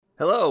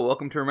Hello,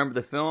 welcome to Remember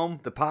the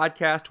Film, the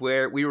podcast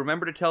where we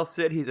remember to tell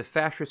Sid he's a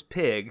fascist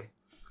pig.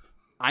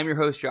 I'm your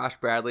host, Josh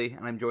Bradley,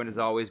 and I'm joined as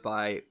always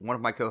by one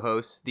of my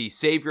co-hosts, the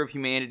savior of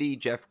humanity,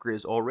 Jeff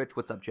Grizz Ulrich.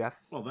 What's up,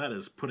 Jeff? Well, that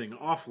is putting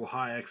awful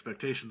high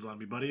expectations on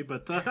me, buddy,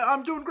 but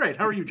I'm doing great.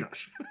 How are you,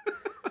 Josh?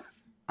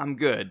 I'm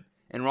good.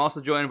 And we're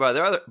also joined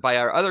by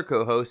our other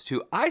co-host,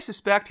 who I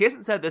suspect, he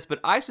hasn't said this, but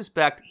I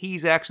suspect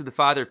he's actually the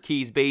father of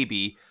Key's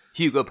baby,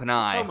 Hugo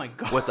Panay. Oh my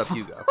God. What's up,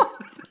 Hugo?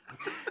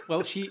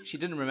 Well, she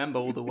didn't remember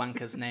all the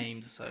wankers'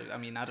 names, so, I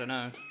mean, I don't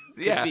know.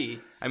 Yeah. Be.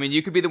 I mean,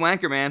 you could be the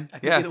wanker, man.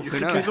 could Yeah, be the who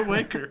You're knows? the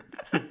wanker.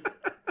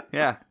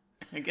 Yeah.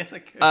 I guess I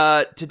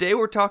could. Today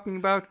we're talking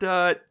about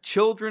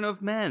Children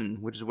of Men,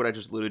 which is what I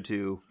just alluded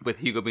to, with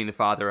Hugo being the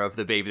father of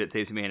the baby that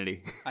saves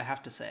humanity. I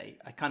have to say,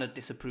 I kind of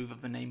disapprove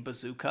of the name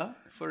Bazooka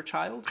for a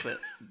child, but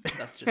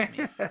that's just me.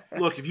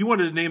 Look, if you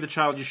wanted to name the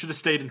child, you should have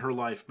stayed in her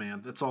life,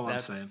 man. That's all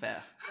That's I'm saying.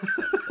 fair.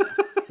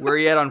 Where are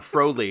you at on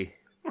Froley?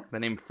 The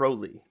name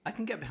Froley. I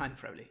can get behind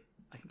Froley.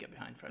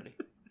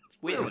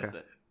 It's weird, Okay.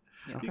 but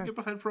You can get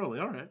behind Froley,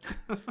 all right.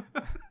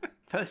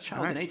 first child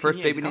All right. in 18 First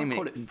years, baby you can't name,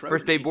 call it Froley.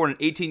 first baby born in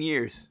 18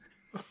 years.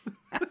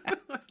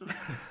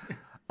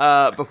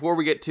 Before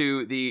we get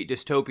to the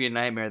dystopian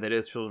nightmare that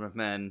is Children of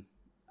Men,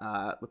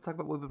 let's talk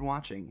about what we've been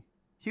watching.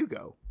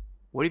 Hugo,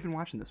 what have you been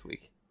watching this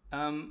week?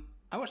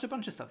 I watched a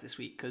bunch of stuff this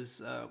week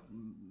because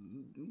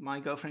my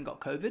girlfriend got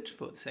COVID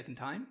for the second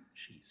time.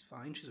 She's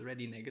fine. She's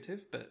already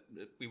negative, but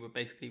we were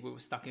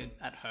stuck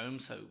at home,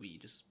 so we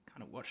just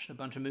kind of watched a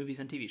bunch of movies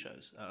and TV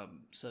shows.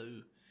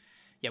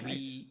 Nice.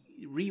 We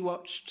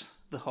rewatched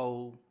the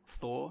whole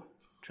Thor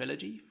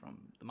trilogy from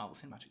the Marvel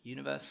Cinematic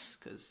Universe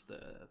because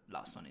the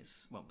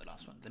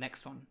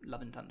next one,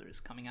 Love and Thunder, is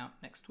coming out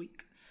next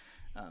week.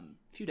 A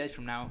few days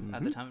from now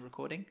at the time of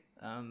recording.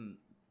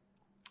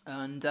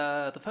 And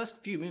the first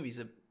few movies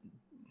are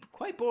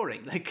quite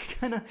boring, like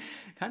kind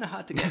of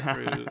hard to get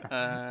through.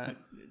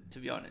 To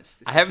be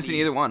honest, I haven't seen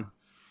either one.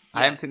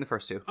 I haven't seen the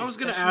first two. I was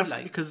going to Especially,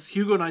 ask, because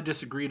Hugo and I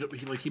disagreed.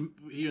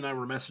 He and I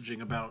were messaging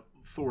about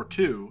Thor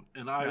 2,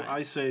 and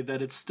I say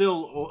that it's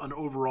still an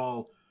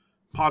overall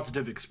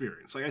positive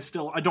experience. Like,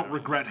 I don't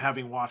regret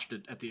having watched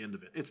it at the end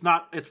of it. It's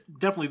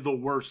definitely the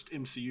worst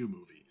MCU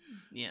movie.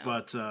 Yeah,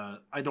 But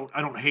I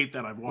don't hate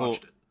that I've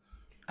watched it.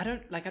 I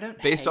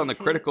don't. Based on the hate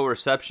it. critical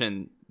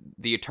reception,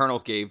 the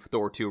Eternals gave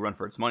Thor 2 run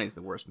for its money as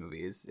the worst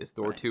movie. Is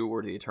Thor 2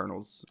 or the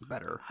Eternals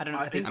better? I don't know.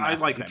 I I think I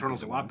like Fans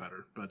Eternals a either lot one.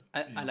 better, but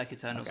I like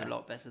Eternals a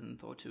lot better than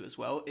Thor 2 as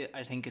well.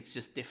 I think it's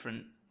just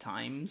different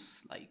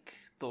times. Like,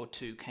 Thor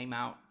 2 came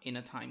out in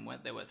a time where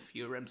there were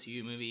fewer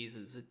MCU movies.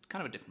 It's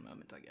kind of a different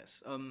moment, I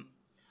guess.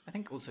 I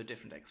think also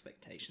different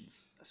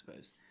expectations, I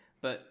suppose.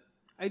 But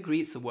I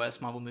agree it's the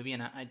worst Marvel movie,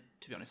 and I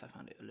to be honest, I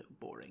found it a little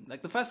boring.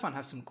 Like, the first one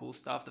has some cool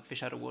stuff. The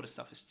fish out of water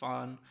stuff is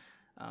fun.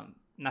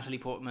 Natalie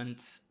Portman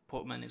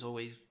is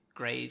always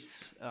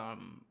great,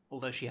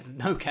 although she has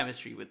no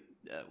chemistry with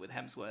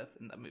Hemsworth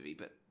in that movie,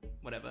 but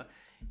whatever,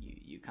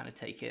 you kind of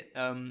take it.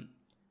 And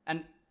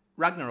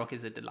Ragnarok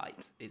is a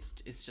delight. It's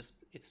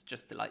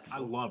just delightful. I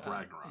love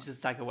Ragnarok. It's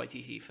just like a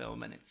YTT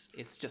film, and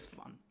it's just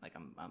fun. Like,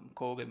 I'm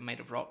Korg made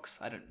of rocks.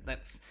 I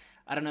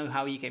don't know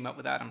how he came up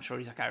with that. I'm sure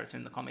he's a character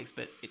in the comics,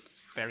 but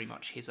it's very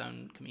much his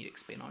own comedic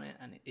spin on it,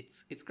 and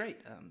it's great.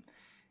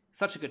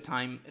 Such a good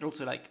time. It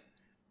also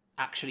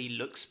actually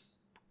looks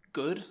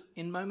good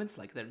in moments.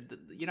 Like,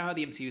 you know how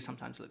the MCU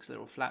sometimes looks a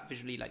little flat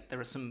visually. Like, there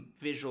are some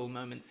visual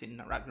moments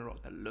in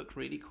Ragnarok that look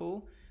really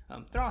cool.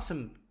 There are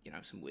some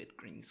weird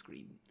green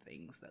screen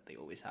things that they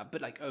always have,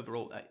 but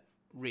overall,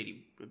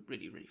 really,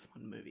 really, really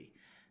fun movie.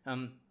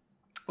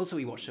 Also,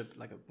 we watched a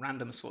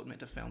random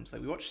assortment of films.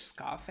 Like, we watched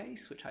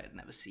Scarface, which I had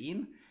never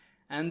seen,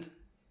 and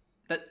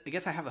that, I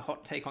guess I have a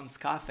hot take on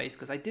Scarface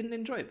because I didn't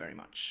enjoy it very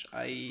much.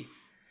 I'm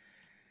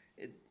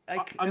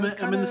in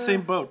the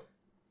same boat.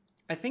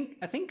 I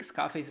think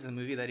Scarface is a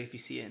movie that if you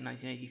see it in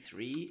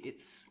 1983,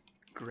 it's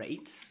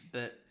great,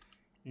 but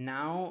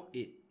now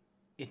it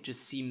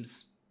just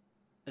seems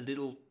a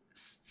little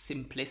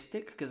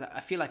simplistic because I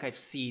feel like I've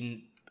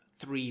seen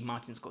 3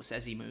 Martin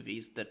Scorsese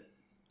movies that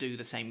do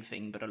the same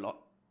thing but a lot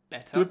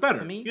better. Do it better,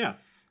 for me. yeah.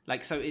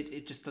 So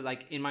it just,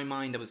 in my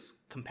mind, I was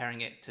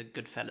comparing it to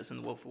Goodfellas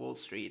and The Wolf of Wall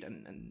Street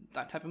and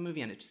that type of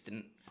movie, and it just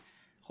didn't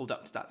hold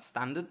up to that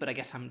standard. But I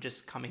guess I'm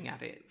just coming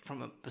at it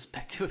from a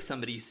perspective of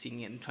somebody who's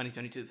seeing it in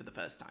 2022 for the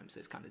first time, so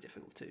it's kind of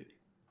difficult to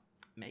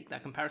make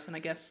that comparison, I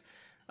guess.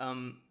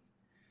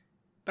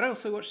 But I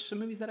also watched some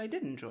movies that I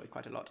did enjoy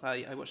quite a lot.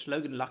 I watched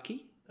Logan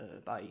Lucky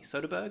by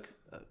Soderbergh.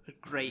 A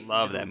great,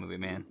 Love that movie,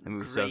 man. That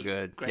movie's so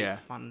good. Great, Yeah.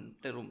 fun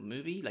little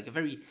movie. Like a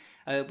very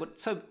what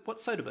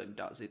Soderbergh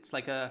does. It's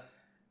like a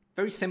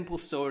very simple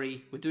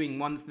story. We're doing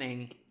one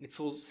thing. It's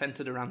all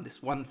centered around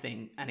this one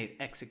thing, and it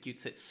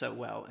executes it so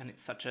well. And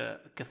it's such a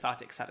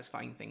cathartic,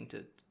 satisfying thing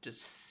to just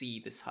see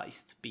this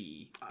heist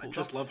be pulled I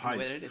just off love the way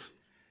that heists. it is.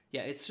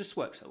 Yeah, it's just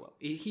works so well.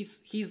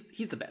 He's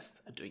the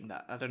best at doing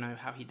that. I don't know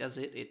how he does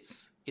it.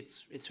 It's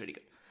really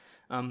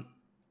good.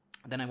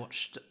 Then I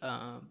watched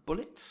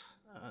Bullet,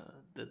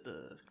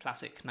 the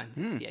classic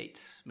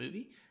 1968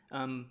 movie.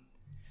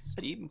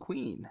 Steve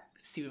McQueen.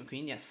 Stephen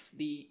McQueen, yes.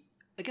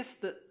 I guess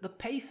the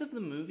pace of the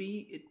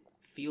movie, it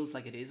feels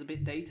like it is a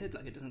bit dated.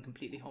 Like it doesn't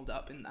completely hold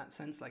up in that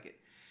sense. Like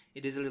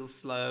it is a little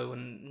slow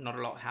and not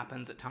a lot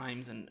happens at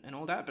times and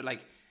all that. But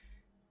like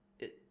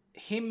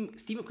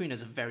Steve McQueen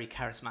is a very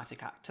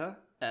charismatic actor.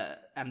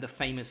 And the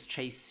famous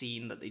chase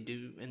scene that they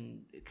do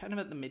in kind of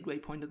at the midway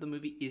point of the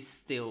movie is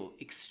still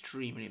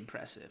extremely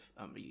impressive.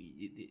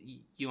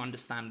 You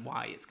understand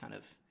why it's kind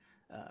of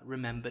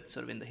remembered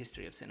sort of in the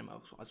history of cinema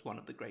as one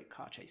of the great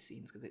car chase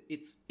scenes, because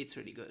it's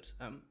really good.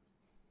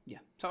 Yeah,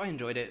 so I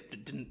enjoyed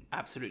it. Didn't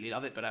absolutely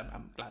love it, but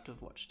I'm glad to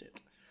have watched it.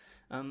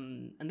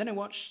 And then I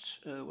watched,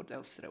 what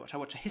else did I watch? I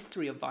watched A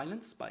History of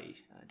Violence by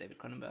David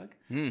Cronenberg,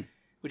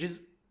 which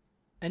is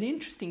an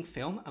interesting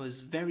film. I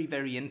was very,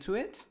 very into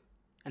it.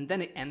 And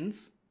then it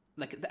ends.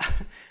 Like,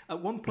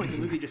 at one point, the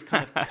movie just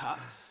kind of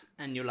cuts,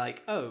 and you're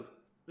like, oh,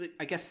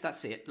 I guess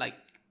that's it. Like,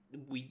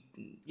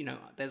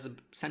 there's a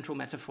central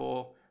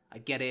metaphor. I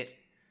get it.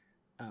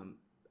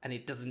 And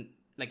it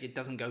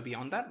doesn't go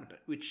beyond that,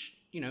 which,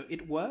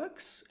 it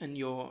works. And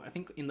I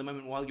think in the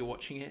moment while you're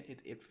watching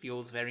it, it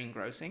feels very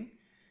engrossing.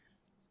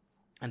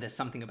 And there's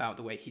something about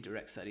the way he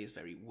directs that is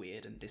very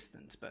weird and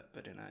distant,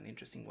 but in an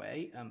interesting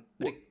way.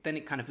 Then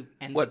it kind of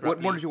ends abruptly.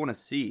 What more did you want to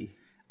see?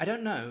 I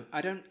don't know.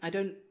 I don't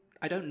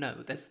know.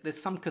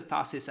 There's some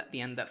catharsis at the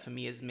end that for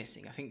me is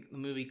missing. I think the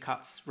movie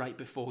cuts right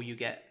before you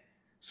get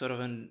sort of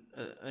an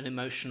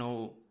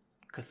emotional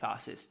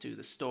catharsis to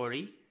the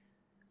story,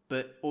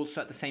 but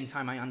also at the same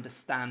time I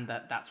understand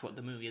that that's what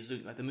the movie is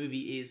doing. Like the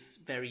movie is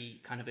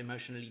very kind of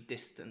emotionally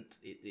distant.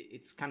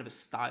 It's kind of a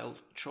style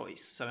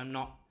choice, so I'm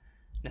not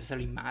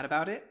necessarily mad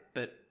about it,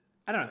 but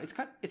I don't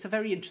know. It's a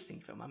very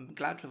interesting film. I'm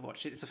glad to have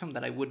watched it. It's a film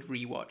that I would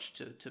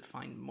rewatch to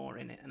find more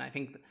in it, and I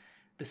think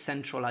the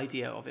central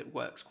idea of it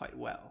works quite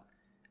well.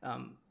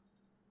 And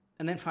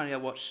then finally I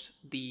watched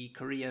the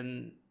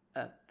Korean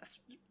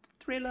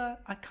thriller,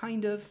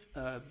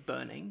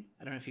 Burning.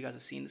 I don't know if you guys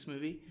have seen this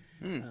movie.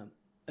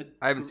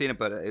 I haven't seen it,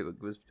 but it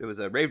was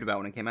raved about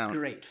when it came out.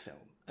 Great film.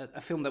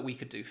 A film that we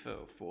could do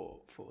for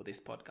this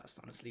podcast,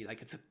 honestly.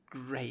 Like, it's a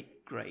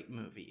great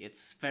movie.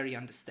 It's very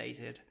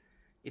understated.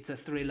 It's a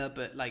thriller,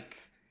 but like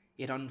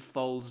it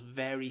unfolds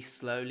very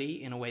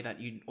slowly in a way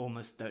that you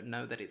almost don't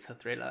know that it's a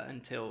thriller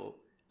until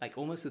like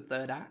almost the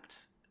third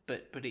act,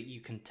 but you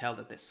can tell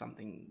that there's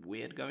something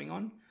weird going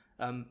on.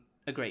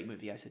 A great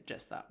movie. I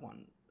suggest that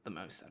one the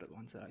most out of the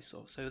ones that I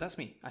saw. So that's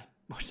me. I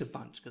watched a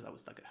bunch because I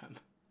was stuck at home.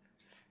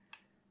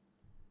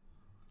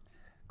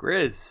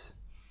 Grizz,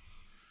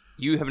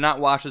 you have not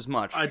watched as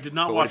much. I did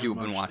not watch as much.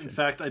 Been watching? In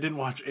fact, I didn't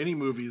watch any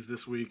movies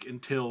this week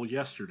until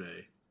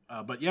yesterday.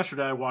 But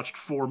yesterday I watched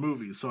 4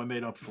 movies, so I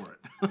made up for it.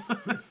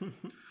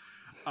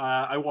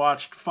 I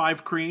watched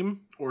Five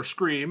Cream, or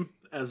Scream,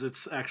 as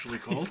it's actually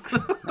called.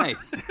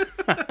 Nice.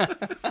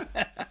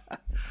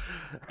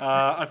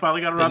 I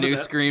finally got around to that. The new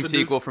Scream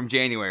sequel from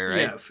January,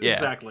 right? Yes, yeah.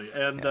 Exactly.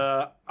 And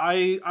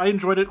I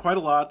enjoyed it quite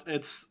a lot.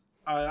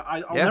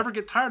 I'll never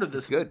get tired of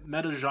this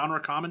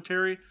meta-genre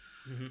commentary.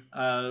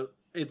 Mm-hmm.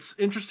 It's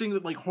interesting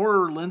that like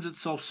horror lends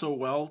itself so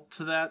well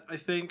to that, I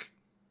think.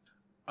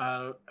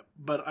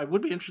 But I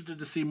would be interested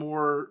to see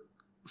more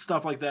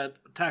stuff like that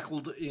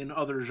tackled in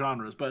other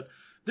genres. But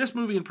this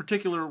movie in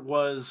particular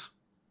was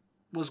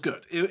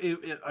good.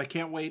 I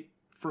can't wait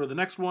for the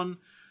next one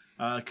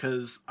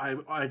because I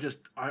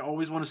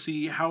always want to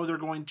see how they're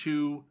going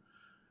to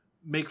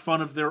make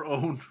fun of their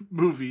own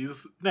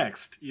movies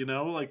next.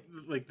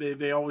 Like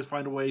they always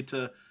find a way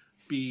to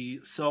be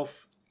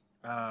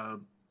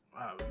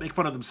make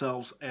fun of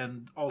themselves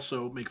and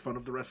also make fun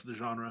of the rest of the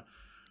genre,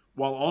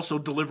 while also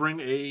delivering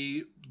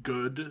a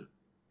good,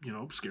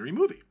 scary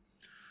movie.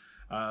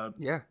 I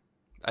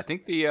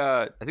think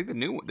the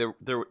new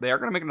they are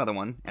going to make another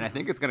one, and I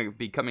think it's going to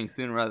be coming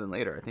sooner rather than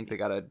later. I think they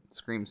got a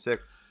Scream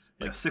 6.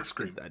 Like, 6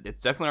 Scream.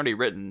 It's definitely already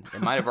written.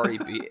 It might have already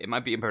it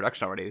might be in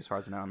production already, as far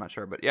as I know. I'm not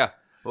sure, but yeah,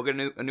 we'll get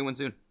a new one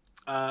soon.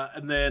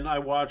 And then I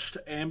watched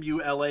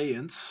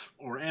Ambulance,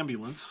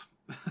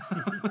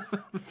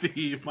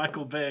 the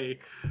Michael Bay.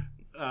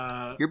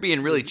 You're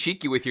being really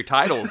cheeky with your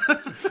titles.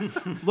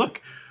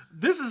 Look,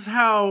 this is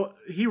how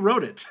he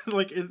wrote it.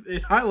 Like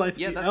it highlights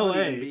the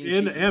LA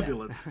in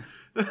Ambulance,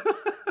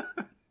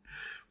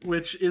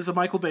 which is a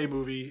Michael Bay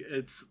movie.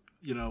 It's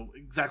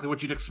exactly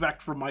what you'd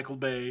expect from Michael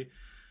Bay,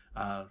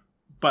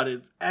 but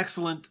it's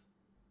excellent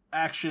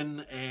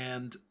action,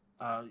 and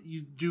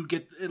you do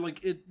get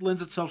it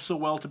lends itself so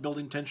well to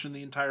building tension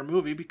the entire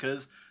movie,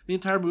 because the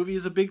entire movie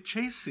is a big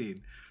chase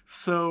scene.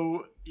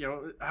 So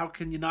how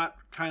can you not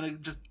kind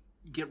of just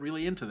get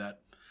really into that?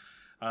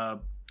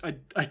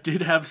 I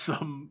did have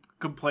some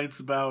complaints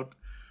about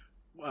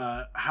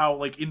how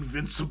like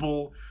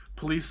invincible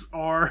police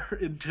are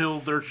until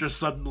they're just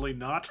suddenly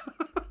not.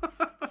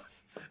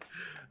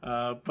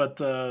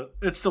 But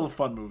it's still a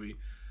fun movie.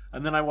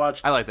 And then I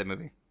like that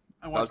movie.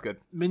 That was good.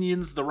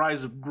 Minions: The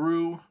Rise of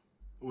Gru,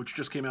 which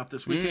just came out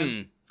this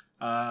weekend.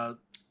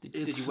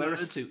 Did you wear a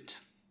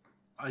suit?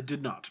 I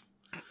did not.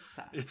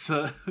 Sad. It's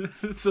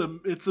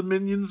a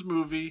Minions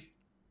movie.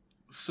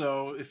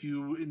 So if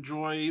you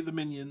enjoy the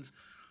Minions,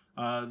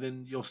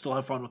 then you'll still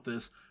have fun with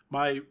this.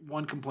 My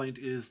one complaint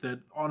is that,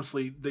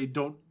 honestly, they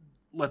don't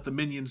let the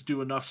Minions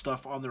do enough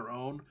stuff on their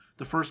own.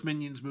 The first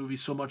Minions movie,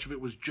 so much of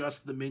it was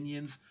just the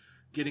Minions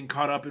getting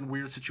caught up in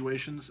weird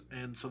situations,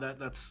 and so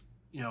that's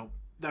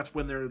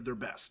when they're their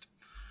best.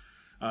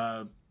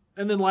 And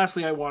then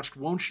lastly, I watched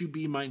Won't You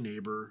Be My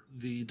Neighbor,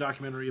 the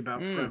documentary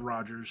about Fred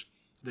Rogers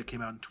that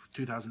came out in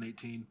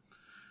 2018.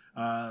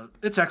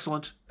 It's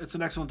excellent. It's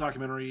an excellent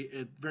documentary.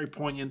 It's very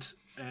poignant,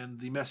 and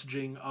the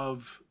messaging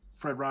of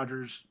Fred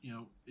Rogers,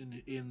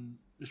 in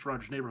Mr.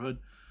 Rogers' Neighborhood,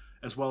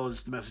 as well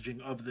as the messaging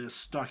of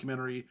this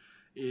documentary,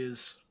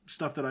 is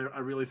stuff that I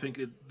really think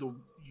you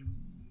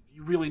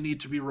really need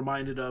to be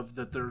reminded of,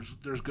 that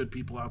there's good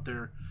people out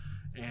there,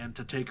 and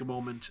to take a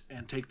moment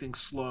and take things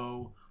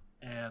slow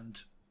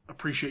and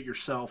appreciate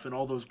yourself, and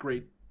all those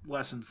great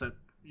lessons that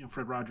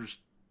Fred Rogers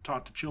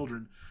taught to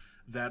children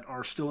that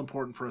are still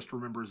important for us to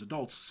remember as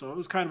adults. So it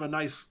was kind of a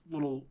nice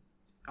little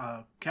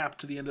cap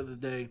to the end of the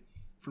day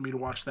for me to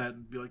watch that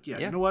and be like, yeah.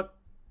 You know what?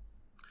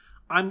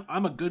 I'm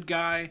a good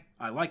guy.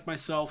 I like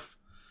myself,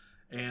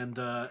 and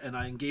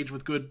I engage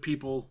with good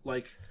people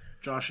like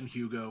Josh and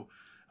Hugo.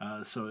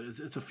 So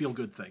it's a feel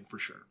good thing for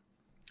sure.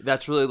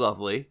 That's really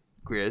lovely,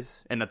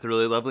 Grizz, and that's a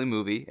really lovely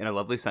movie and a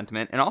lovely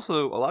sentiment. And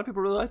also, a lot of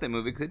people really like that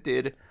movie because it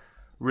did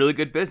really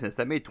good business.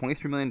 That made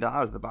 $23 million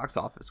at the box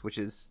office, which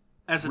is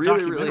as a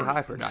really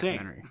high for a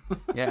documentary.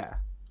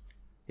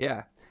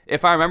 Yeah.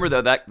 If I remember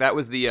though, that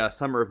was the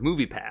summer of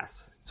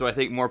MoviePass, so I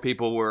think more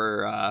people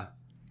were,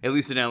 at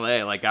least in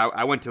LA. Like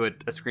I went to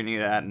a screening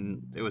of that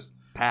and it was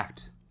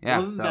packed. Yeah,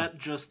 wasn't that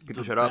just the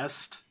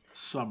best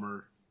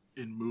summer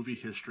in movie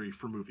history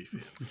for movie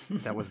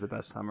fans? That was the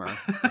best summer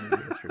in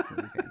movie history for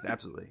movie fans.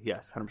 Absolutely,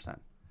 yes, 100%.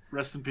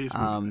 Rest in peace,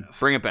 MoviePass.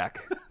 Bring it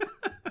back,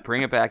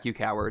 bring it back, you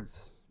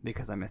cowards,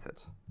 because I miss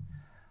it.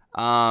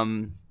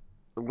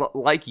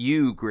 Like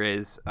you,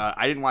 Grizz,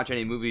 I didn't watch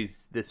any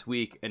movies this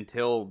week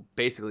until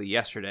basically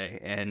yesterday,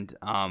 and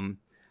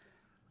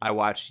I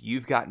watched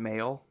You've Got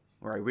Mail,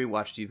 or I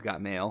rewatched You've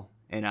Got Mail,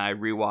 and I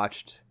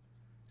rewatched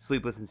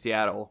Sleepless in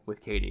Seattle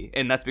with Katie,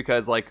 and that's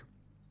because like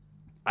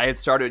I had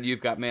started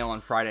You've Got Mail on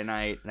Friday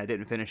night and I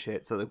didn't finish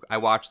it, so I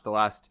watched the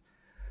last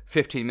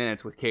 15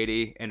 minutes with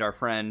Katie and our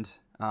friend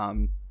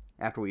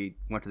after we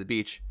went to the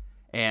beach.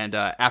 And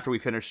after we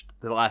finished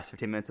the last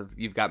 15 minutes of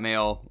You've Got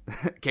Mail,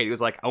 Katie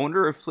was like, I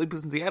wonder if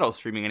Sleepless in Seattle is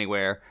streaming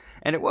anywhere.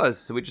 And it was.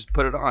 So we just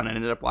put it on and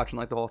ended up watching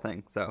like the whole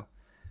thing. So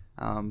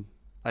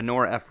a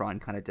Nora Ephron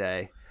kind of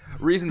day.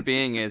 Reason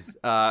being is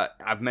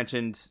I've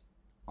mentioned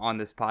on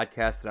this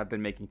podcast that I've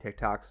been making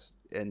TikToks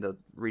in the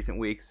recent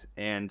weeks.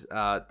 And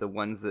the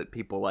ones that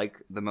people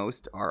like the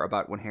most are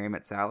about When Harry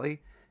Met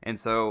Sally. And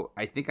so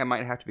I think I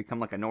might have to become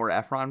like a Nora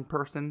Ephron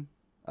person.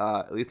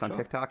 At least on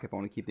TikTok, if I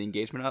want to keep the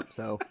engagement up.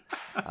 So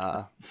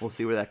we'll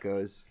see where that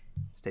goes.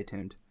 Stay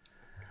tuned.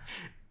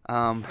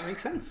 That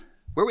makes sense.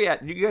 Where are we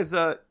at? You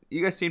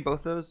guys seen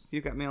both those?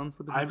 You Got Mail and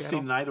Sleepless in I've Seattle?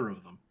 seen neither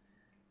of them.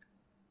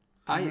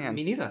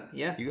 Me neither.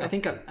 Yeah, I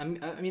think I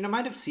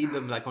might have seen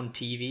them like on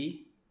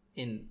TV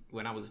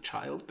when I was a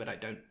child, but I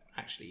don't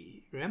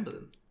actually remember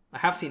them. I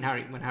have seen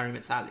When Harry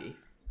Met Sally.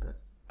 But...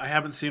 I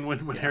haven't seen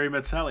When Harry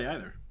Met Sally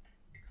either.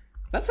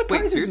 That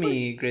surprises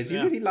me, Grizz.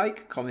 You really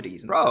like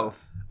comedies and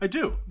stuff. I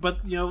do,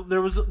 but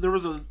there was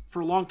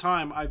for a long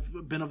time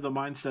I've been of the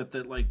mindset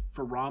that like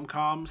for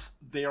rom-coms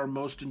they are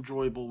most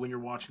enjoyable when you're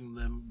watching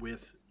them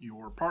with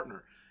your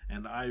partner,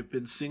 and I've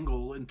been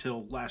single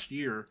until last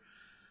year,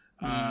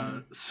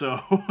 so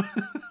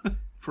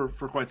for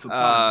quite some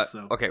time.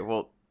 So okay,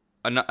 well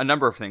a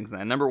number of things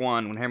then. Number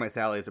one, When Harry Met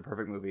Sally is a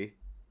perfect movie.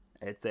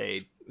 It's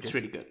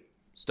really good,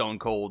 stone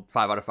cold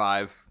 5 out of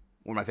 5,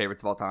 one of my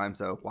favorites of all time.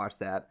 So watch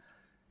that.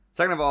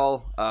 Second of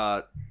all,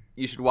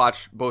 you should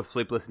watch both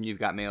Sleepless and You've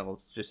Got Mail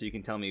just so you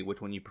can tell me which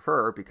one you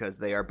prefer, because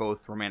they are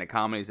both romantic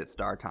comedies that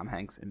star Tom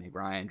Hanks and Meg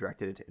Ryan,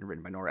 directed and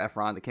written by Nora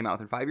Ephron. They came out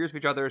within 5 years of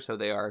each other, so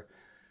they are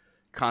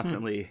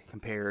constantly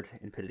compared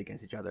and pitted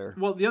against each other.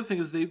 Well, the other thing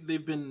is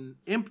they've been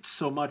imped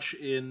so much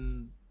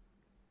in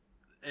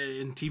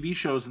TV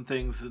shows and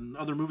things, and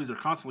other movies are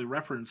constantly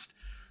referenced.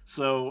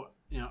 So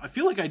I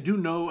feel like I do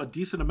know a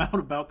decent amount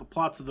about the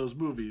plots of those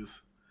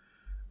movies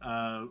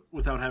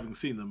without having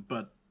seen them,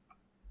 but.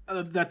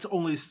 That's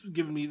only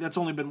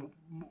been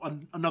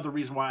another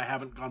reason why I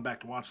haven't gone back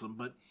to watch them.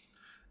 But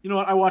you know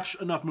what? I watch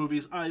enough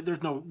movies.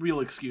 There's no real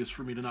excuse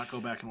for me to not go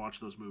back and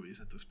watch those movies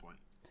at this point.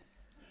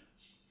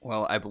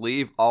 Well, I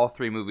believe all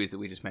 3 movies that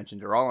we just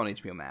mentioned are all on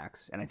HBO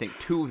Max, and I think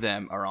 2 of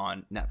them are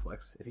on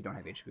Netflix if you don't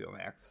have HBO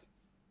Max.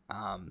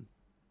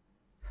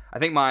 I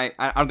think I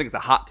don't think it's a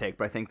hot take,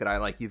 but I think that I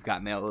like You've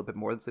Got Mail a little bit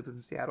more than Sleepless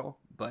in Seattle.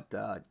 But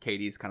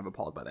Katie's kind of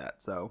appalled by that.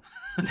 So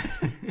all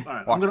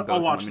right,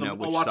 I'll watch them.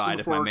 Which I'll watch side them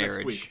of my before marriage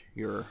next week.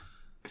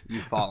 You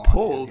fall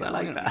appalled. on. I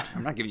like that.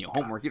 I'm not giving you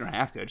homework. You don't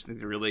have to. I just think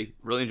they're really,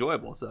 really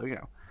enjoyable. So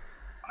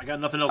I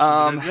got nothing else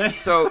to do today.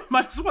 So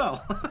might as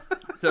well.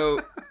 So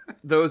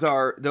those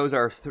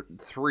are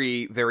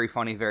 3 very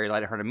funny, very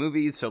lighthearted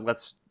movies. So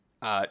let's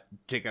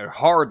take a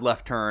hard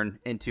left turn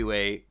into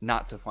a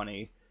not so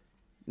funny,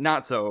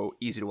 not so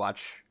easy to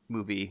watch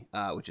movie,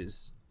 which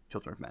is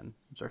Children of Men.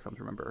 I'm sorry if I don't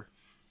remember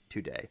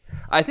today.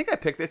 I think I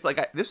picked this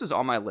this was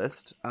on my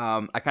list.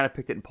 I kind of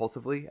picked it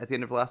impulsively at the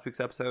end of last week's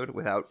episode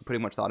without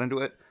putting much thought into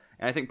it,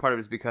 and I think part of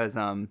it is because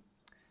I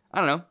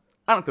don't know.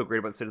 I don't feel great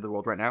about the state of the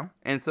world right now,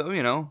 and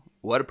so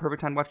what a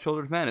perfect time to watch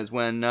Children of Men is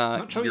when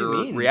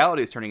your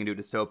reality is turning into a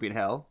dystopian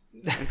hell,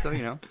 and so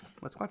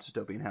let's watch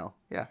dystopian hell.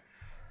 Yeah.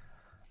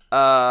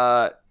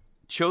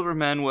 Children of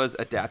Men was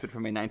adapted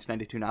from a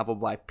 1992 novel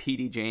by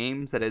P.D.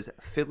 James, that is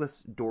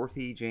Phyllis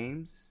Dorothy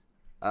James,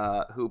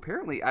 who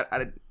apparently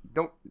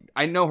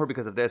I know her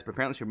because of this, but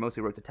apparently she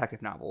mostly wrote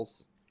detective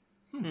novels.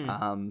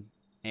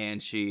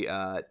 And she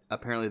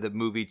apparently the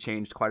movie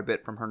changed quite a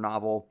bit from her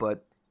novel,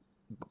 but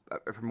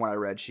from what I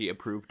read, she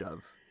approved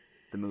of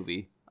the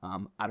movie.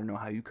 I don't know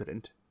how you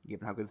couldn't,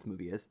 given how good this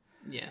movie is.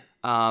 Yeah.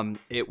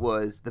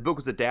 The book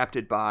was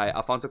adapted by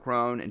Alfonso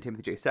Cuarón and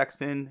Timothy J.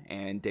 Sexton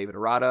and David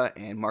Arata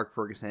and Mark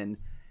Ferguson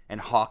and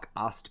Hawk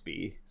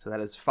Ostby. So that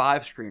is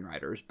 5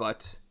 screenwriters.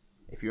 But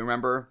if you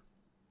remember,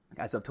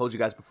 as I've told you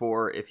guys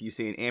before, if you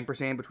see an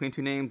ampersand between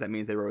 2 names, that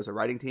means they wrote as a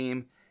writing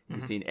team. If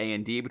you see an A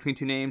and D between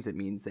 2 names, it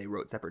means they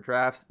wrote separate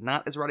drafts,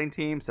 not as a writing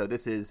team. So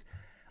this is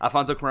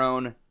Alfonso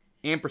Cuarón,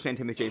 ampersand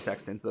Timothy J.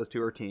 Sexton, so those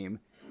 2 are a team.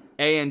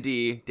 A and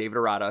D, David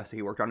Arata, so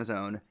he worked on his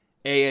own.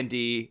 A and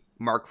D,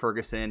 Mark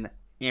Ferguson,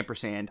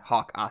 ampersand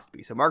Hawk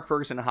Ostby. So Mark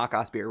Ferguson and Hawk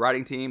Ostby are a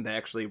writing team. They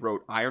actually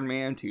wrote Iron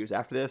Man 2 years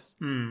after this.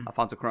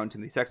 Alfonso Cuarón and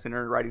Timothy Sexton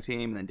are a writing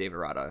team, and then David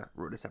Arata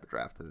wrote a separate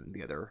draft to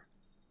the other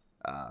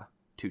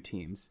 2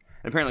 teams.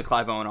 And apparently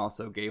Clive Owen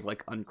also gave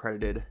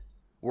uncredited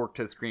work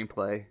to the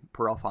screenplay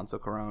per Alfonso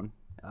Cuarón,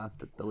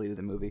 the lead of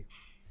the movie.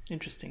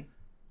 Interesting.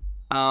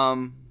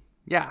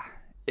 Yeah.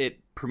 It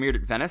premiered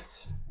at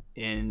Venice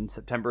in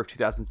September of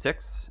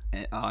 2006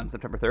 on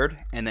September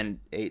 3rd, and then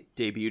it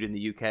debuted in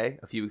the UK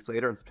a few weeks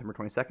later on September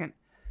 22nd.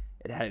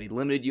 It had a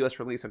limited US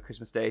release on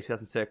Christmas Day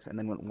 2006 and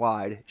then went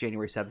wide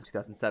January 7th,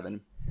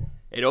 2007.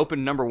 It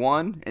opened number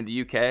 1 in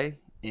the UK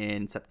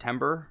in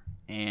September,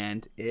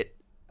 and it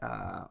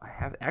I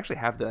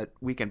have the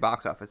weekend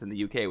box office in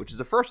the UK, which is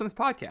the first on this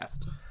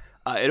podcast.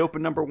 It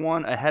opened number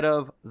 1 ahead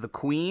of The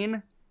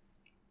Queen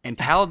and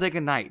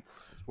Talladega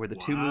Nights, were the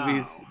 2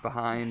 movies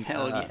behind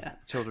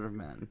Children of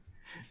Men.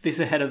 This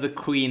ahead of The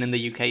Queen in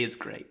the UK is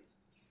great.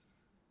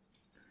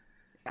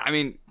 I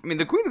mean,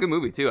 The Queen's a good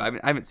movie too. I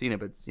haven't seen it,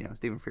 but it's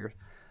Stephen Frears.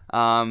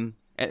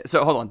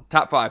 So hold on,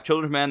 top 5: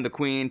 Children of Men, The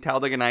Queen,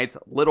 Talladega Nights,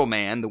 Little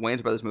Man, the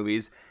Wayans Brothers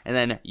movies, and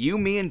then You,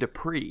 Me, and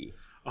Dupree.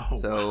 Oh,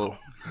 so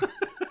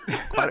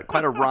wow.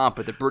 quite a romp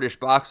at the British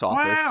box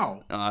office.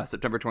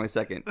 September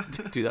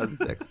 22nd,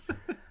 2006.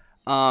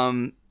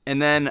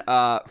 And then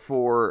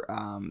for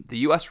the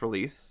U.S.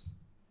 release,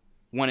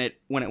 when it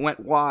went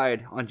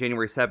wide on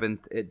January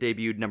 7th, it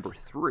debuted number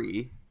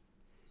 3.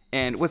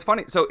 And what's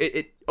funny, so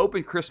it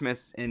opened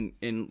Christmas in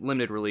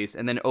limited release,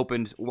 and then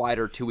opened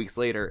wider 2 weeks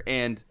later.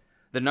 And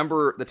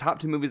the top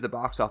 2 movies at the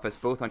box office,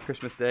 both on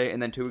Christmas Day and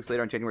then 2 weeks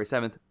later on January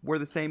 7th, were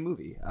the same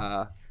movie.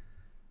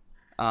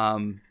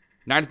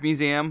 Night at the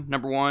Museum,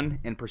 number 1,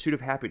 and Pursuit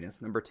of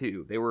Happiness, number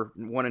 2. They were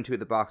 1 and 2 at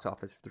the box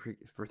office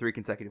for 3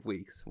 consecutive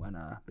weeks when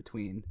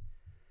between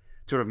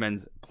Children of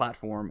Men's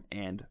platform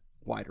and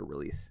wider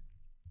release.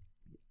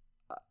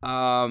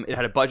 It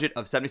had a budget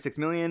of $76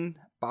 million,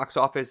 box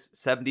office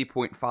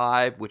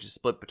 $70.5, which is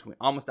split between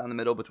almost down the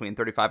middle between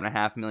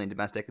 $35.5 million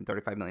domestic and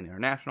 $35 million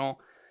international.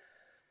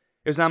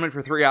 It was nominated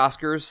for 3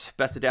 Oscars: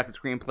 Best Adapted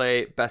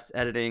Screenplay, Best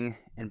Editing,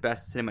 and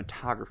Best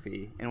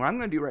Cinematography. And what I'm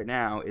going to do right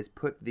now is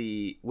put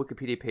the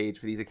Wikipedia page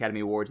for these Academy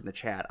Awards in the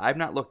chat. I've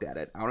not looked at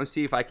it. I want to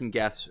see if I can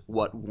guess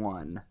what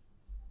won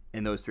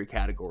in those 3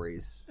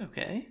 categories.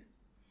 Okay.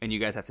 And you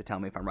guys have to tell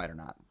me if I'm right or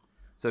not.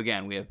 So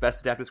again, we have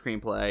Best Adapted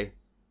Screenplay,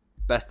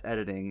 Best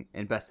Editing,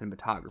 and Best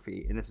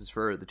Cinematography. And this is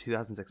for the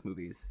 2006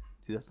 movies,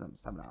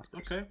 2007 Oscars.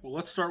 Okay, well,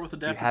 let's start with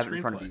Adapted Screenplay. You have it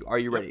in front of you. Are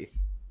you ready?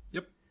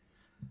 Yep.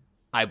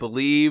 I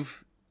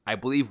believe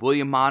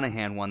William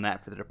Monahan won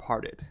that for The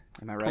Departed.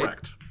 Am I right?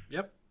 Correct.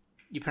 Yep.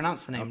 You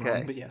pronounced the name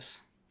wrong, but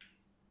yes.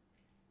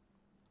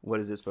 What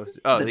is it supposed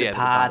to? Oh, The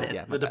Departed.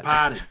 Yeah, The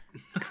Departed.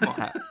 Come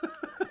on.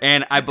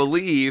 And I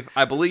believe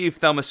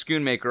Thelma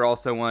Schoonmaker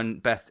also won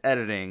Best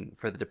Editing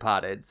for The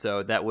Departed,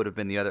 so that would have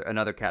been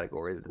another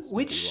category that this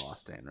movie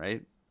lost in,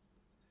 right?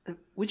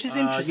 Which is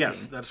interesting.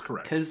 Yes, that's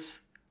correct.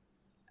 Because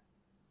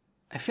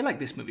I feel like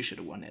this movie should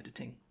have won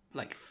editing,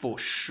 for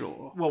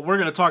sure. Well, we're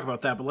going to talk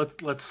about that,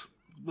 but let's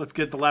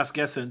get the last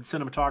guess in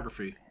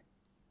cinematography.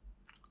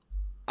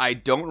 I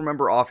don't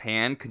remember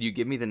offhand. Could you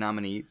give me the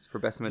nominees for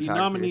Best Cinematography? The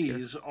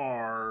nominees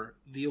are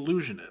The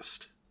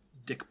Illusionist,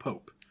 Dick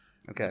Pope.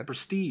 Okay. The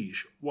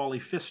Prestige, Wally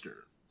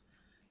Pfister.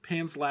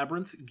 Pan's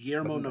Labyrinth,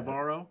 Guillermo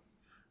Navarro.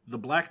 The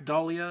Black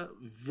Dahlia,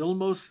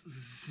 Vilmos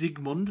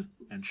Zsigmond.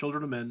 And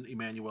Children of Men,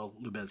 Emmanuel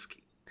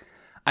Lubezki.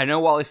 I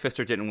know Wally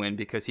Pfister didn't win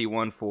because he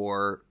won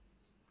for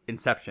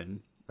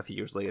Inception a few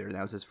years later, and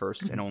that was his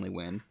first and only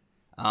win.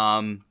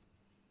 I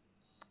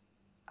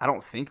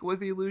don't think it was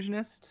The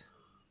Illusionist.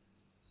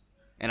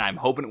 And I'm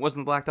hoping it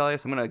wasn't The Black Dahlia,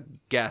 so I'm going to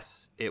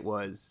guess it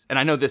was... And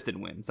I know this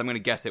didn't win, so I'm going to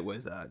guess it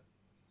was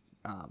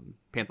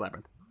Pan's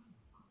Labyrinth.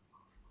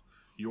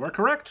 You are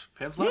correct.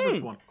 Pan's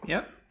Labyrinth won.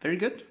 Yep, very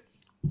good.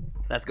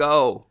 Let's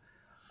go.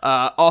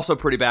 Also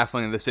pretty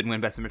baffling that this didn't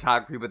win Best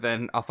Cinematography, but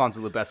then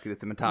Alfonso Lubezki, the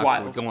cinematographer,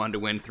 Wild. would go on to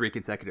win 3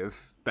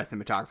 consecutive Best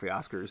Cinematography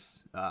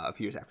Oscars a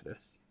few years after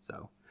this.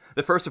 So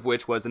the first of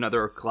which was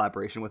another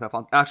collaboration with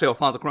Alfonso. Actually,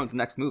 Alfonso Cuarón's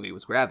next movie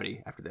was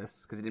Gravity after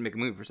this, because he didn't make a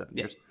movie for 7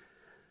 years.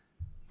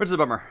 Which is a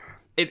bummer.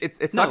 It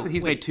sucks that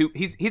he's made two.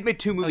 He's made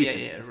 2 movies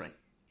since this. Right.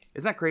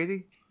 Isn't that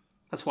crazy?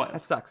 That's wild.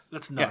 That sucks.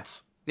 That's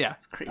nuts. Yeah,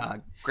 It's crazy.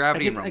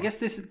 Gravity. And Roma. I guess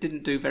this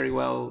didn't do very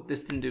well.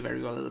 This didn't do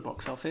very well at the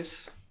box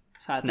office,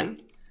 sadly. No,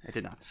 it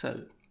did not.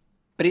 So,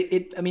 but I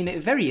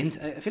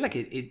feel like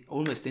it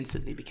almost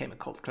instantly became a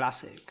cult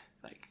classic.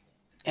 Like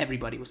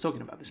everybody was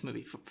talking about this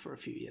movie for a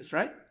few years,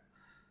 right?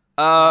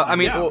 I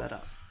mean,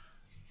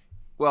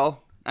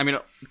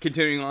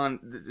 continuing on,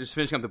 just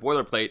finishing up the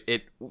boilerplate.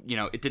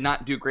 It did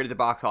not do great at the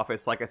box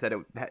office. Like I said,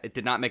 it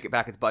did not make it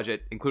back its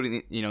budget,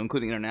 including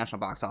international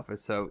box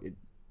office. So it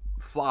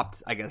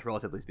flopped, I guess,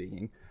 relatively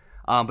speaking.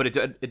 But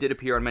it did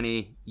appear on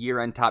many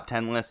year-end top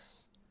 10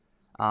 lists.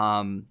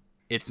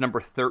 It's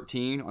number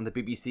 13 on the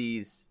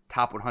BBC's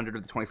Top 100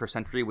 of the 21st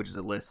Century, which is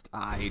a list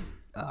I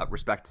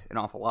respect an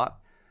awful lot.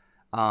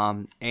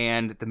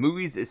 And the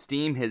movie's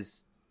esteem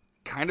has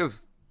kind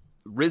of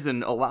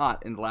risen a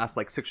lot in the last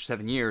 6 or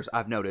 7 years,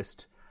 I've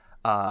noticed,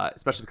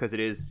 especially because it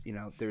is,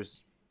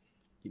 there's,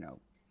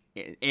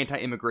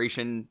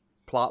 anti-immigration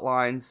plot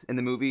lines in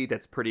the movie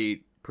that's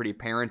pretty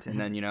apparent. And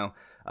then,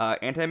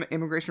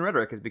 anti-immigration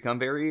rhetoric has become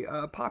very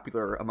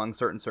popular among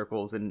certain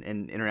circles in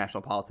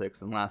international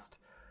politics in the last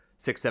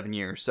 6-7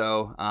 years.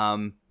 So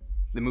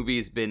the movie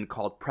has been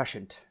called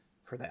prescient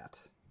for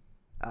that,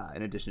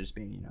 in addition to just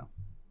being,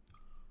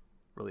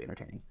 really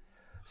entertaining.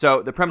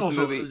 So the premise of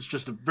the movie... It's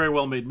just a very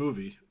well-made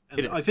movie. And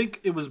it is. I think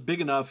it was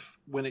big enough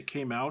when it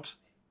came out.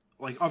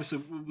 Obviously,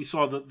 we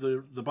saw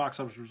the box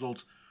office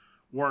results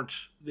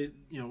weren't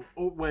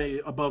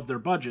way above their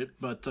budget,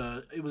 but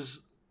it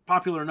was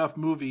popular enough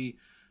movie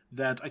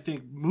that I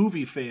think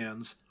movie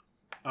fans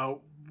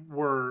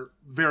were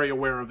very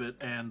aware of it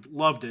and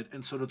loved it.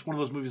 And so it's one of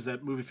those movies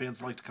that movie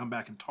fans like to come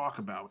back and talk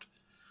about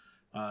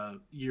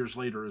years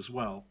later as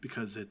well,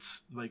 because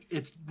it's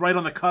right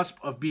on the cusp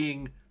of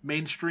being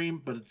mainstream,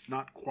 but it's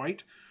not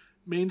quite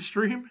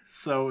mainstream.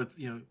 So it's,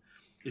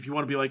 if you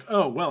want to be like,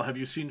 oh, well, have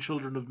you seen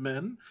Children of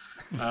Men?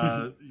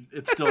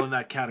 It's still in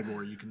that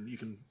category. You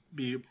can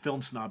be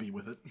film snobby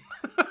with it.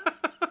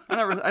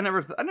 I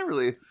never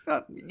really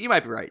thought, you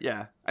might be right.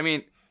 Yeah. I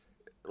mean,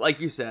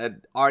 like you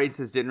said,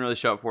 audiences didn't really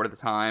show up for it at the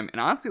time.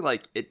 And honestly,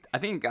 I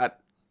think it got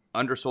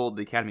undersold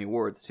the Academy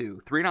Awards too.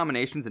 3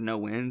 nominations and no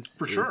wins.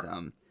 For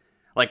sure.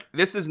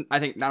 This is, I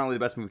think, not only the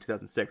best movie of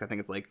 2006, I think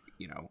it's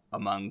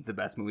among the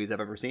best movies I've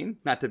ever seen.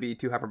 Not to be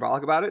too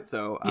hyperbolic about it.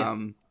 So,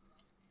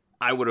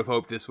 I would have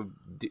hoped this would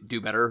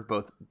do better,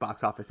 both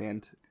box office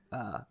and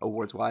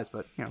awards wise.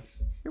 But here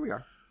we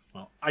are.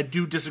 Well, I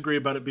do disagree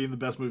about it being the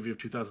best movie of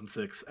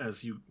 2006,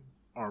 as you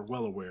are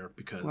well aware,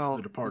 because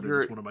The Departed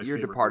is one of my favorite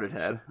You're Departed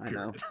movies, head. I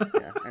know. period.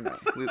 Yeah, I know.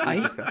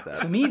 We've discussed that.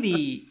 For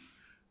me,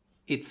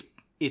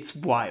 it's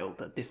wild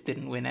that this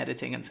didn't win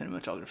editing and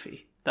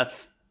cinematography.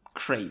 That's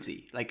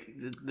crazy.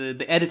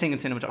 The editing and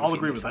cinematography. I'll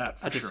agree with that,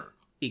 for just sure.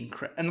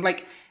 Incredible.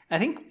 And I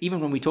think even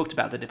when we talked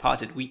about The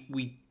Departed,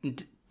 we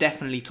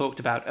definitely talked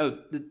about,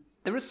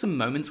 there are some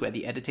moments where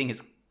the editing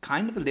is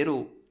kind of a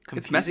little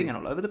confusing and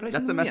all over the place.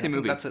 That's a messy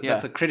movie.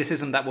 That's a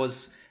criticism that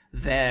was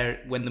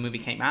there when the movie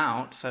came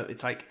out. So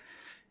it's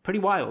pretty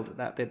wild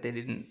that they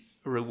didn't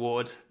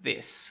reward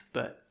this.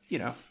 But,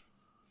 it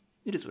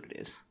is what it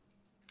is.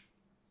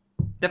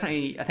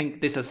 Definitely, I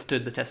think this has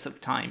stood the test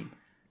of time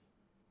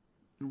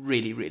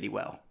really, really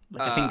well.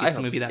 I think it's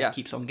a movie that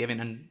keeps on giving,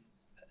 and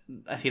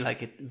I feel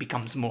like it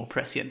becomes more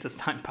prescient as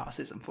time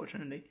passes,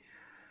 unfortunately.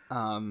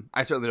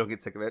 I certainly don't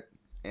get sick of it.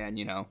 And,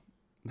 No.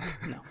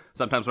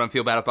 sometimes when I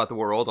feel bad about the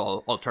world,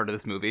 I'll turn to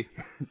this movie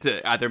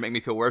to either make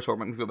me feel worse or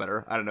make me feel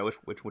better. I don't know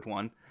which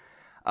one.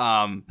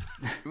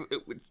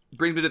 Which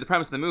brings me to the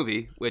premise of the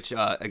movie, which,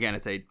 again,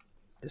 it's a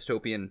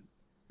dystopian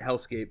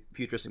hellscape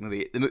futuristic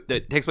movie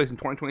that takes place in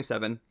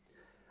 2027.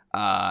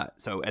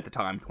 So at the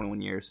time,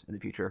 21 years in the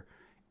future.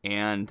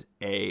 And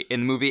in the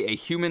movie, a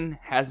human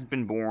hasn't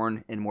been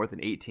born in more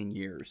than 18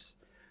 years,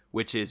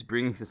 which is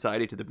bringing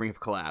society to the brink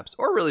of collapse,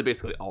 or really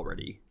basically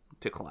already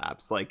to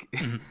collapse. The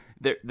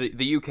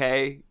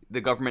UK,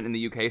 the government in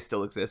the UK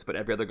still exists, but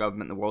every other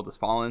government in the world has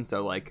fallen.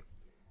 So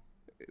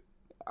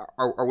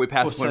are we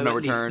past the point of no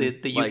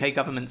return? The UK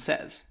government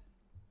says,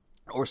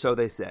 or so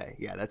they say.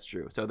 Yeah, that's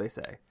true. So they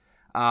say.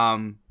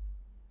 Theo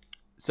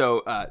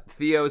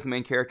is the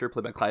main character,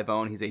 played by Clive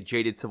Owen. He's a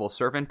jaded civil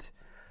servant.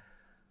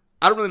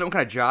 I don't really know what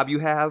kind of job you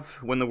have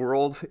when the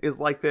world is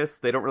like this.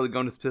 They don't really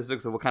go into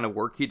specifics of what kind of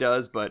work he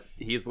does, but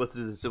he's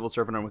listed as a civil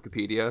servant on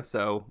Wikipedia.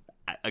 So,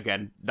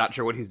 again, not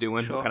sure what he's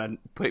doing, what kind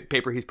of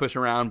paper he's pushing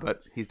around,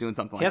 but he's doing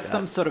something like that. He has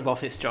some sort of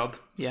office job.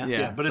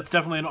 Yeah, but it's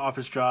definitely an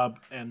office job,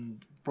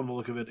 and from the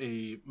look of it,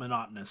 a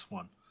monotonous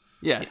one.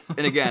 Yes,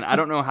 and again, I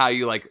don't know how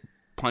you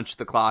punch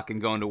the clock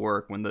and go into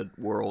work when the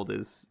world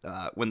is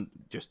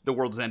the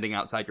world is ending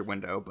outside your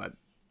window, but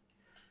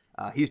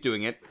he's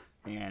doing it,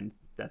 and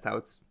that's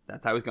how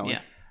he's going.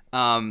 Yeah.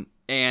 And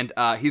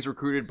he's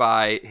recruited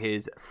by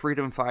his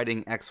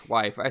freedom-fighting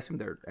ex-wife. I assume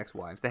they're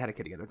ex-wives. They had a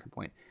kid together at some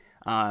point.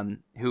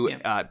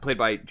 Played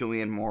by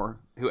Julianne Moore,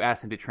 who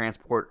asked him to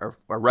transport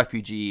a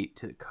refugee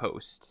to the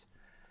coast.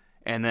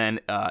 And then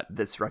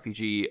this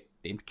refugee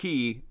named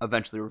Key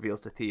eventually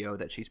reveals to Theo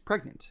that she's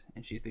pregnant,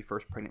 and she's the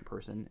first pregnant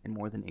person in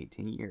more than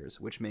 18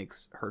 years, which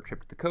makes her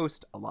trip to the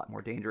coast a lot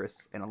more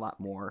dangerous and a lot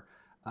more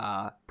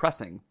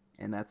pressing.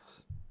 And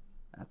that's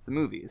the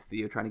movie. It's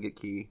Theo trying to get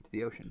Key to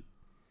the ocean.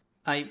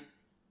 I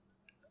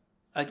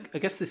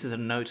guess this is a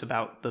note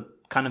about the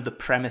kind of the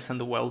premise and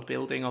the world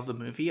building of the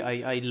movie.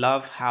 I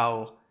love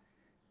how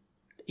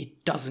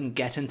it doesn't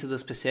get into the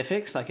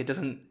specifics. Like it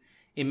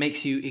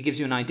gives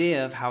you an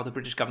idea of how the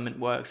British government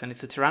works, and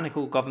it's a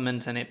tyrannical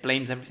government and it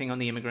blames everything on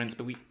the immigrants,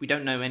 but we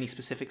don't know any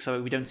specifics,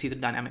 so we don't see the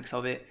dynamics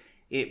of it.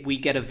 We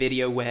get a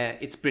video where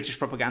it's British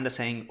propaganda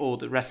saying, oh,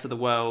 the rest of the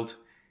world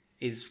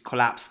is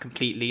collapsed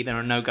completely. There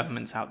are no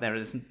governments out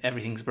there.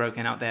 Everything's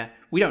broken out there.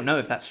 We don't know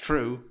if that's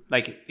true.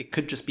 Like it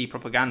could just be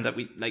propaganda.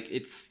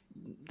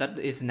 That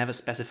is never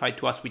specified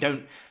to us. We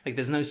don't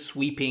there's no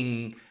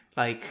sweeping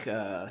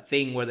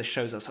thing where this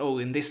shows us, oh,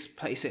 in this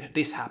place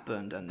this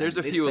happened, and there's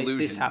a this few place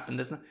illusions. This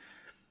happened.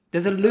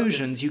 There's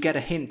allusions. You get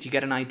a hint. You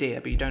get an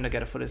idea, but you don't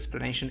get a full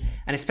explanation.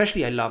 And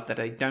especially, I love that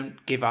they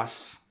don't give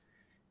us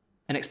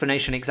an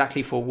explanation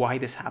exactly for why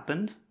this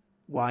happened.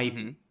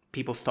 Why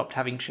people stopped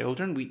having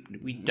children.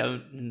 We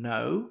don't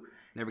know.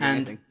 Never get and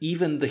anything.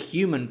 Even the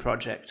Human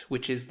Project,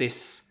 which is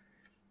this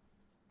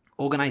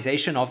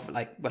organization of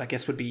what I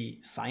guess would be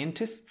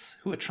scientists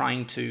who are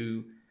trying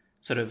to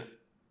sort of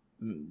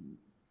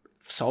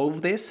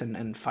solve this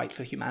and fight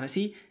for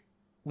humanity.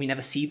 We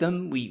never see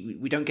them.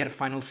 We don't get a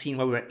final scene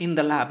where we're in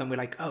the lab and we're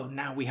like, oh,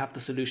 now we have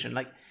the solution.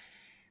 Like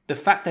the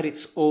fact that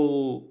it's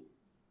all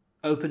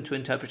open to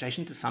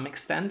interpretation to some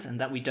extent and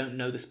that we don't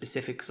know the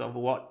specifics of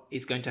what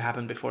is going to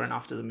happen before and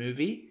after the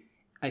movie,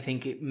 I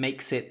think it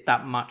makes it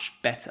that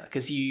much better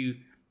because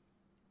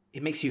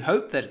it makes you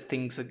hope that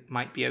things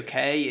might be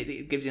okay.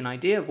 It gives you an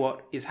idea of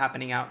what is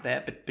happening out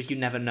there, but you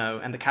never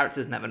know, and the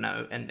characters never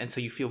know, and so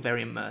you feel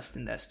very immersed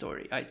in their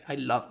story. I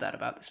love that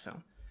about this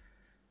film.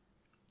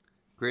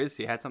 Grizz,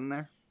 you had something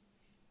there?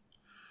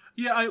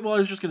 Yeah, I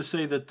was just going to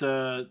say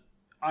that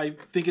I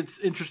think it's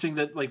interesting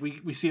that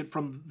we see it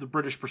from the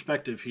British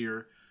perspective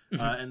here,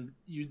 and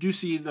you do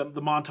see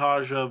the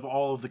montage of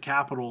all of the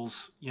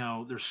capitals. You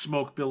know, there's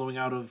smoke billowing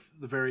out of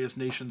the various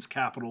nations'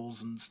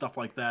 capitals and stuff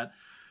like that.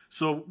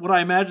 So what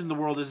I imagine the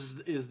world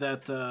is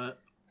that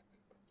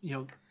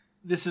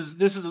this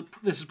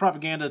is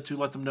propaganda to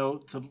let them know,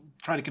 to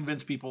try to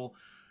convince people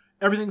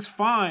everything's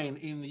fine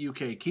in the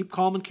UK. Keep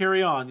calm and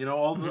carry on. You know,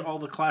 all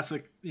the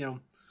classic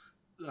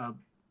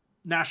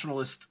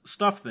nationalist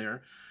stuff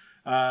there.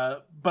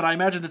 But I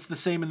imagine it's the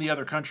same in the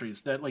other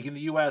countries. That in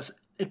the US,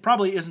 it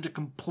probably isn't a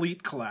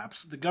complete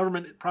collapse. The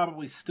government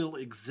probably still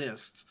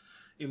exists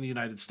in the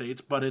United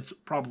States, but it's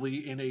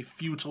probably in a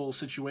futile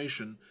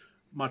situation,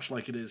 much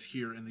like it is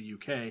here in the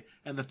UK,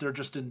 and that they're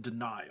just in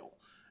denial.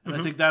 And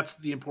I think that's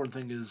the important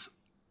thing is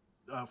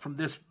from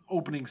this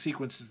opening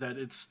sequence is that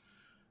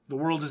the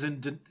world is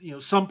in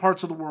some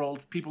parts of the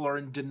world people are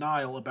in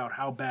denial about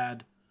how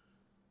bad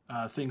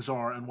things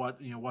are and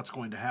what's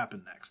going to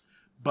happen next.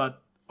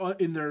 But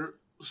in their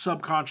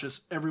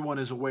subconscious, everyone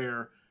is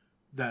aware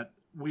that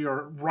we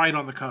are right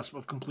on the cusp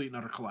of complete and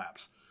utter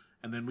collapse.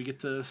 And then we get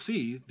to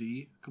see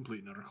the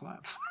complete and utter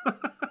collapse.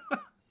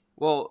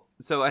 Well,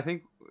 so I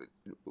think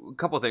a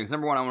couple of things.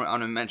 Number one, I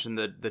want to mention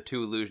the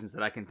two illusions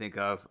that I can think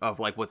of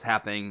what's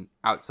happening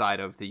outside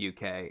of the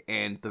UK.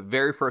 And the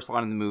very first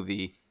line in the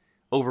movie,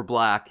 Over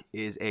Black,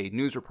 is a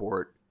news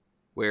report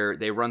where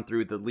they run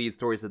through the lead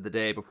stories of the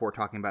day before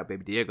talking about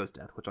Baby Diego's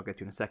death, which I'll get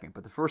to in a second.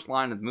 But the first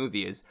line of the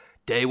movie is,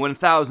 Day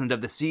 1000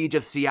 of the Siege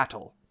of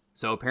Seattle.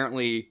 So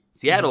apparently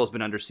Seattle has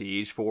been under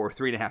siege for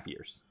 3.5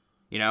 years,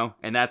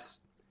 and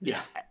that's...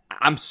 Yeah.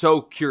 I'm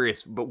so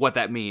curious but what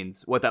that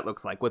means, what that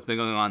looks like, what's been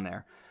going on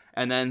there.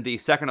 And then the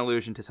second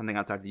allusion to something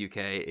outside the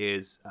UK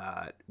is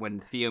when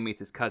Theo meets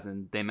his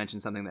cousin, they mention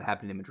something that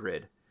happened in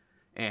Madrid.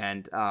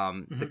 And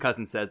the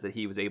cousin says that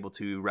he was able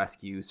to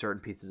rescue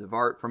certain pieces of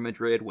art from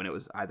Madrid when it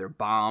was either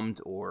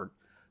bombed or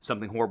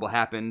something horrible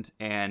happened.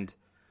 And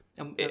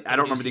I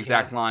don't remember the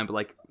exact line,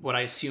 but what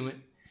I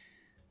assume,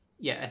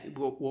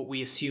 what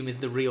we assume is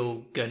the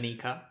real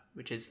Guernica,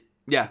 which is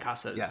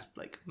Picasso's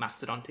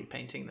mastodontic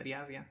painting that he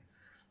has. Yeah,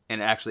 and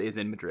it actually is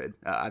in Madrid.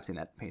 I've seen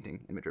that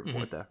painting in Madrid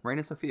before, the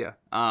Reina Sofia.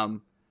 But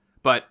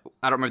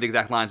I don't remember the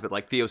exact lines.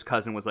 But Theo's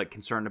cousin was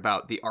concerned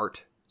about the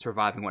art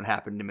surviving what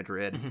happened in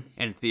Madrid,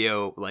 and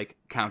Theo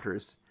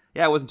counters,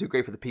 it wasn't too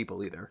great for the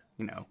people either.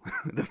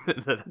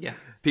 The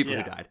people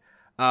who died.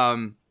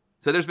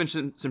 So there's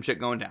been some shit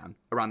going down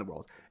around the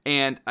world,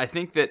 and I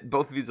think that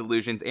both of these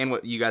illusions and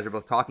what you guys are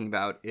both talking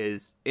about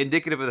is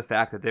indicative of the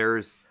fact that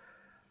there's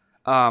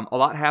a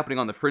lot happening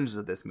on the fringes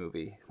of this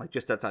movie,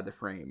 just outside the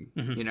frame.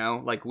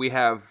 We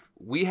have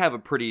a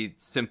pretty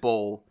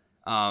simple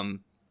a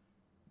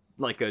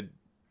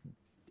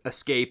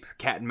escape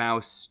cat and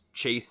mouse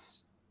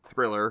chase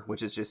thriller,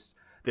 which is just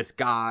this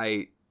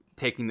guy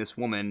taking this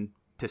woman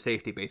to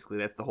safety. Basically,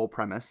 that's the whole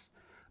premise.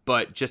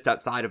 But just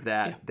outside of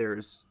that,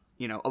 there's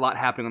a lot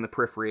happening on the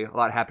periphery, a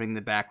lot happening in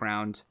the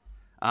background.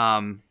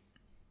 I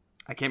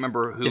can't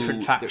remember who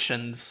different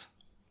factions.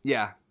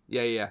 Yeah.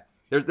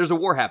 There's a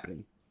war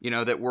happening,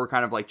 that we're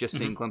kind of like just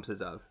seeing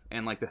glimpses of,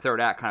 and like the third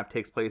act kind of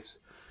takes place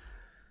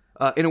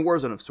in a war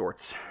zone of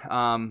sorts.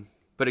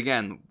 But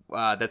again,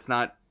 that's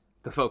not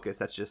the focus.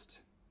 That's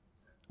just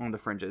on the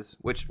fringes,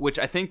 which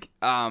I think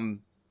I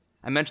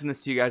mentioned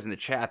this to you guys in the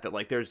chat that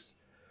like there's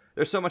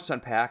so much to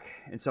unpack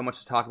and so much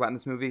to talk about in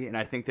this movie, and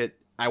I think that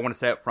I want to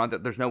say up front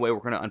that there's no way we're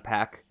going to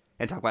unpack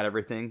and talk about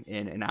everything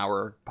in an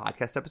hour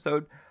podcast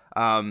episode.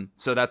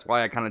 So that's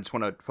why I kind of just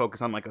want to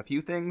focus on like a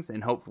few things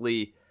and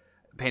hopefully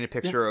paint a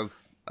picture of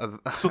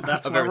so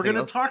that's of why we're going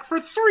to talk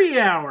for 3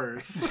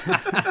 hours.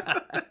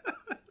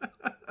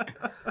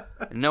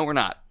 No, we're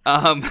not.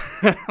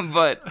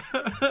 But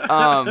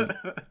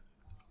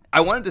I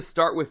wanted to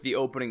start with the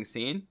opening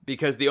scene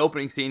because the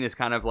opening scene is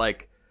kind of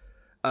like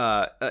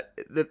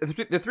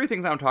the three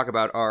things I want to talk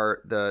about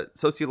are the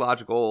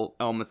sociological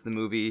elements of the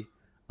movie,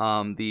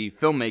 the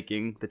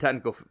filmmaking, the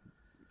technical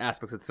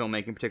aspects of the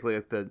filmmaking, particularly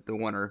like the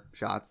Warner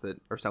shots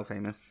that are so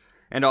famous,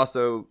 and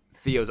also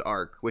Theo's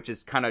arc, which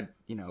is kind of,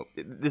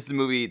 this is a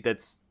movie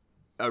that's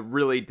a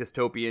really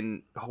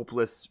dystopian,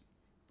 hopeless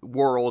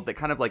world that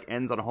kind of like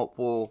ends on a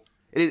hopeful.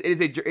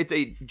 It's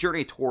a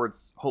journey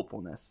towards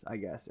hopefulness, I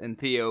guess, and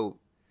Theo,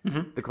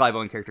 the Clive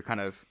Owen character, kind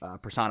of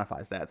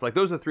personifies that. So like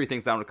those are the three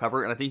things I want to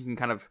cover, and I think you can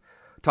kind of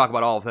talk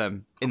about all of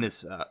them in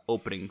this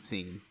opening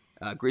scene.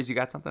 Grizz, you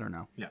got something or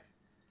no? Yeah.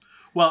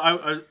 Well,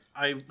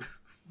 I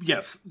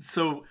yes.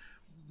 So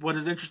what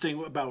is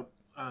interesting about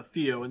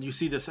Theo, and you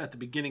see this at the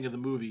beginning of the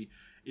movie,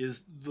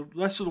 is the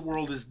rest of the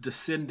world is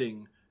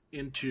descending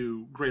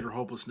into greater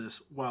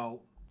hopelessness,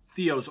 while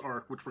Theo's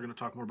arc, which we're going to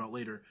talk more about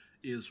later,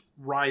 is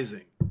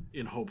rising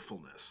in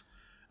hopefulness.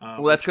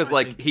 Well, that's because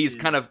like he's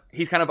kind of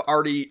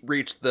already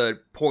reached the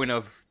point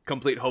of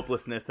complete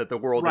hopelessness that the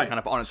world is kind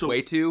of on its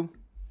way to,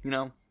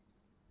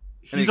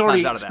 He's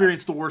already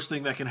experienced the worst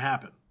thing that can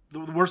happen. The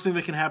worst thing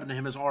that can happen to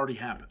him has already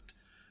happened.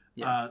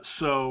 Yeah.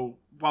 So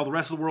while the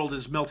rest of the world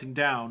is melting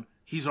down,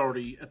 he's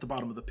already at the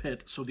bottom of the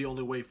pit. So the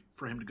only way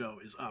for him to go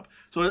is up.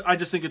 So I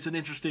just think it's an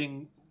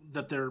interesting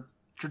that their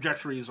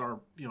trajectories are,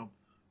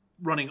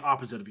 running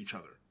opposite of each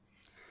other.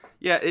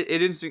 Yeah,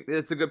 it is.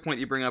 It's a good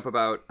point you bring up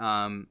about.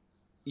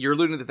 You're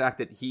alluding to the fact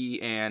that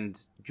he and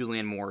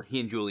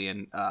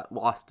Julian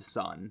lost a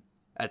son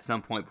at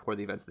some point before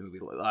the events of the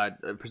movie,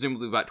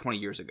 presumably about 20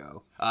 years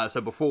ago.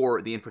 So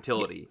before the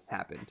infertility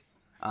happened,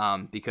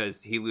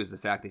 because he loses the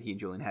fact that he and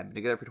Julian had been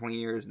together for 20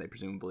 years, and they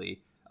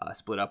presumably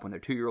split up when their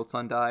 2-year-old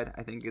son died,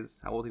 I think is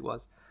how old he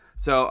was.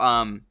 So,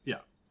 yeah.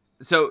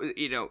 So,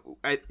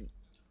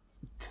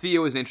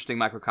 Theo is an interesting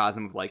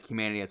microcosm of, like,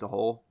 humanity as a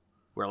whole,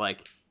 where,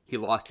 like, he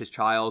lost his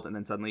child, and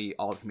then suddenly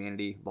all of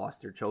humanity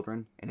lost their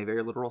children in a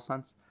very literal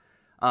sense.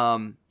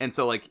 And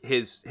so, like,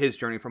 his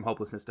journey from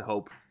hopelessness to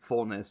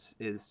hopefulness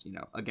is,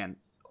 again,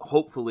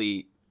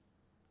 hopefully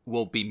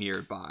will be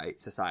mirrored by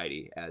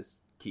society as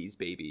Key's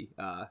baby,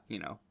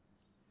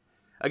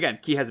 Again,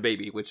 Key has a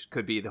baby, which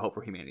could be the hope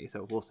for humanity,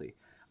 so we'll see.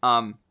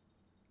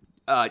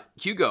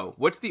 Hugo,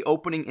 what's the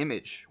opening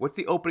image? What's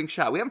the opening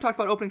shot? We haven't talked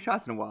about opening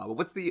shots in a while, but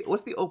what's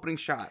the opening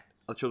shot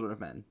of Children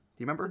of Men? Do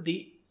you remember?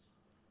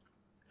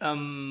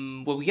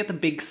 Well, we get the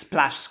big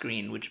splash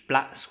screen, which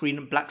black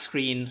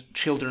screen,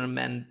 Children of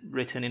Men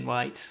written in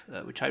white,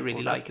 which I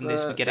really like in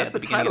this. We get it at the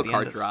beginning of the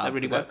end. That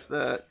really works.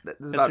 That's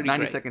about really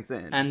 90 seconds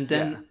in. And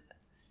then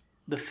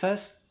the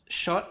first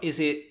shot, is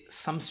it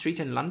some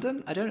street in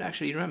London? I don't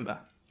actually remember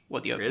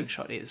what the opening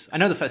shot is. I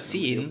know the first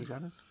scene,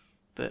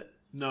 but...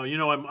 No,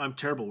 I'm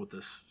terrible with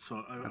this.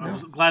 So I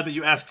was glad that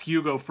you asked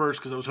Hugo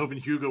first, because I was hoping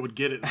Hugo would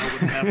get it and I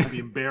wouldn't have to be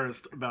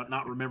embarrassed about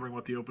not remembering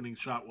what the opening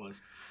shot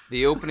was.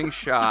 The opening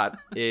shot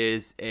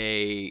is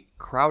a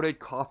crowded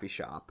coffee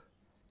shop,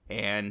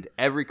 and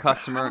every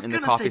customer in the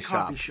coffee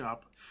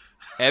shop,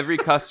 every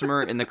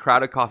customer in the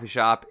crowded coffee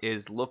shop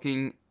is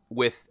looking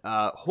with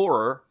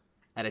horror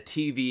at a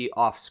TV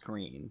off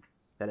screen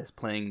that is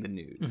playing the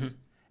news. Mm-hmm.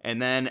 And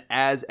then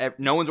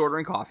no one's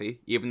ordering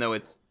coffee, even though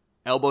it's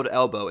elbow to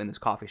elbow in this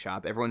coffee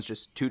shop. Everyone's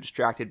just too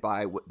distracted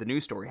by the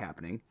news story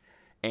happening.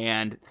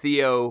 And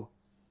Theo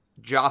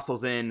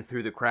jostles in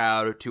through the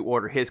crowd to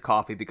order his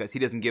coffee because he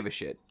doesn't give a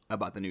shit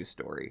about the news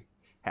story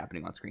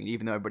happening on screen,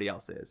 even though everybody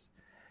else is.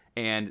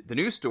 And the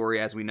news story,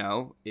 as we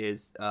know,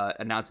 is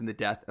announcing the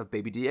death of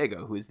baby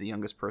Diego, who is the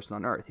youngest person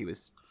on Earth. He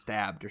was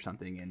stabbed or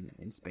something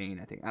in Spain,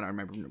 I think. I don't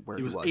remember where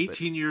he was. He was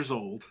 18 years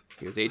old.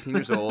 He was 18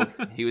 years old.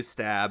 He was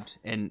stabbed,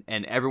 and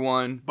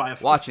everyone by a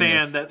watching fan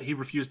this, that he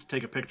refused to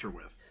take a picture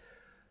with.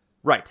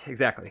 Right,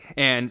 exactly.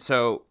 And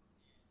so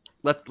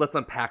let's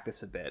unpack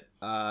this a bit.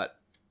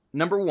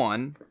 Number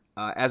one,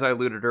 as I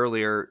alluded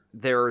earlier,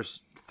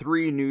 there's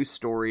 3 news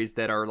stories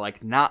that are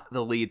like not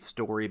the lead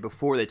story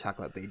before they talk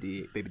about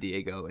baby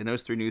Diego. And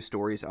those 3 news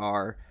stories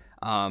are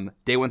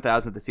Day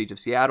 1000 at the Siege of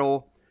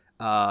Seattle.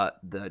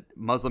 The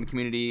Muslim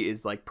community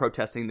is like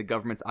protesting the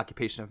government's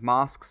occupation of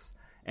mosques.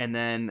 And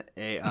then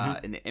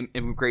an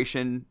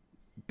immigration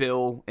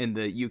bill in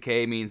the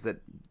UK means that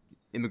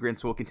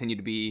immigrants will continue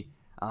to be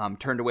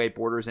turned away at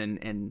borders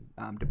and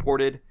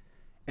deported.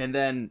 And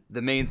then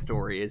the main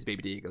story is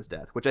Baby Diego's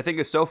death, which I think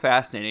is so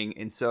fascinating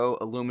and so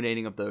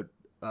illuminating of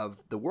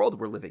the world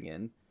we're living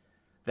in,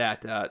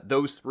 that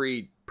those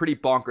three pretty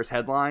bonkers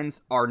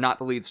headlines are not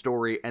the lead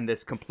story, and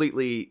this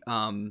completely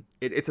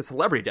it's a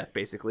celebrity death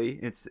basically.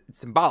 It's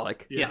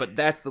symbolic, but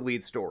that's the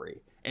lead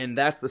story. And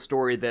that's the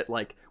story that,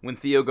 like, when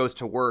Theo goes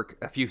to work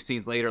a few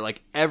scenes later,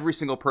 like, every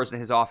single person in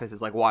his office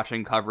is, like,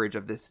 watching coverage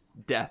of this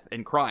death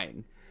and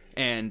crying.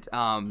 And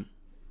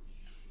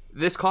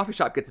this coffee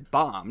shop gets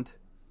bombed,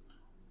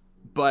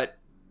 but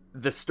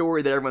the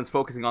story that everyone's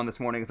focusing on this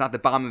morning is not the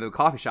bombing of the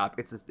coffee shop.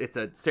 It's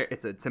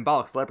a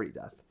symbolic celebrity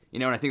death, you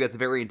know. And I think that's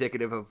very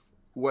indicative of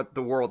what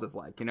the world is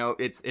like. You know,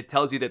 it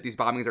tells you that these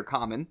bombings are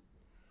common,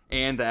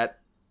 and that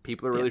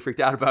people are really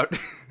freaked out about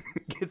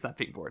kids not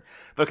being born.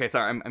 But okay,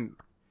 sorry,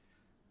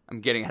 I'm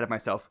getting ahead of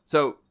myself.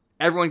 So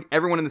everyone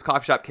in this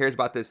coffee shop cares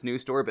about this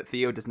news story, but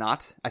Theo does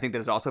not. I think that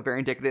is also very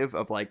indicative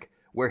of, like,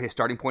 where his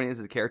starting point is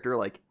as a character.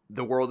 Like,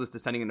 the world is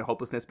descending into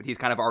hopelessness, but he's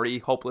kind of already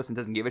hopeless and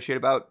doesn't give a shit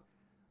about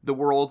the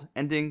world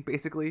ending,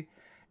 basically.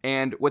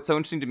 And what's so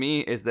interesting to me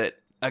is that,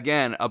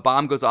 again, a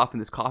bomb goes off in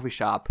this coffee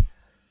shop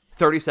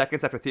 30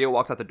 seconds after Theo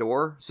walks out the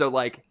door. So,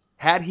 like,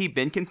 had he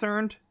been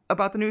concerned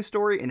about the news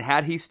story and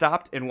had he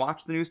stopped and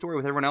watched the news story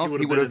with everyone else,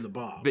 he would have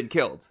been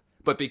killed.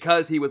 But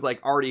because he was,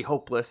 like, already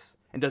hopeless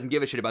and doesn't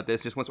give a shit about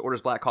this, just wants to order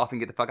his black coffee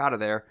and get the fuck out of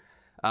there,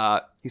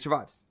 he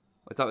survives.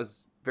 I thought it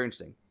was very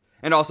interesting.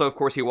 And also, of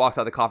course, he walks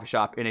out of the coffee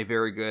shop in a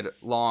very good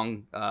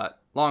long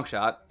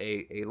shot,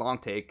 a long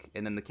take,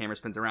 and then the camera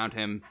spins around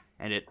him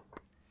and it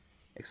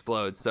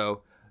explodes.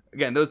 So,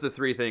 again, those are the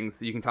three things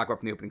that you can talk about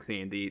from the opening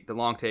scene. The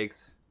long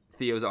takes,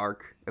 Theo's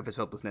arc of his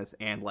hopelessness,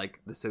 and, like,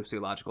 the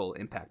sociological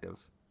impact of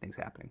things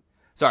happening.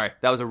 Sorry,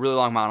 that was a really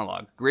long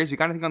monologue. Grace, you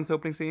got anything on this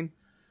opening scene?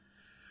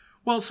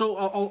 Well, so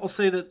I'll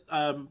say that,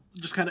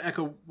 just kind of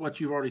echo what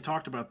you've already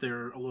talked about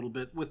there a little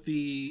bit with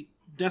the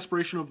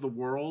desperation of the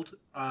world.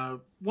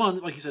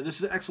 One, like you said,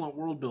 this is excellent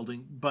world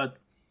building, but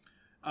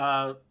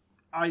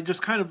I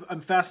just I'm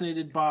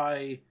fascinated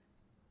by,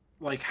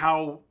 like,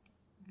 how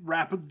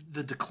rapid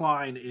the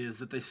decline is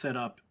that they set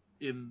up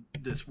in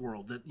this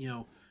world. That, you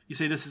know, you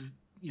say this is,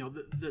 you know,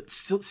 that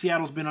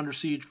Seattle's been under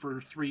siege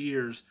for 3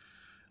 years,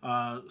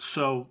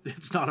 so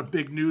it's not a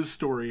big news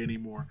story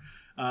anymore.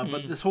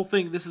 But this whole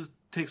thing,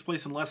 takes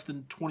place in less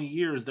than 20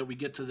 years that we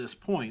get to this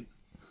point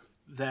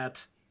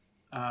that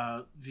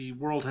the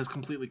world has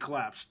completely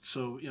collapsed.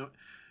 So, you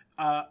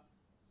know,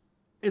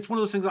 it's one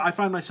of those things that I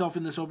find myself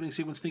in this opening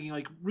sequence thinking,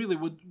 like, really,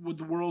 would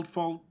the world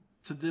fall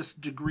to this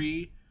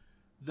degree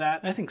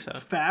that I think so.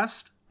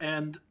 fast?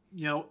 And,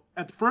 you know,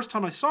 at the first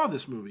time I saw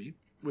this movie,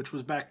 which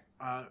was back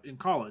in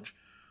college,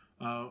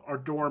 our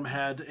dorm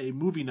had a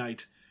movie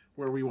night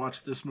where we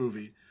watched this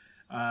movie.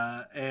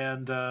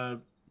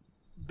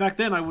 Back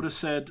then I would have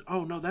said,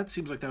 oh, no, that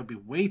seems like that would be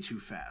way too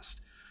fast.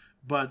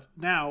 But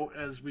now,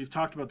 as we've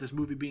talked about this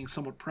movie being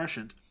somewhat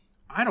prescient,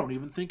 I don't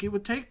even think it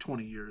would take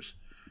 20 years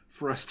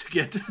for us to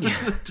get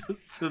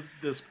to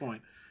this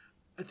point.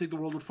 I think the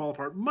world would fall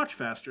apart much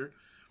faster.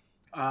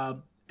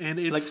 And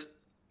it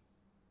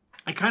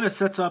kind of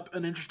sets up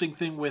an interesting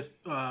thing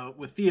with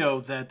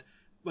Theo that,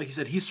 like you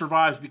said, he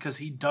survives because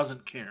he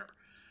doesn't care.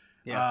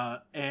 Yeah.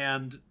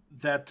 And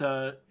that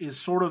is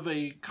sort of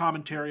a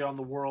commentary on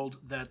the world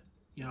that,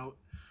 you know,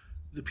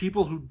 the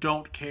people who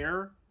don't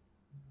care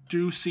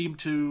do seem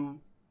to,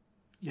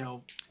 you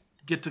know,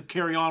 get to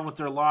carry on with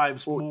their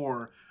lives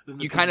more than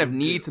the you kind of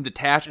need some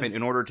detachment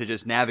in order to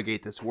just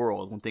navigate this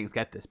world when things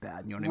get this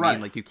bad. You know what I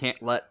mean? Like, you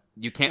can't let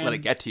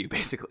it get to you,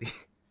 basically.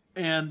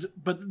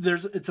 But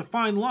it's a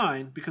fine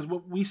line, because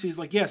what we see is,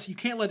 like, yes, you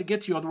can't let it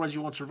get to you, otherwise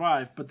you won't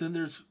survive. But then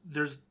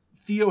there's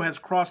Theo has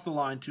crossed the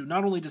line to,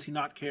 not only does he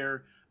not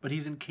care, but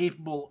he's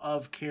incapable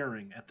of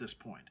caring at this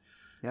point.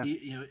 Yeah.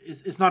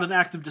 It's not an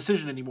active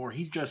decision anymore.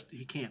 He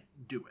can't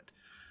do it.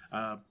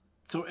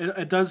 So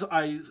it does,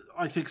 I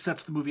think,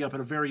 sets the movie up at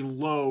a very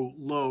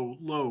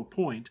low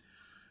point.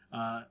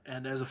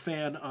 And as a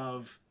fan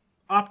of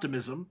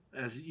optimism,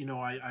 as you know,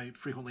 I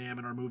frequently am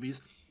in our movies,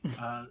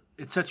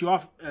 it sets you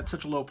off at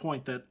such a low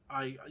point that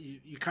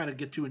you kind of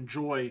get to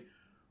enjoy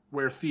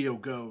where Theo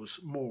goes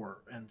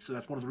more. And so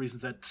that's one of the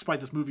reasons that,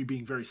 despite this movie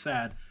being very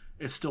sad,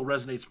 it still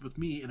resonates with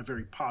me in a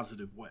very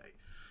positive way.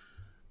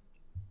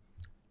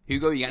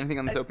 Hugo, you got anything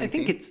on this opening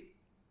scene?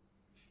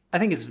 I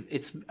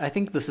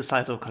think the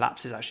societal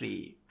collapse is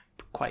actually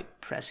quite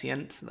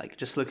prescient. Like,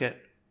 just look at,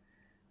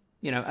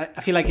 you know,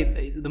 I feel like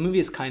the movie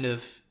is kind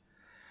of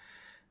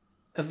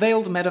a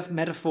veiled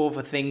metaphor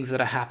for things that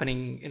are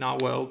happening in our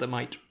world that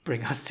might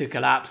bring us to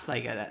collapse.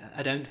 Like,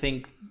 I don't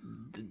think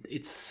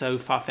it's so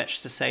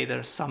far-fetched to say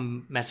there's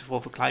some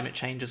metaphor for climate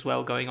change as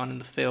well going on in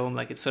the film.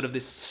 Like, it's sort of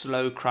this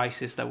slow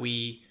crisis that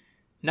we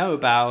know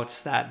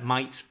about that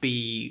might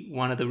be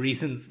one of the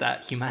reasons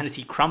that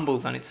humanity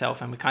crumbles on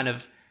itself, and we're kind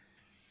of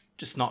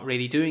just not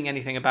really doing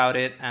anything about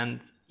it.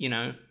 And, you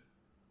know,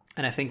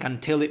 and I think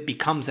until it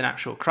becomes an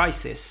actual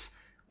crisis,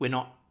 we're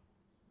not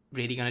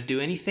really going to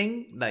do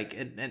anything. Like,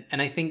 and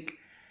I think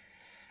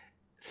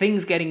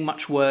things getting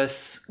much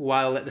worse,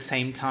 while at the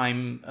same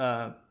time,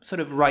 sort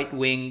of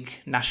right-wing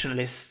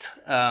nationalist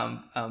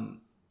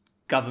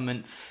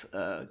governments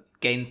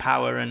gain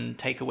power and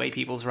take away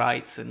people's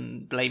rights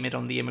and blame it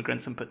on the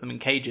immigrants and put them in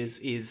cages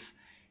is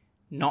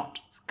not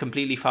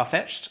completely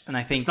far-fetched. And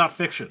I think it's not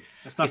fiction.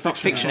 It's not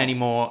fiction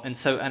anymore. And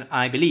so, and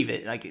I believe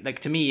it. Like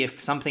to me, if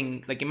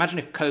something like, imagine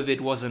if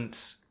COVID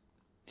wasn't.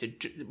 I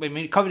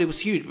mean, COVID was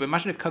huge, but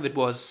imagine if COVID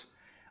was,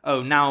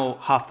 now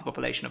half the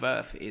population of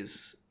Earth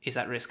is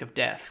at risk of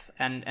death.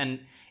 And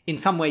in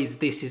some ways,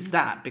 this is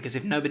that, because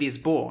if nobody is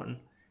born,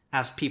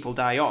 as people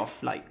die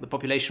off, like the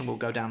population will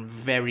go down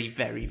very,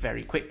 very,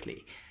 very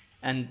quickly.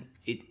 And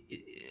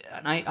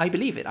I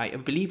believe it. I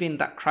believe in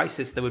that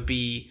crisis. There would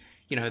be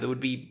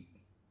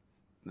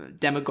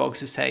demagogues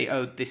who say,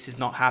 this is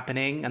not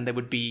happening. And there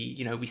would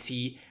be, we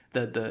see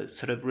the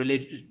sort of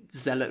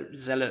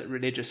zealot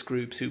religious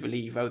groups who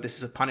believe, this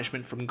is a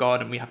punishment from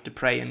God and we have to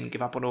pray and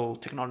give up on all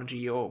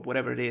technology or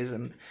whatever it is,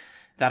 and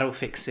that'll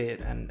fix it.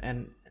 And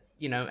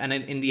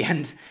in the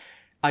end,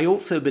 I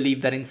also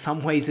believe that in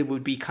some ways it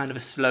would be kind of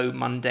a slow,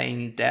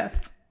 mundane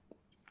death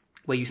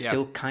where you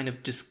still kind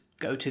of just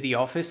go to the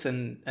office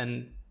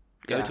and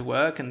go to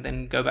work and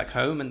then go back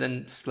home, and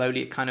then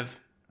slowly it kind of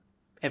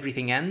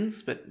everything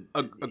ends. But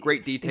a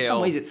great detail. In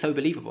some ways, it's so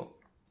believable.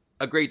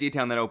 A great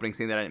detail in that opening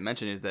scene that I didn't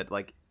mention is that,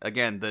 like,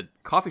 again, the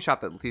coffee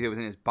shop that Theo was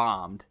in is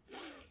bombed,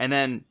 and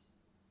then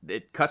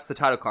it cuts the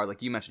title card,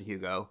 like you mentioned,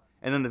 Hugo,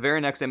 and then the very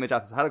next image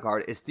off the title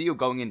card is Theo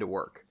going into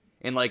work,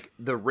 and like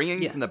the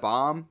ringing from the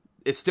bomb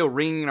is still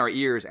ringing in our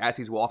ears as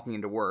he's walking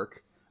into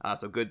work.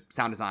 So good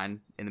sound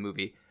design in the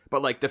movie.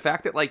 But like the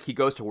fact that like he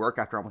goes to work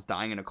after almost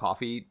dying in a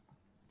coffee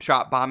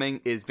shop bombing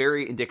is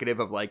very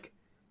indicative of like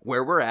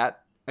where we're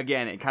at.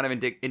 Again, it kind of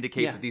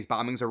indicates that these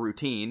bombings are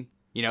routine.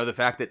 The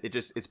fact that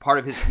it's part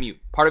of his commute.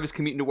 Part of his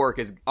commute into work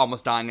is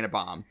almost dying in a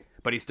bomb,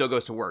 but he still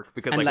goes to work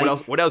because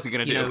like what else are you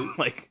gonna do?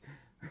 Like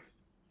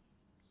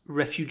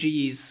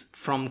refugees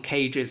from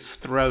cages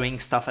throwing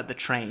stuff at the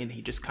train.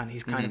 He's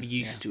kind of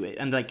used to it,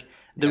 and like.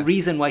 The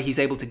reason why he's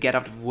able to get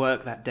out of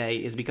work that day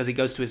is because he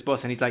goes to his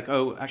boss and he's like,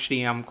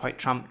 actually, I'm quite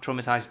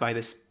traumatized by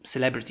this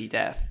celebrity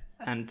death,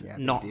 and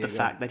not the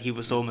fact that he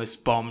was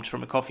almost bombed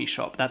from a coffee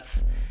shop.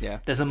 There's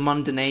a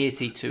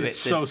mundanity to it. It's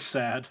so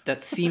sad.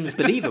 That seems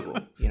believable,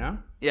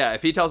 Yeah,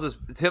 if he tells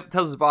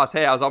his boss,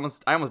 hey, I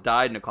almost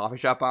died in a coffee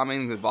shop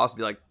bombing, the boss would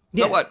be like,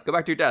 so what? Go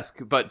back to your desk.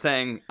 But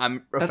saying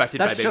I'm affected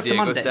by Baby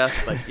Diego's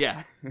death, like,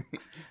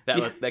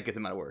 that gets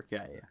him out of work.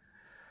 Yeah.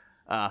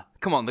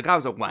 Come on, the guy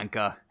was a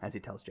wanker, as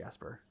he tells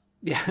Jasper.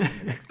 Yeah. In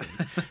the next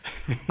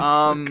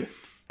scene.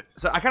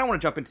 So I kind of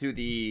want to jump into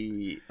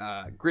the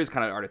Grizz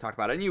kind of already talked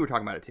about it, and you were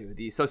talking about it too.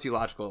 The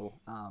sociological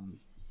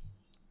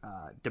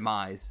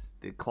demise,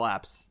 the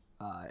collapse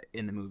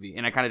in the movie,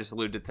 and I kind of just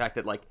alluded to the fact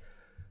that like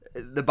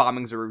the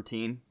bombings are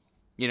routine.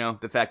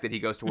 The fact that he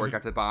goes to work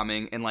after the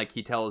bombing, and like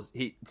he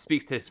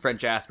speaks to his friend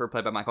Jasper,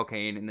 played by Michael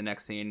Caine, in the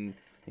next scene.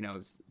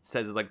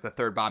 Says it's like the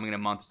third bombing in a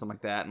month or something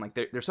like that, and like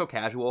they're so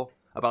casual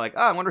about like,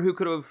 I wonder who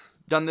could have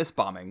done this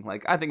bombing.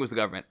 Like, I think it was the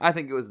government. I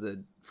think it was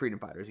the freedom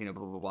fighters. Blah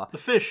blah blah. The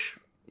fish.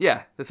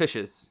 Yeah, the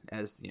fishes,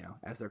 as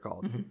they're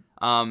called.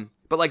 Mm-hmm.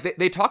 But like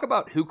they talk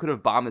about who could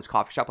have bombed this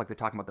coffee shop, like they're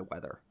talking about the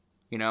weather.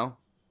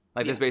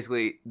 That's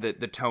basically the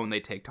tone they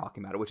take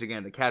talking about it. Which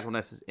again, the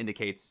casualness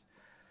indicates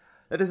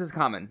that this is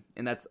common,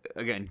 and that's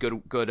again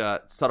good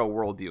subtle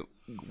world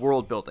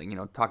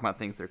building. Talking about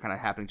things that are kind of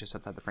happening just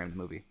outside the frame of the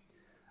movie.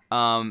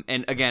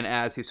 And again,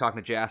 as he's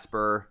talking to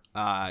Jasper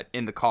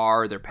in the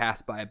car, they're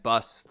passed by a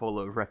bus full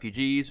of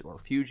refugees, or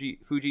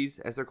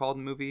Fugees as they're called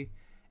in the movie.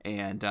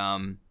 And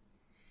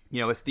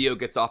as Theo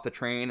gets off the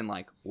train and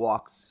like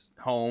walks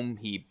home,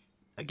 he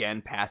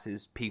again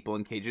passes people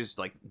in cages,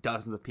 like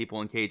dozens of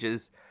people in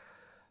cages,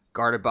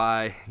 guarded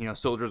by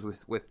soldiers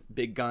with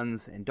big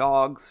guns and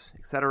dogs,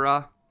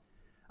 etc.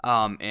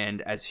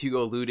 And as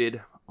Hugo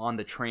alluded, on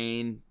the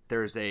train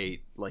there's a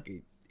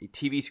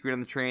TV screen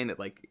on the train that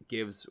like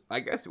gives,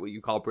 I guess, what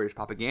you call British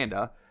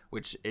propaganda,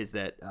 which is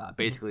that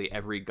basically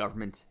every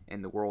government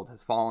in the world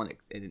has fallen.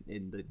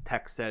 In the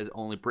text says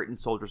only Britain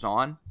soldiers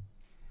on.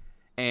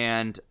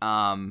 And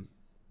I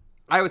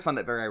always found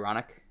that very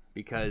ironic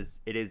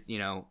because it is,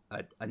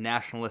 a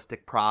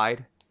nationalistic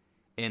pride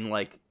in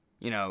like,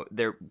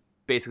 they're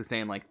basically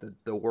saying like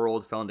the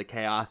world fell into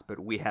chaos, but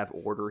we have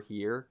order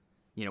here.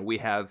 We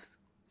have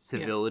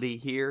civility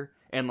here.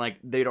 And like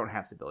they don't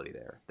have civility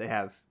there. They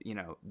have,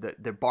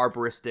 the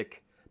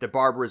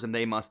barbarism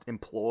they must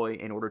employ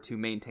in order to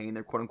maintain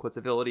their quote unquote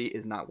civility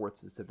is not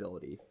worth the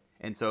civility.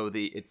 And so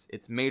it's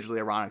majorly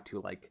ironic to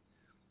like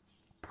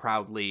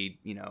proudly,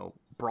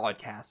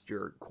 broadcast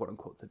your quote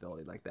unquote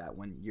civility like that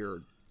when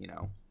you're,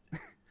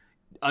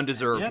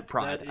 undeserved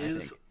pride. That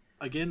is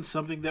again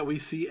something that we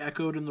see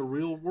echoed in the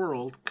real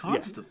world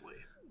constantly.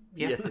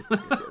 Yes.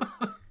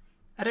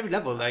 At every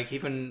level, like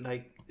even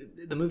like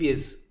the movie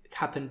is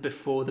happened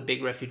before the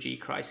big refugee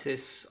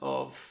crisis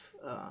of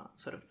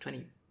sort of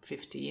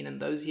 2015 and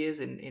those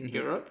years in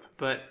Europe.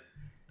 But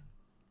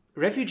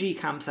refugee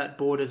camps at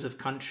borders of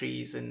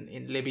countries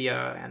in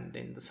Libya and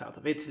in the south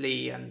of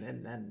Italy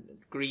and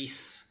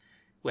Greece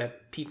where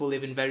people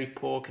live in very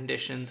poor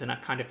conditions and are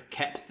kind of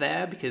kept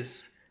there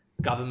because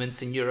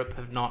governments in Europe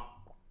have not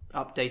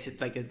updated,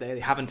 like they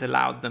haven't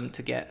allowed them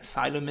to get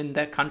asylum in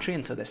their country,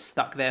 and so they're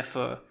stuck there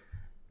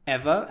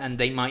forever, and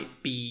they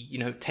might be,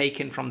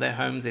 taken from their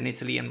homes in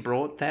Italy and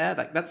brought there.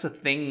 Like that's a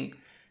thing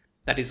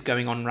that is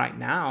going on right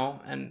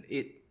now, and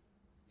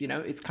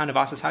it's kind of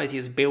our society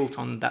is built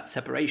on that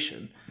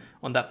separation,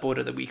 on that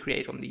border that we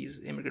create on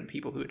these immigrant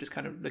people who are just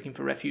kind of looking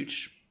for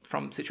refuge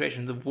from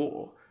situations of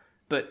war.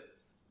 But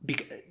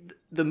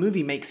the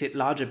movie makes it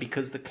larger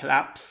because the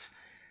collapse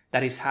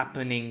that is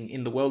happening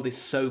in the world is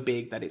so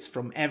big that it's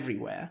from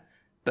everywhere.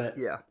 But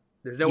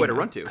there's nowhere to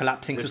run to.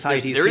 Collapsing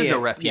societies. There is no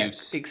refuge.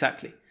 Yeah,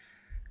 exactly.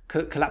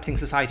 Collapsing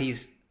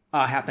societies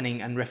are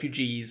happening, and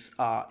refugees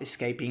are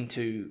escaping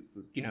to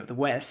the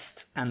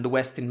West, and the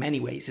West in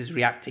many ways is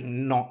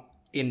reacting not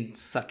in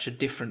such a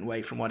different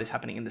way from what is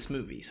happening in this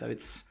movie. So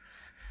it's,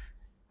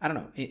 I don't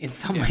know, in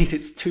some ways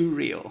it's too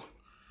real.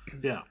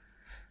 Yeah.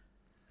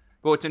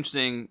 But what's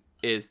interesting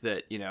is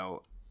that,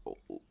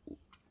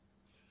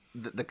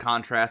 the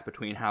contrast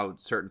between how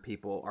certain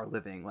people are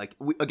living. Like,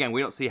 we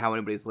don't see how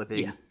anybody's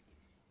living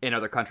in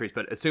other countries,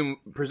 but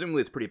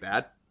presumably it's pretty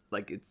bad.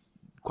 Like, it's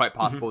quite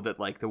possible that,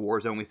 like, the war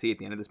zone we see at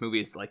the end of this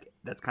movie is, like,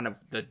 that's kind of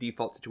the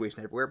default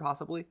situation everywhere,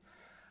 possibly.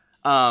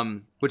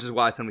 Which is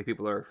why so many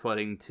people are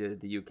flooding to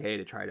the UK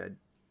to try to,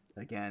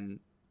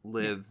 again,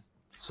 live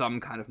some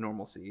kind of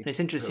normalcy. And it's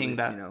interesting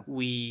that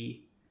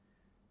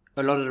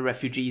a lot of the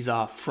refugees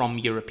are from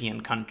European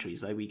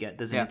countries. Like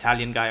there's an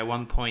Italian guy at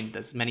one point.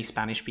 There's many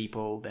Spanish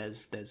people. I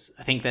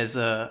think there's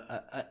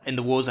in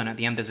the war zone at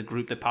the end. There's a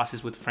group that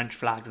passes with French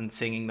flags and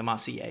singing the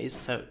Marseillaise.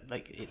 So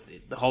like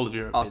the whole of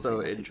Europe. Also,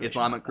 is in a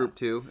Islamic like group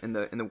too in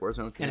the war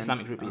zone. An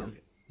Islamic group,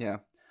 yeah.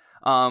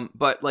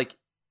 But like,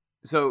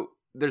 so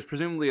there's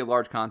presumably a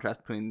large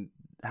contrast between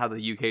how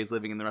the UK is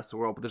living in the rest of the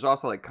world, but there's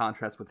also like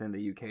contrast within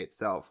the UK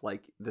itself.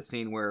 Like the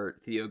scene where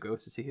Theo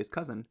goes to see his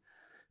cousin,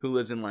 who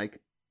lives in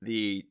like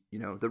the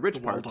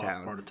rich part of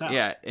town.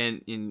 Yeah,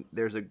 and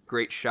there's a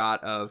great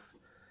shot of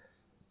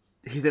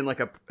he's in like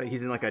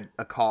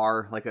a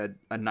car, like a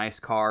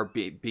nice car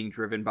being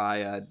driven by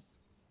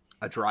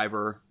a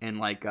driver, and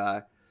like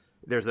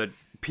there's a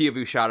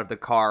POV shot of the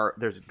car.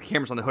 There's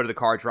cameras on the hood of the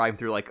car driving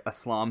through like a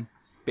slum,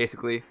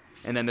 basically,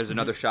 and then there's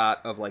another shot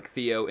of like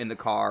Theo in the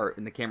car,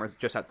 and the camera's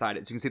just outside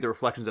it, so you can see the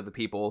reflections of the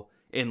people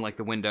in like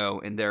the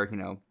window, and they're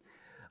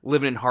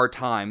living in hard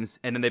times,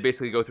 and then they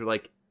basically go through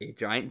like a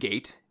giant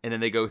gate, and then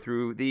they go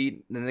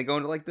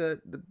into like the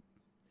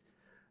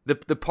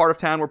part of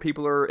town where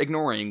people are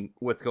ignoring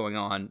what's going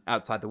on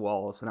outside the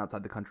walls and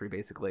outside the country,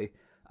 basically,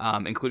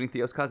 including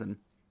Theo's cousin,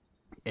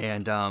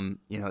 and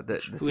the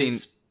scene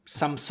is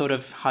some sort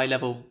of high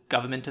level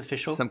government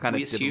official, some kind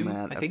of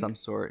diplomat of some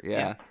sort,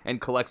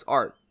 and collects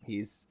art.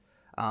 He's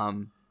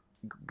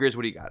Grizz,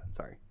 what do you got?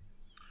 Sorry.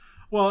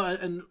 Well,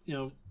 and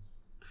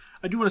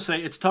I do want to say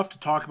it's tough to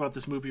talk about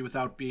this movie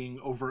without being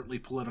overtly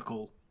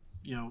political,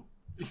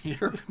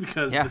 Sure.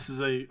 because this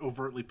is a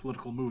overtly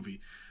political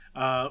movie.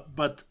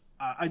 But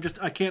I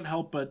can't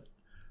help but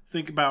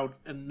think about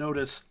and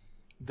notice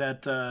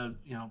that,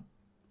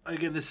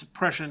 again, this is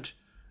prescient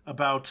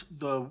about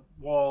the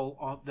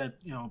wall that,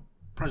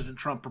 President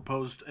Trump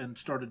proposed and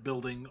started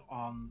building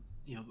on,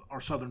 our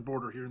southern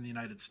border here in the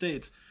United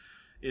States.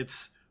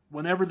 It's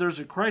whenever there's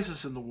a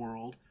crisis in the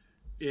world,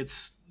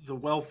 it's the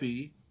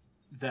wealthy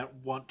that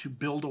want to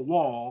build a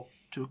wall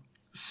to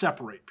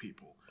separate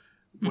people,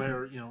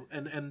 where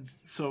and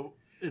so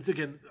it's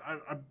again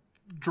I'm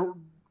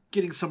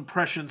getting some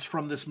prescience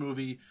from this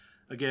movie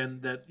again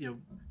that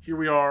here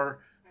we are,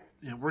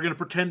 we're going to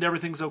pretend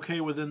everything's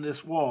okay within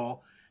this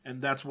wall,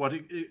 and that's what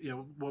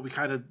what we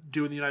kind of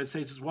do in the United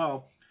States as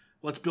well.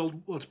 Let's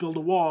build a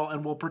wall,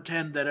 and we'll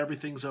pretend that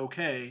everything's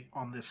okay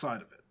on this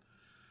side of it.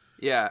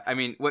 Yeah, I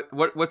mean,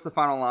 what's the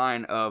final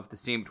line of the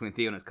scene between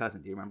Theo and his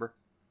cousin? Do you remember?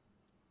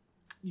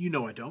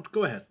 I don't.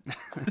 Go ahead.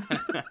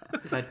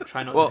 Because I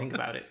try not to think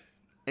about it.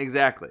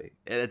 Exactly.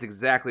 That's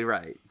exactly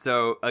right.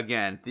 So,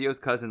 again, Theo's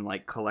cousin,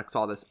 like, collects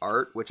all this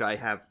art, which I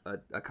have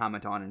a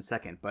comment on in a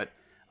second. But,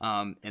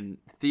 and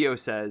Theo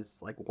says,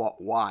 like,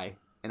 why?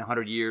 In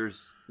 100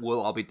 years,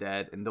 we'll all be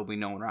dead, and there'll be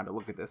no one around to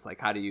look at this.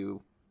 Like, how do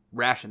you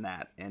ration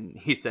that? And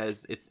he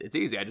says, it's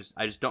easy. I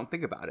just don't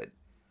think about it.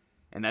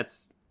 And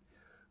that's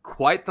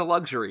quite the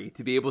luxury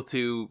to be able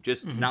to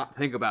just not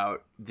think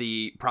about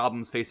the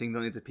problems facing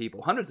millions of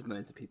people, hundreds of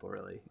millions of people,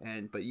 really.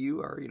 But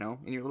you are,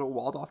 in your little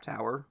walled-off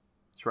tower,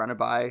 surrounded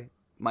by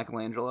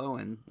Michelangelo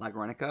and La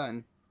Guernica,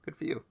 and good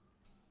for you.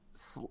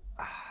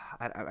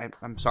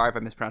 I'm sorry if I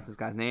mispronounced this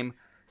guy's name.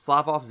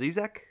 Slavoj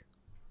Zizek,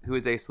 who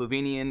is a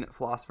Slovenian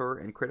philosopher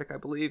and critic, I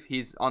believe.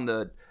 He's on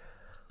the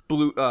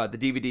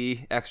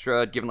DVD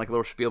extra, giving like a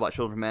little spiel about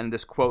Children of Men.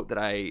 This quote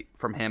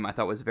from him I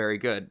thought was very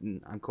good,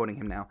 and I'm quoting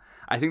him now.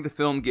 I think the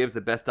film gives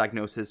the best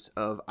diagnosis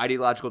of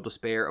ideological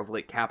despair of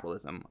late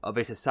capitalism, of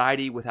a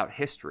society without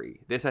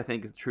history. This, I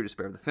think, is the true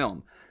despair of the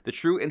film. The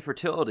true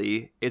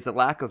infertility is the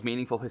lack of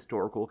meaningful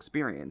historical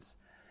experience.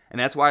 And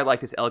that's why I like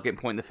this elegant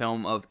point in the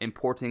film of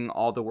importing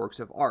all the works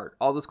of art.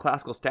 All those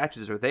classical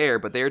statues are there,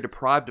 but they are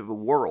deprived of a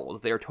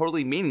world. They are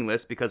totally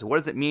meaningless because what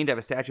does it mean to have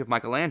a statue of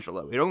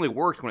Michelangelo? It only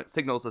works when it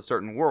signals a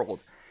certain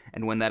world,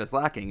 and when that is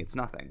lacking, it's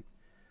nothing.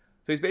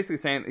 So he's basically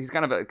saying, he's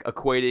kind of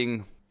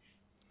equating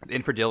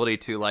infertility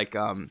to like,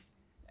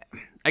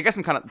 I guess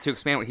I'm kind of, to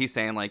expand what he's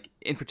saying, like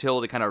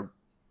infertility kind of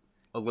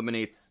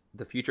eliminates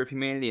the future of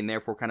humanity and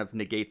therefore kind of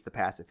negates the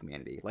past of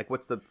humanity. Like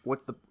what is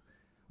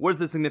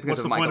the significance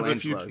of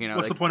Michelangelo?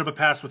 What's the point of a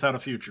past without a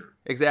future?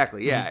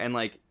 Exactly, yeah. And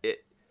like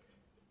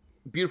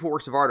beautiful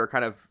works of art are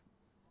kind of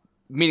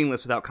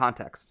meaningless without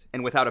context,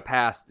 and without a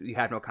past, you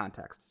have no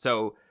context.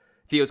 So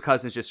Theo's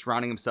cousin is just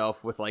surrounding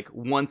himself with like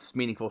once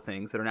meaningful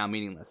things that are now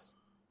meaningless.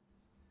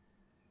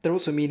 They're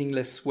also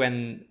meaningless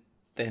when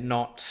they're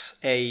not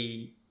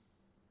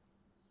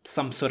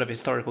some sort of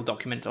historical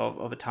document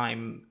of a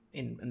time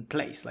in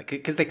place, like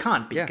because they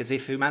can't be, because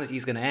if humanity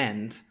is going to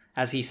end,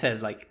 as he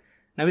says, like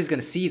nobody's going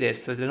to see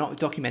this, so they're not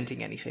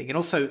documenting anything. And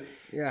also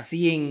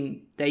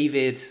seeing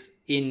David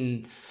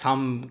in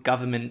some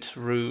government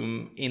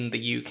room in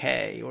the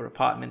UK or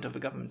apartment of a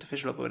government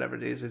official or whatever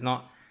it is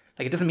not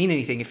like, it doesn't mean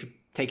anything if you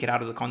take it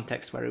out of the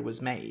context where it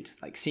was made.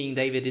 Like seeing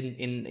David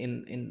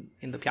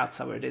in the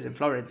piazza where it is in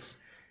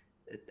Florence,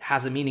 it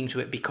has a meaning to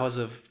it because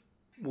of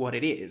what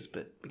it is,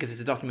 but because it's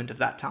a document of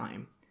that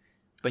time.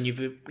 When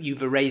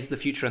you've erased the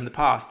future and the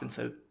past, and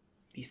so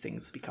these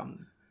things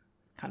become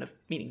kind of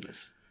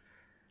meaningless.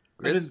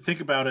 I didn't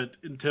think about it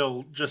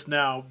until just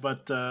now,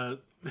 but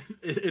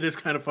it is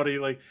kind of funny,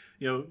 like,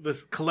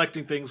 this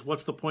collecting things.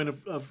 What's the point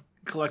of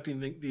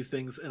collecting these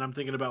things? And I'm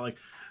thinking about, like,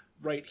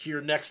 right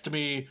here next to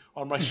me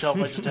on my shelf,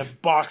 I just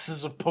have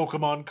boxes of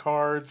Pokemon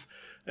cards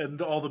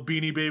and all the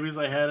Beanie Babies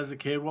I had as a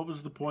kid. What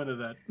was the point of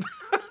that?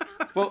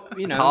 Well,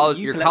 you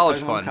your collect college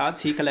Pokemon fund.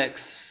 Cards. He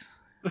collects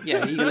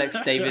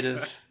David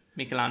of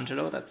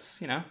Michelangelo.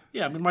 That's Yeah,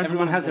 I mean,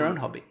 everyone has their own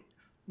hobby.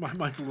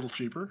 Mine's a little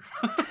cheaper.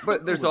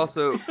 But there's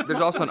also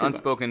an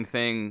unspoken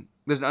thing.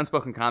 There's an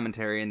unspoken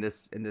commentary in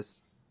this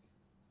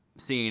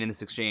scene, in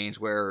this exchange,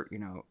 where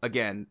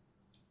again,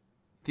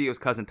 Theo's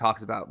cousin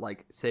talks about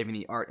like saving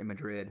the art in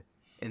Madrid,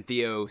 and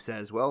Theo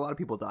says, "Well, a lot of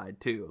people died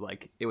too.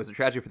 Like it was a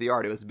tragedy for the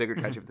art. It was a bigger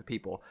tragedy for the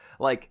people.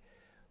 Like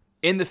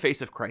in the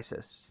face of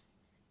crisis,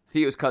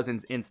 Theo's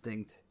cousin's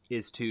instinct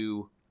is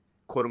to,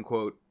 quote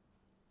unquote,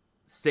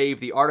 save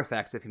the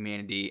artifacts of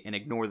humanity and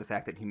ignore the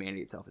fact that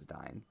humanity itself is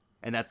dying."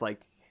 And that's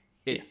like,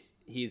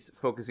 he's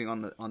focusing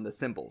on the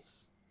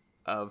symbols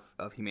of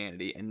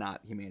humanity and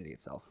not humanity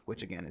itself,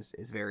 which again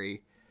is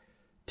very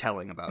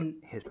telling about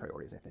his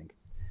priorities, I think.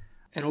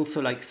 And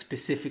also like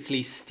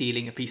specifically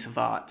stealing a piece of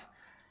art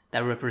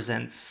that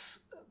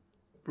represents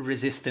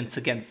resistance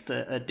against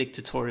a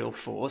dictatorial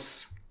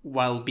force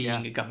while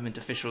being a government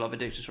official of a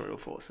dictatorial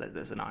force.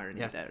 There's an irony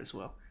there as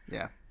well.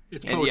 Yeah.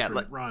 It's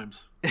poetry,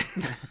 rhymes.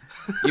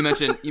 You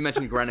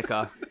mentioned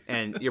Guernica,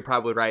 and you're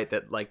probably right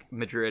that like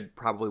Madrid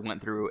probably went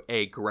through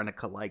a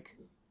Guernica-like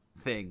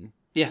thing.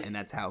 Yeah. And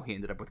that's how he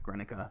ended up with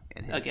Guernica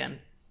in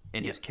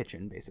his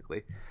kitchen,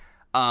 basically.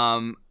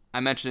 I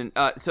mentioned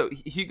so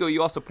Hugo,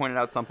 you also pointed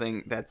out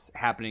something that's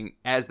happening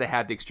as they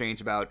have the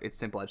exchange about it's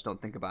simple, I just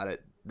don't think about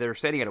it. They're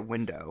standing at a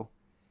window,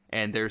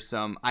 and there's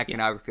some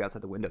iconography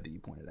outside the window that you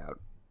pointed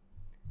out.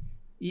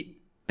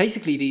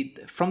 Basically,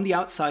 from the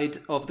outside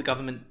of the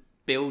government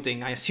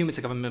building, I assume it's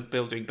a government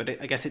building, but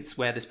I guess it's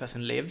where this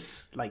person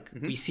lives. Like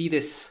we see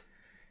this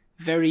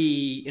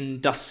very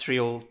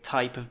industrial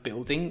type of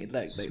building,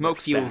 like that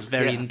feels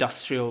very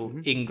industrial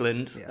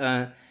England.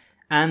 Yeah.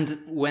 And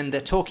when they're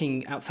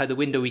talking outside the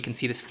window, we can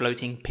see this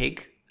floating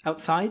pig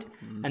outside.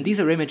 And these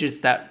are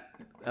images that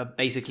are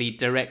basically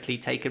directly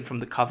taken from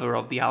the cover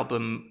of the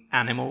album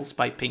Animals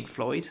by Pink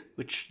Floyd,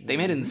 which they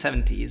made in the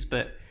 70s,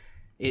 but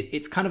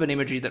it's kind of an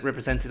imagery that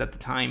represented at the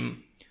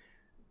time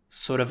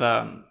sort of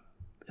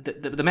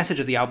the message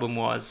of the album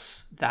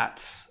was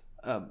that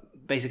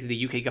basically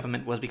the UK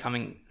government was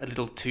becoming a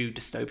little too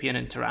dystopian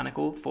and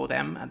tyrannical for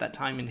them at that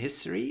time in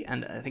history.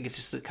 And I think it's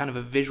just a kind of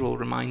a visual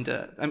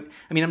reminder. I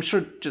mean, I'm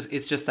sure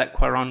it's just that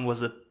Cuarón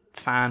was a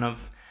fan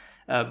of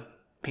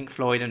Pink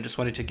Floyd and just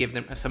wanted to give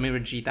them some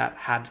imagery that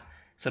had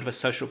sort of a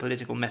social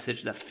political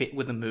message that fit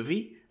with the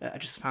movie. I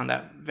just found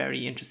that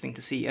very interesting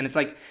to see. And it's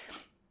like,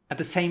 at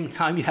the same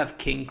time, you have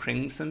King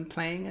Crimson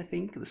playing, I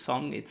think. The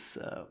song, it's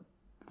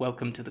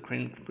Welcome to the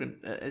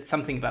it's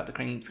something about the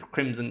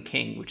Crimson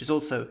King, which is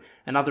also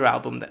another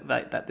album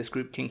that this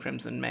group King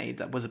Crimson made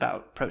that was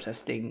about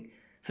protesting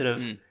sort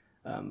of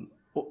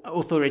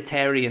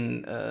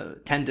authoritarian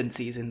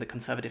tendencies in the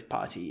Conservative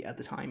Party at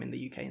the time in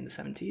the UK in the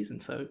 70s.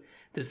 And so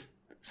there's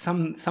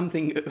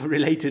something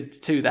related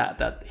to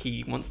that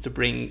he wants to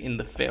bring in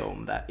the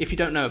film that if you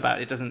don't know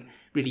about it, doesn't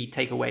really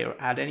take away or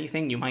add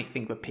anything. You might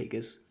think the pig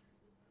is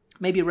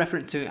maybe a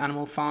reference to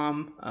Animal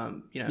Farm,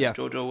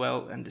 George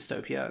Orwell and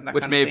dystopia, and that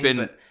which kind may of thing,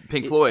 have been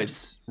Pink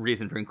Floyd's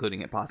reason for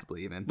including it,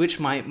 possibly even.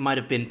 Which might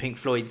have been Pink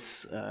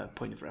Floyd's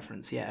point of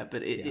reference, yeah.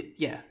 But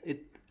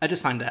I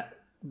just find that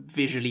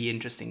visually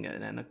interesting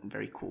and a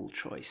very cool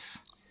choice.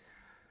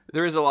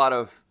 There is a lot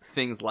of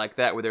things like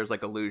that where there's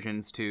like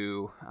allusions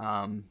to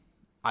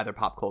either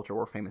pop culture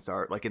or famous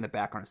art, like in the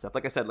background and stuff.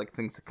 Like I said, like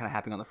things kind of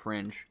happening on the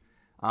fringe.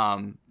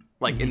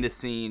 Like in this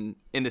scene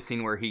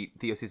where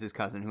Theo sees his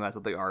cousin who has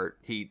the art,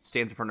 he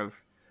stands in front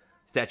of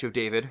Statue of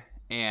David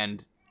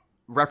and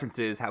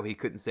references how he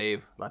couldn't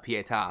save La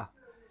Pietà.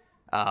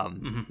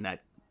 And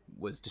that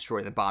was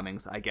destroyed in the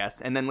bombings, I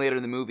guess. And then later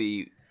in the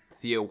movie,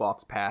 Theo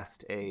walks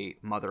past a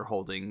mother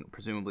holding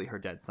presumably her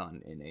dead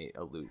son in a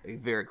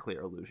very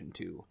clear allusion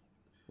to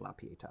La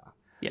Pietà.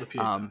 Yeah. La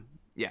Pietà.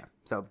 Yeah.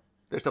 So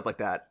there's stuff like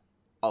that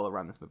all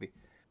around this movie.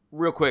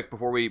 Real quick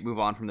before we move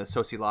on from the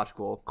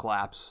sociological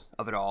collapse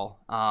of it all.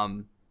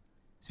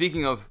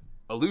 Speaking of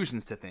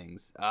allusions to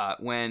things,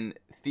 when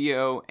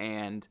Theo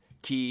and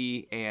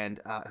Key and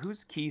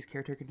who's Key's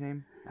caretaker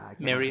name? I can't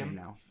remember her name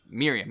now.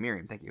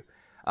 Miriam. Thank you.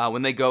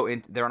 When they go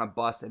in, they're on a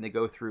bus and they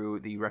go through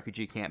the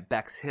refugee camp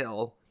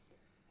Bexhill.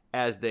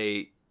 As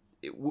the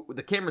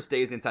camera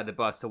stays inside the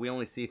bus, so we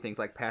only see things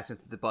like passing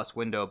through the bus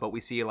window, but we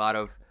see a lot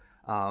of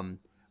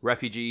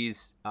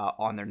refugees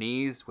on their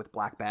knees with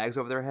black bags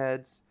over their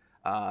heads.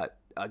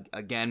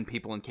 Again,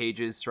 people in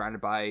cages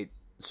surrounded by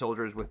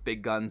soldiers with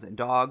big guns and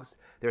dogs.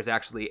 There's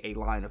actually a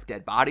line of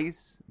dead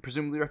bodies,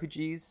 presumably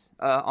refugees,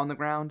 on the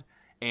ground,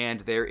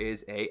 and there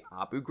is a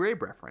Abu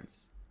Ghraib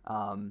reference.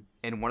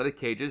 In one of the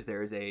cages,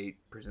 there is a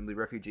presumably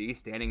refugee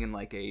standing in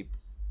like a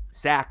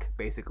sack,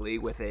 basically,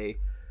 with a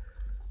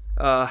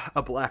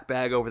black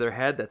bag over their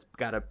head that's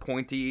got a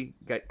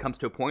comes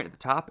to a point at the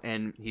top,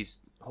 and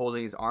he's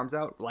holding his arms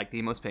out like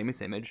the most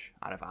famous image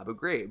out of Abu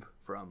Ghraib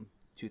from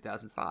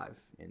 2005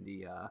 in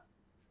the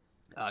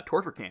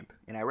torture camp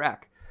in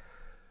Iraq.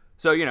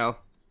 So,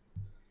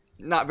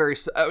 not very.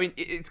 I mean,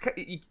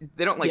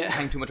 they don't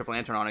hang too much of a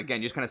lantern on it.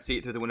 Again, you just kind of see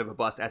it through the window of a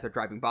bus as they're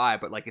driving by.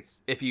 But like,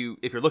 it's if you're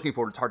looking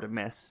for it, it's hard to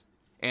miss.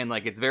 And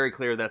like, it's very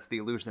clear that's the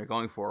illusion they're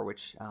going for,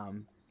 which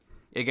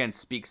again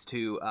speaks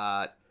to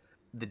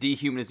the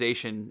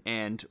dehumanization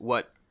and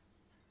what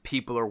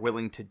people are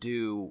willing to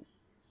do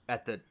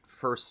at the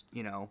first,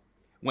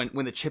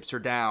 when the chips are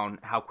down,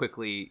 how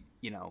quickly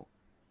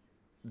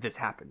this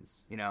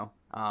happens,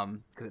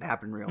 because it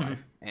happened in real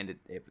life and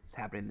it's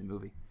happening in the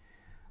movie.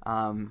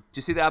 Do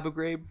you see the Abu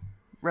Ghraib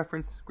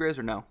reference, Grizz,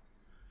 or no?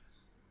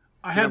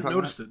 I hadn't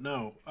noticed it.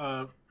 No.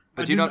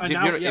 But do you know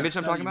image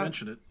I'm talking about?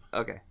 Mentioned it.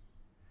 Okay.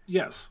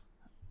 Yes.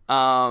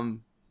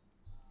 And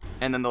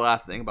then the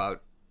last thing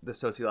about the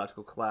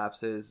sociological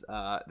collapse is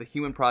the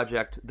Human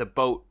Project, the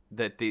boat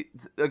that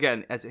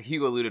again, as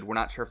Hugo alluded, we're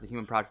not sure if the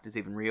Human Project is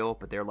even real,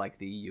 but they're like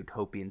the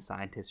utopian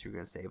scientists who are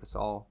going to save us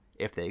all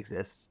if they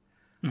exist.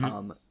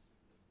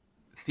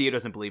 Theo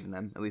doesn't believe in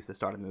them, at least at the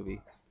start of the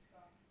movie.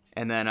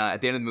 And then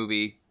at the end of the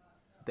movie,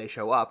 they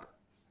show up.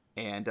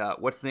 And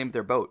what's the name of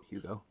their boat,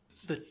 Hugo?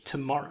 The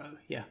Tomorrow,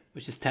 yeah,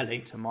 which is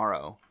telling.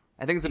 Tomorrow.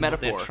 I think it's a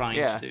metaphor. They're trying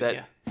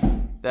to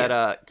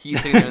do,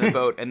 Key's sitting there in the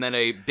boat, and then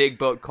a big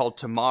boat called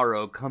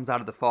Tomorrow comes out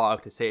of the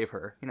fog to save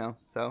her.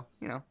 So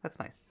that's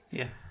nice.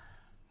 Yeah.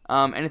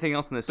 Anything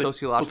else in the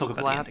sociological we'll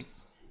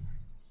collapse?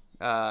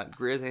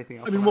 Grizz, anything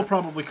else? I mean, we'll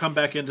probably come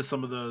back into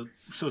some of the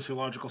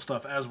sociological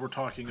stuff as we're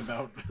talking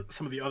about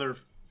some of the other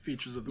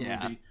features of the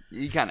movie.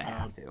 You kind of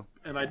have to.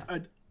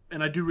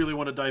 And I do really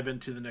want to dive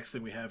into the next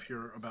thing we have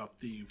here about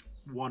the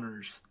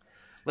Oners.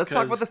 Let's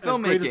talk about the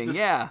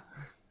filmmaking.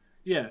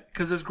 Yeah,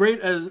 because as great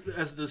as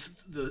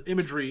the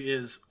imagery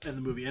is in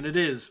the movie, and it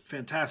is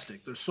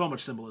fantastic. There's so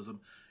much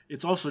symbolism.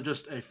 It's also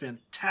just a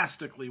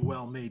fantastically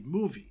well-made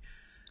movie.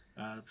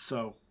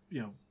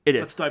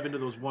 Let's dive into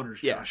those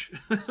Oners, Josh.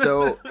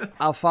 So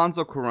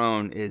Alfonso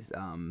Cuarón is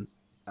one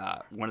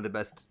of the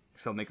best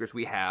filmmakers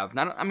we have.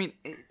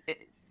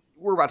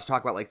 We're about to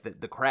talk about like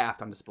the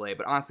craft on display,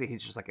 but honestly,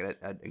 he's just like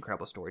an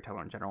incredible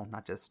storyteller in general,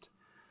 not just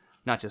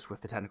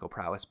with the technical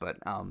prowess, but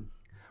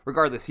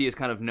regardless, he is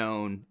kind of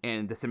known,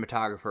 and the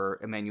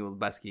cinematographer Emmanuel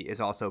Lubezki is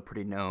also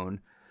pretty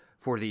known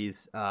for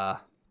these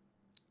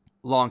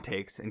long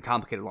takes and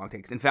complicated long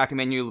takes. In fact,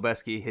 Emmanuel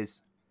Lubezki,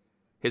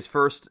 his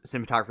first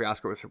cinematography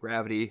Oscar was for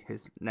Gravity.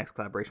 His next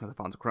collaboration with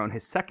Alfonso Cuarón.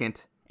 His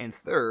second and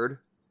third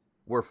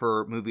were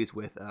for movies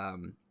with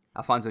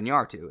Alfonso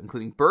Iñárritu,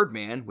 including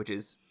Birdman, which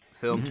is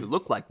filmed to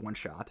look like one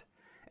shot,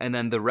 and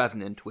then The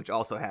Revenant, which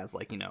also has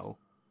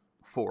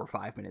 4 or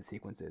 5 minute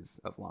sequences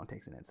of long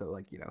takes in it. So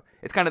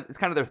it's kind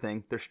of their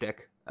thing, their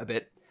shtick a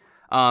bit.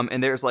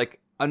 And there's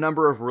a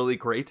number of really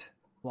great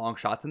long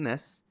shots in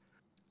this.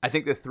 I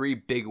think the 3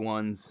 big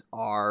ones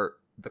are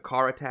the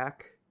car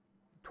attack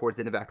towards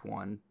the end of Act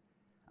 1,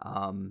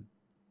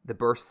 the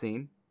burst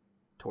scene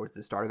towards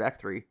the start of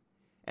Act 3,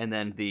 and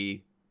then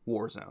the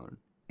war zone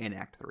in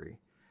Act 3.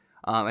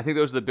 I think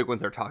those are the big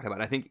ones they're talking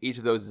about. I think each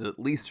of those is at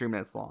least 3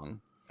 minutes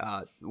long.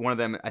 One of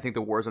them, I think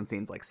the war zone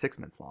scene is 6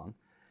 minutes long.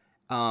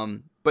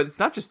 But it's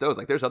not just those.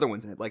 There's other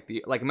ones in it. Like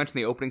I mentioned,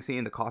 the opening scene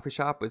in the coffee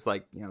shop was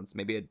it's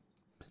maybe a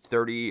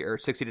 30 or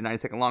 60 to 90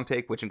 second long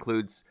take, which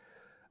includes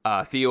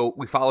Theo.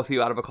 We follow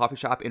Theo out of a coffee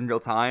shop in real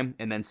time,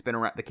 and then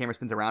the camera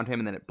spins around him,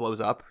 and then it blows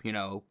up.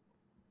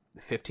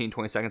 15,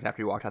 20 seconds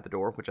after he walked out the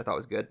door, which I thought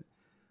was good.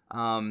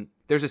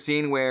 There's a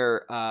scene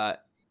where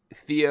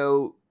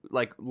Theo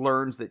like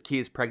learns that Key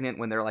is pregnant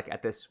when they're like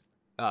at this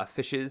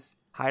fish's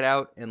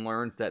hideout, and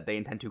learns that they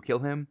intend to kill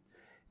him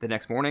the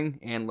next morning,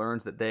 and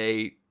learns that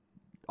they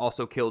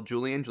also killed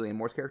Julian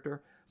Moore's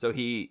character. So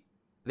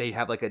they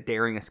have like a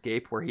daring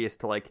escape where he has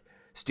to like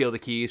steal the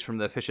keys from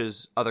the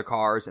fish's other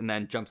cars and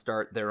then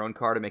jumpstart their own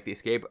car to make the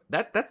escape.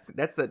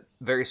 That's a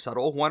very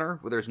subtle one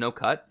where there's no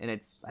cut, and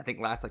it's, I think,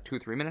 lasts like 2 or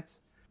 3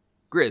 minutes.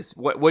 Grizz,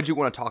 what'd you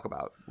want to talk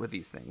about with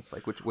these things?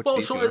 Like which of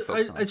these do you want to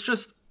focus on? It's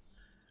just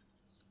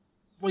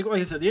like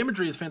I said, the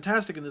imagery is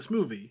fantastic in this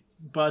movie,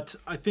 but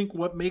I think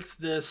what makes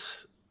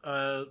this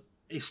a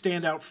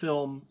standout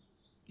film,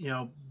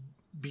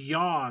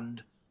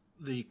 beyond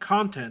the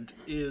content,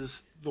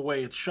 is the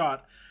way it's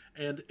shot.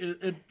 And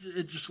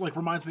it just like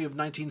reminds me of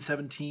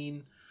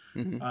 1917,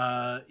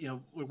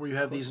 where you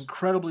have these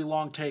incredibly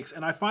long takes.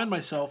 And I find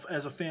myself,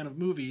 as a fan of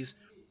movies,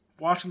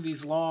 watching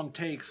these long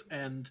takes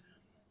and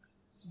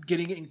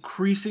getting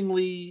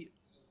increasingly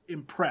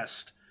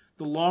impressed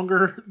the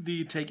longer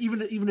the take,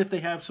 even if they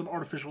have some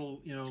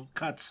artificial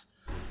cuts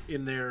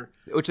in there,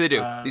 which they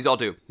do. These all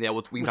do. Yeah,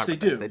 we can talk about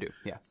that. They do.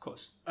 Yeah, of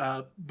course.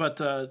 But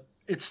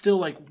it's still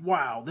like,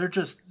 wow, they're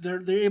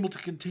able to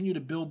continue to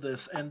build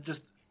this, and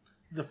just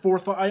the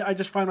forethought. I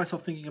just find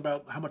myself thinking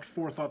about how much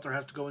forethought there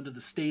has to go into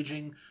the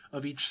staging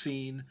of each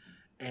scene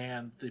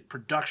and the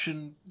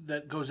production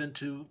that goes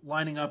into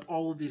lining up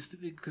all of these,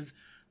 because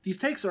these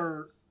takes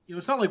are,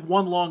 it's not like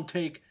one long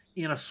take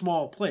in a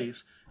small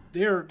place.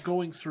 They're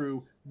going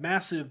through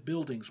massive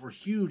buildings or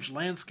huge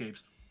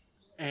landscapes,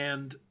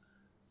 and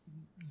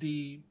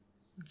the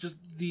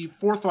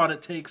forethought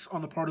it takes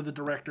on the part of the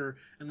director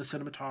and the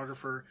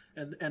cinematographer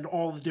and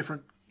all the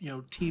different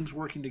teams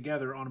working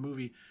together on a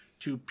movie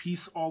to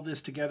piece all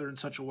this together in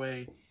such a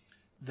way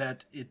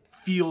that it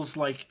feels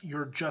like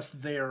you're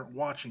just there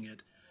watching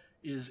it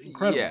is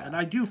incredible. Yeah. And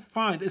I do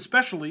find,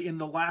 especially in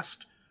the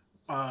last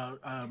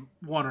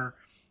where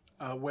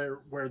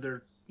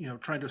they're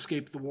trying to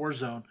escape the war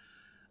zone,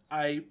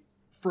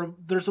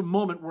 there's a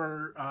moment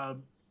where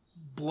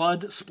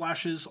blood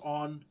splashes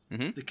on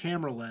the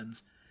camera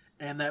lens,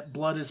 and that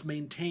blood is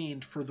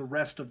maintained for the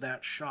rest of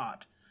that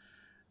shot,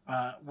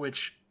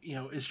 which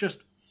is just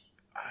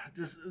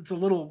it's a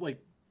little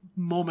like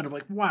moment of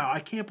like, wow, I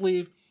can't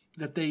believe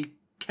that they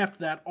kept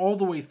that all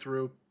the way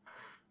through,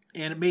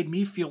 and it made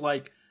me feel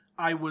like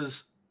I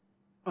was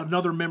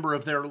another member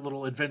of their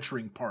little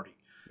adventuring party.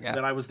 Yeah.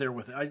 That I was there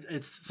with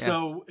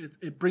it.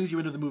 It brings you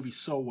into the movie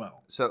so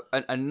well. So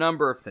a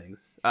number of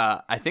things.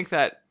 I think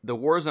that the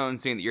war zone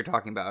scene that you're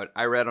talking about,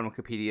 I read on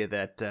Wikipedia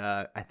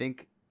that I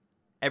think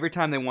every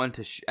time they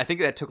wanted to, I think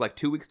that took like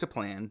 2 weeks to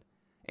plan,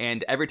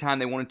 and every time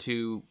they wanted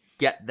to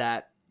get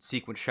that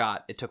sequence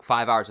shot, it took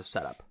 5 hours of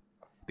setup,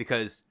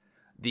 because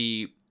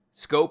the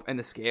scope and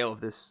the scale of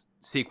this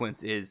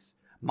sequence is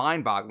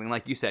mind-boggling.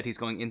 Like you said, he's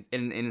going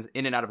in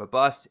and out of a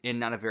bus, in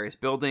and out of various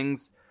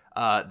buildings.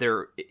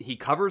 He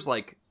covers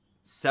like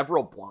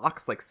several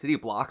blocks, like city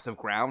blocks of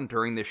ground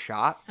during this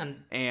shot,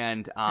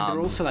 and there are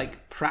also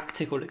like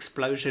practical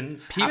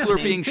explosions. People are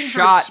being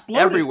shot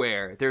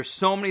everywhere. There's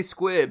so many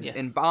squibs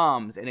and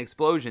bombs and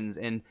explosions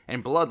and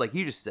blood, like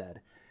you just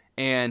said.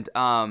 And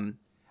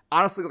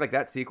honestly, like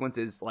that sequence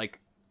is like,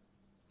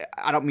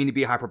 I don't mean to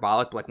be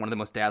hyperbolic, but like one of the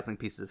most dazzling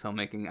pieces of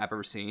filmmaking I've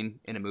ever seen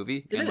in a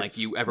movie, and like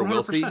you ever 100%.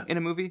 Will see in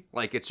a movie.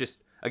 Like it's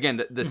just,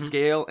 again, the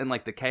scale and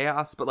like the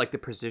chaos, but like the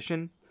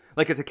precision.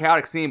 Like it's a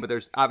chaotic scene, but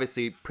there's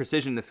obviously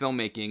precision in the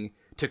filmmaking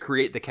to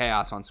create the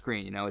chaos on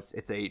screen.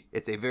 It's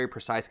a very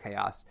precise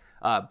chaos.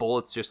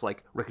 Bullets just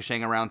like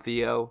ricocheting around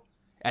Theo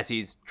as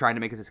he's trying to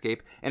make his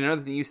escape. And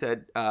another thing you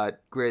said,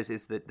 Grizz,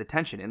 is the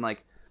tension. And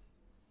like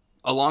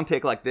a long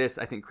take like this,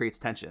 I think creates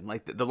tension.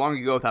 Like the longer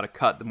you go without a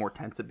cut, the more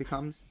tense it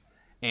becomes.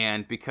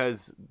 And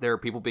because there are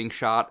people being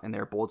shot and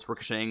there are bullets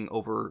ricocheting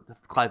over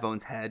Clive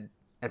Owen's head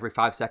every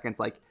 5 seconds,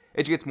 like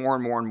it gets more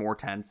and more and more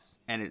tense,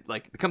 and it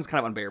like becomes kind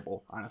of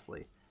unbearable,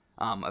 honestly.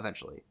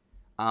 Eventually.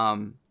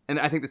 And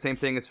I think the same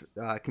thing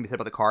can be said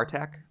about the car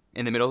attack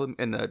in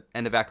the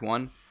end of Act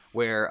 1,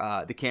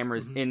 where the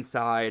camera's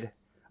inside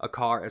a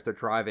car as they're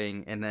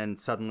driving, and then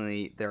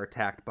suddenly they're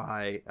attacked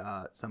by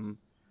some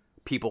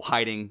people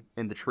hiding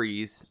in the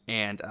trees,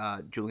 and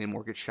Julianne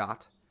Moore gets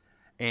shot.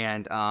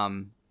 And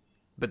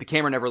but the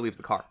camera never leaves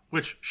the car.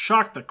 Which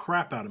shocked the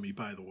crap out of me,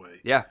 by the way.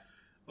 Yeah.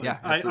 Like,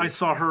 yeah. I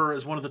saw her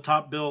as one of the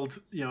top billed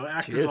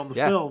actors on the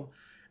film,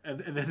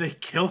 and then they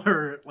kill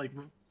her like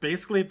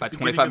basically at the about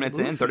 25 minutes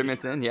in, 30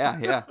 minutes in.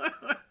 Yeah.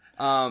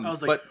 I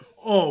was like,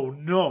 oh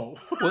no.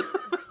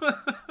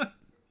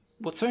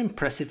 What's so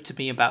impressive to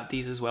me about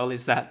these as well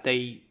is that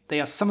they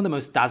are some of the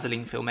most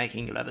dazzling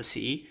filmmaking you'll ever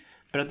see,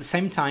 but at the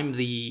same time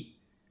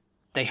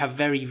they have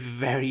very,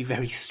 very,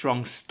 very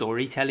strong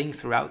storytelling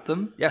throughout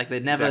them. Yeah, like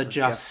they're never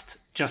just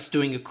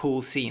doing a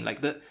cool scene.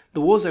 Like the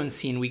Warzone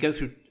scene, we go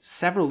through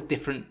several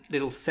different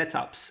little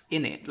setups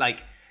in it.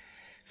 Like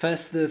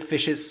first the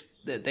fishes,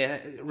 they're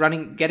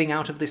getting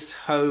out of this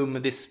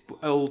home, this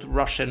old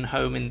Russian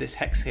home in this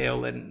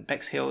Bexhill,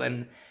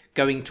 and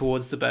going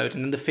towards the boat.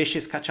 And then the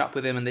fishes catch up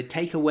with him, and they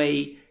take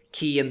away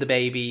Key and the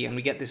baby. And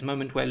we get this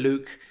moment where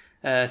Luke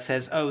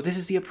says, "Oh, this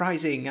is the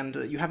uprising, and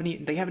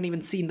they haven't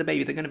even seen the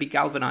baby. They're going to be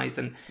galvanized,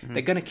 and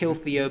they're going to kill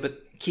Theo."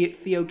 But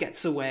Theo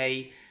gets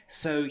away,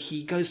 so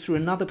he goes through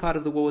another part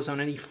of the war zone,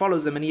 and he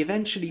follows them, and he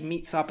eventually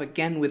meets up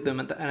again with them.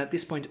 And at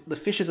this point, the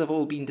fishes have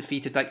all been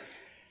defeated. Like,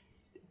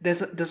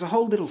 there's a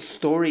whole little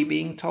story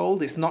being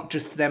told. It's not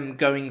just them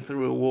going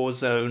through a war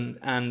zone,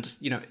 and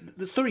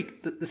the story.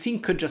 The scene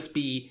could just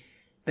be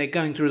they're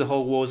going through the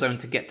whole war zone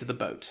to get to the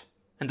boat,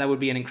 and that would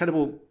be an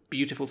incredible,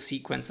 beautiful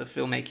sequence of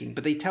filmmaking.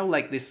 But they tell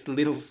like this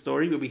little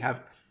story where we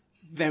have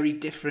very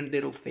different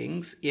little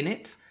things in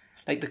it,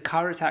 like the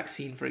car attack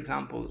scene, for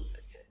example,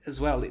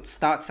 as well. It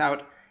starts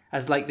out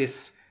as like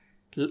this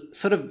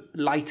sort of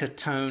lighter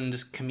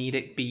toned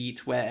comedic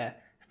beat where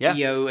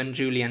Theo and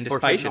Julian,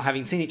 despite not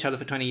having seen each other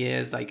for 20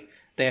 years, like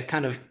they're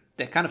kind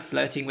of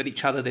flirting with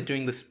each other. They're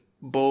doing this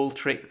ball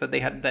trick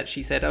that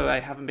she said, "Oh, I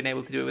haven't been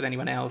able to do it with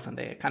anyone else," and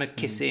they're kind of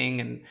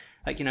kissing and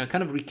like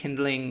kind of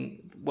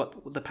rekindling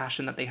what the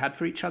passion that they had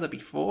for each other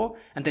before.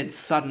 And then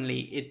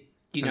suddenly it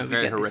we get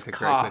this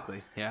car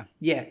very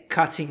quickly.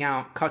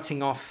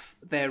 cutting off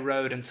their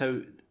road, and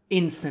so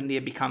instantly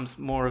it becomes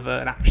more of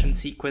an action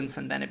sequence,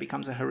 and then it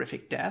becomes a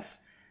horrific death,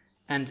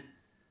 and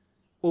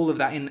all of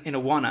that in a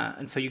one-er.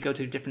 And so you go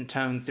to different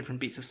tones,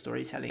 different beats of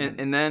storytelling,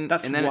 and then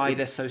why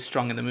they're so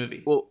strong in the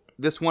movie. Well,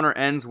 this one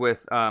ends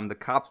with the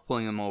cops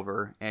pulling them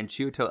over, and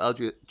Chiwetel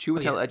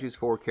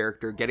Ejiofor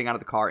character getting out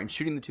of the car and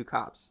shooting the two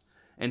cops.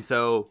 And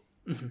so,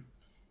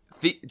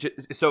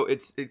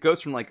 it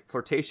goes from like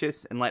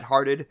flirtatious and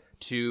lighthearted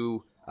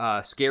to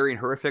scary and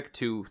horrific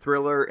to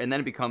thriller, and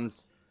then it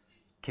becomes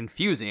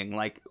confusing.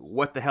 Like,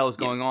 what the hell is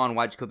going on?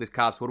 Why'd you kill these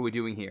cops? What are we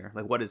doing here?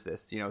 Like, what is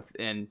this?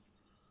 And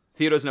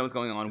Theo doesn't know what's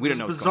going on. We don't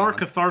know what's going on. Bizarre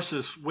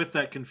catharsis with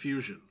that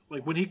confusion.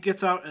 Like, when he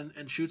gets out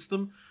and shoots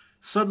them,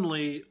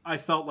 suddenly I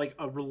felt like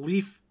a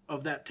relief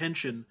of that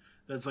tension.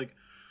 That's like,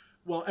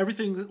 well,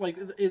 everything's like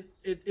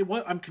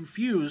I'm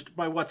confused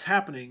by what's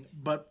happening,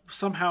 but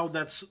somehow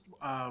that's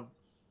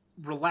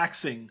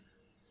relaxing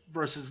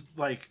versus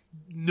like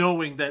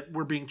knowing that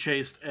we're being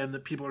chased and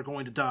that people are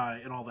going to die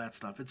and all that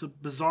stuff. It's a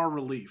bizarre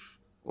relief.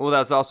 Well,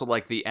 that's also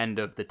like the end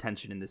of the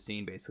tension in the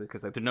scene, basically,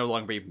 because like they're no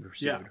longer being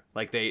pursued. Yeah.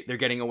 Like they're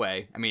getting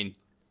away. I mean,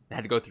 they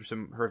had to go through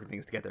some horrific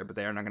things to get there, but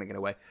they are not going to get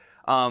away.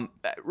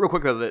 Real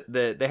quick though,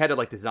 they had to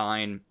like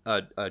design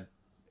a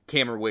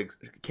camera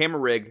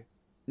rig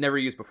never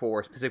used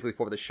before, specifically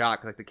for the shot,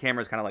 because like the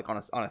camera is kind of like on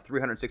a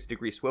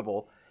 360-degree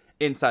swivel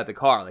inside the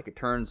car. Like it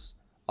turns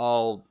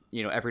all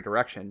every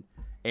direction.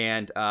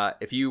 And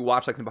if you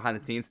watch like some behind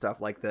the scenes stuff,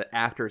 like the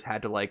actors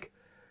had to like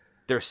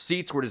their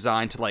seats were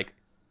designed to like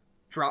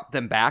drop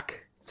them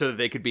back so that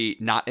they could be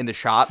not in the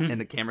shot and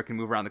the camera can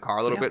move around the car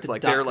a little bit. So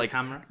like they're like,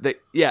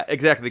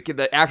 exactly.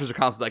 The actors are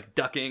constantly like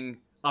ducking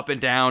up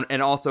and down,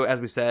 and also, as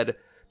we said,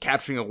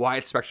 capturing a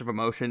wide spectrum of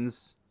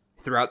emotions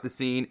throughout the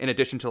scene, in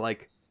addition to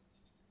like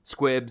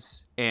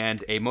squibs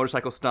and a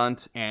motorcycle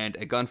stunt and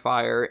a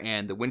gunfire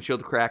and the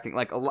windshield cracking.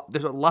 Like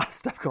there's a lot of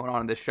stuff going on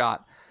in this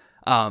shot.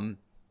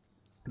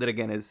 That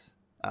again is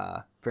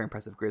very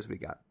impressive. Grizz, we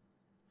got.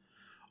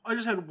 I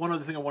just had one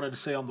other thing I wanted to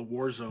say on the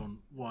Warzone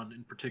one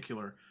in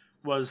particular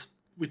was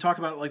we talk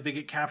about like they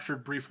get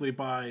captured briefly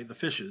by the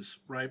fishes,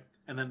 right?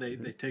 And then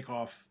they take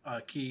off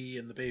Key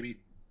and the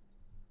baby.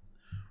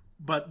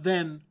 But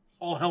then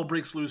all hell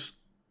breaks loose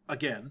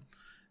again.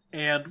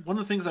 And one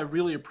of the things I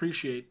really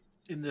appreciate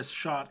in this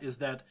shot is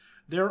that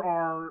there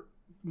are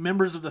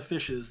members of the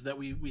fishes that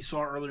we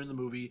saw earlier in the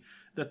movie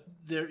that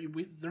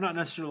they're not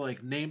necessarily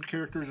like named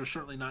characters, or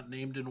certainly not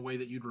named in a way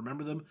that you'd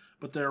remember them,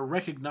 but they're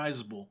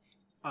recognizable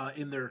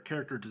in their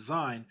character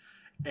design.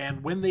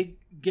 And when they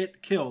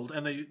get killed,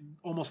 and they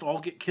almost all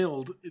get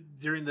killed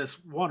during this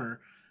oneer,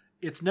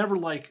 it's never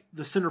like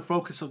the center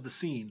focus of the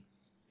scene.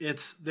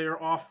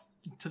 They're off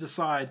to the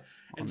side,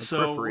 and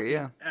so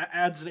it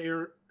adds an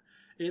air.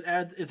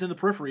 It's in the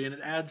periphery, and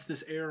it adds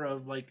this air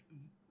of like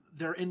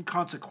they're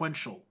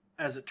inconsequential,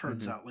 as it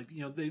turns out. Like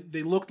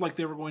they looked like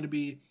they were going to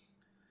be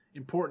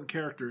important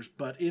characters,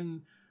 but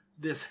in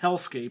this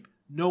hellscape,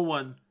 no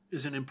one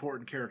is an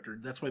important character.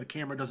 That's why the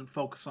camera doesn't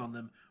focus on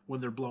them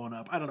when they're blowing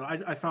up. I don't know.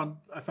 I found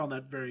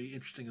that very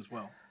interesting as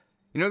well.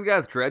 You know the guy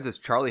with dreads is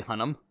Charlie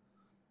Hunnam.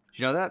 Did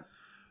you know that?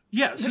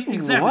 Yeah, see,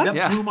 exactly. What?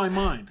 That blew my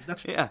mind.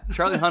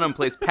 Charlie Hunnam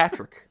plays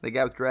Patrick, the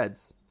guy with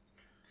dreads,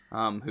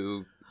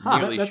 who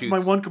nearly that's shoots my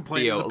one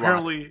complaint. Theo Is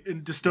apparently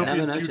in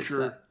dystopian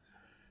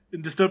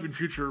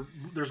future,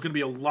 there's going to be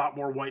a lot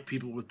more white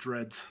people with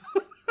dreads.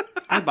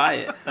 I buy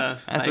it.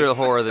 That's the real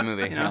horror of the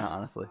movie,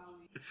 honestly.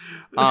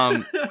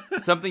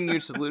 Something you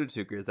just alluded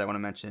to, Grizz, that I want to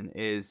mention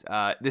is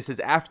this is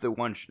after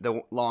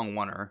the long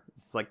oneer.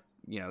 It's like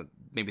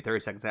maybe 30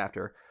 seconds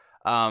after.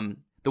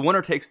 The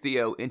oneer takes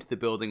Theo into the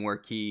building where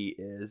Key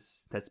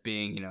is. That's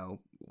being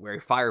where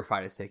a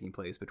firefight is taking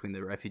place between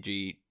the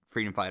refugee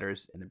freedom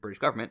fighters and the British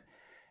government,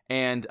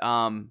 and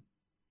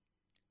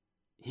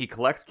he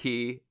collects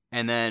Key,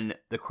 and then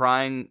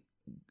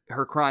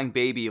her crying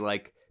baby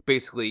like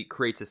basically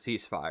creates a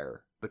ceasefire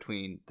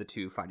between the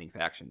two fighting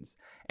factions.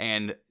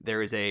 And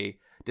there is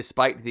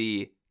despite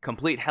the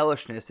complete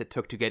hellishness it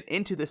took to get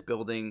into this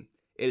building,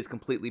 it is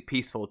completely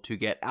peaceful to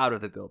get out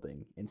of the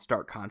building, in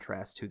stark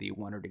contrast to the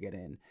wonder to get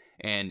in.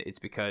 And it's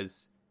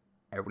because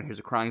everyone hears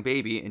a crying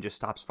baby and just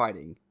stops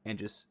fighting and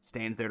just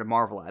stands there to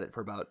marvel at it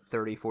for about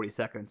 30, 40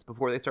 seconds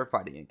before they start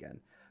fighting again.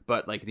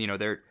 But like, you know,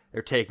 they're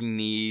taking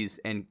knees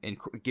and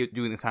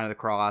doing the sign of the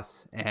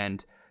cross,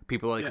 and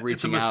people are like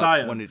reaching it's a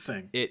Messiah out when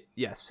thing.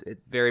 It's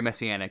very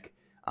messianic,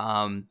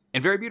 and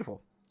very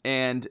beautiful.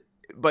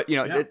 But you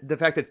know, the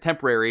fact that it's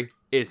temporary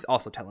is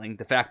also telling.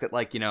 The fact that,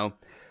 like, you know,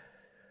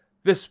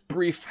 this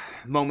brief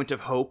moment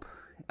of hope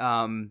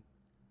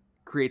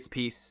creates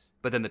peace,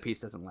 but then the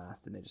peace doesn't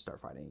last and they just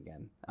start fighting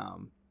again.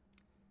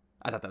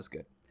 I thought that was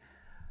good.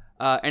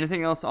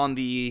 Anything else on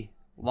the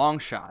long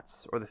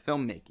shots or the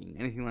filmmaking,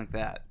 anything like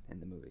that in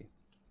the movie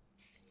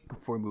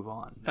before we move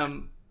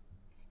on?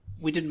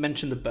 We didn't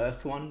mention the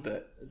birth one,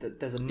 but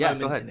there's a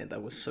moment in it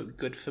that was so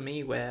good for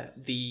me where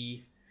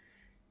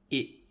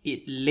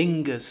it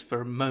lingers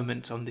for a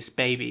moment on this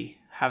baby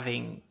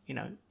having, you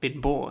know, been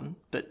born,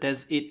 but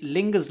it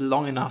lingers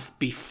long enough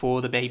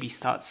before the baby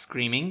starts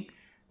screaming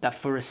that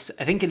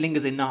I think it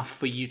lingers enough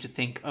for you to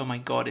think, oh my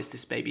God, is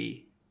this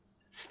baby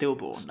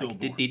stillborn?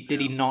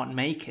 Did he not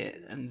make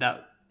it?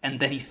 And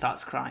then he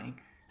starts crying.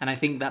 And I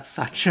think that's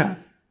such a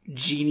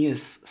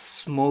genius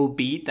small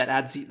beat that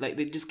adds, like,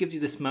 it just gives you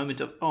this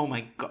moment of, oh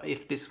my God,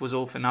 if this was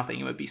all for nothing,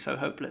 it would be so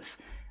hopeless.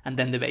 And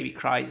then the baby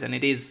cries, and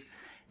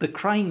the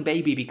crying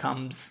baby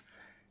becomes,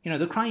 you know,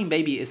 the crying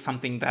baby is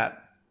something that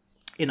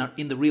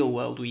in the real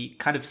world we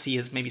kind of see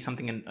as maybe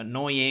something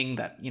annoying,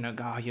 that, you know,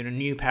 you're a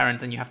new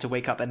parent and you have to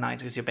wake up at night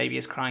because your baby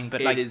is crying.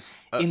 But like,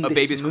 a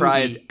baby's cry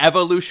is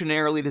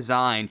evolutionarily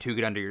designed to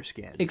get under your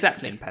skin,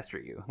 exactly, and pester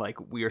you. Like,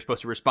 we are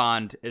supposed to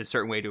respond in a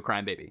certain way to a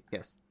crying baby.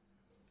 Yes.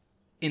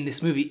 In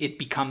this movie, it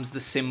becomes the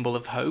symbol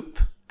of hope,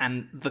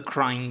 and the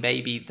crying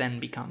baby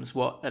then becomes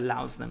what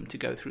allows them to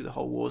go through the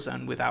whole war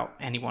zone without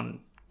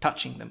anyone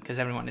touching them, because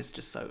everyone is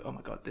just so, oh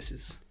my God,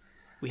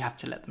 we have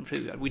to let them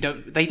through.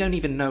 They don't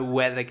even know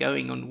where they're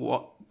going and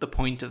what the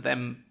point of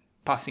them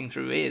passing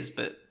through is,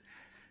 but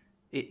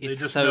it's they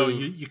just so... know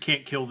you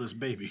can't kill this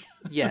baby.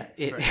 Yeah,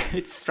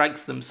 it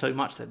strikes them so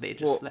much that they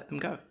just let them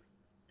go.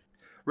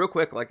 Real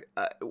quick, like,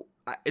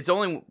 it's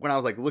only when I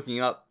was like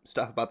looking up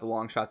stuff about the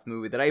long shots of the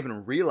movie that I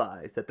even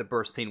realized that the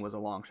birth scene was a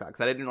long shot,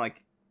 because I didn't,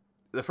 like,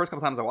 the first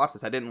couple times I watched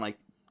this, I didn't like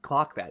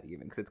clock that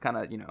even, because it's kind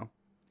of, you know,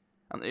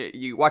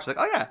 you watch like,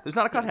 oh yeah, there's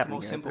not a cut happening.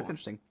 It's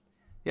interesting.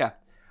 Yeah.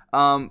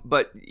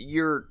 But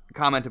your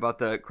comment about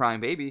the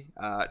crying baby,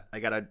 I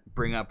gotta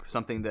bring up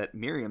something that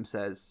Miriam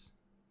says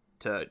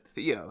to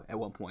Theo at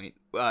one point.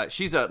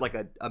 She's a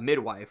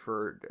midwife,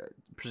 or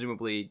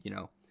presumably, you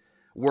know,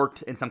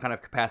 worked in some kind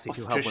of capacity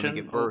to help women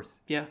give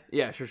birth.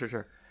 Yeah,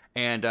 sure.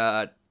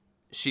 And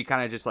she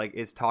kind of just like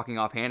is talking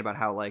offhand about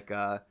how like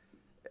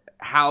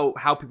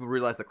how people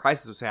realized the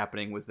crisis was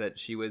happening was that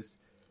she was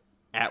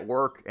at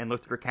work and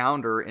looked at her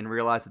calendar and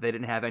realized that they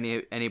didn't have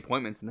any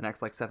appointments in the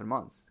next like 7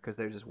 months because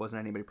there just wasn't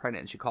anybody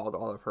pregnant. And she called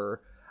all of her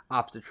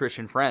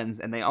obstetrician friends,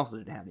 and they also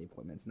didn't have any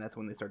appointments. And that's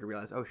when they started to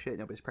realize, oh shit,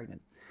 nobody's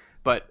pregnant.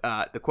 But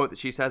the quote that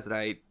she says that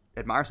I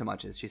admire so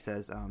much is, she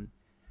says,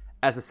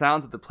 as the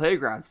sounds of the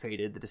playgrounds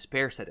faded, the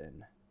despair set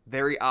in.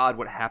 Very odd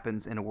what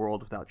happens in a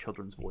world without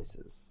children's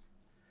voices.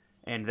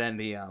 And then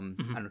the I don't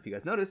know if you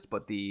guys noticed,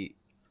 but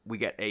we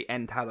get a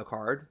end title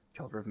card,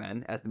 Children of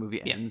Men, as the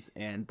movie ends,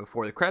 and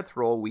before the credits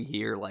roll, we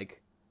hear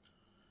like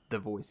the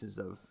voices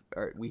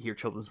we hear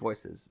children's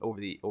voices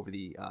over the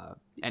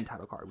end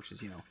title card, which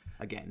is, you know,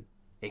 again,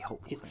 a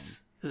hopeful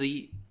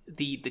thing.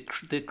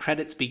 The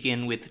credits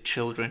begin with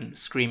children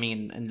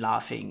screaming and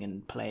laughing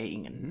and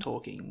playing and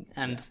talking,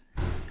 and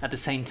at the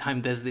same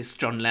time, there's this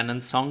John Lennon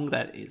song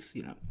that is,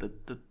 you know,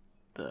 the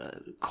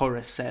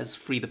chorus says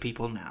 "Free the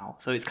people now,"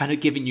 so it's kind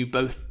of giving you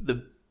both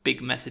the big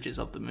messages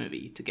of the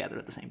movie together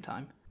at the same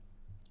time,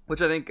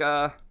 which I think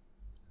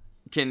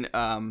can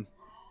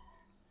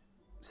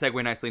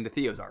segue nicely into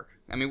Theo's arc.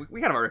 I mean,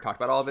 we kind of already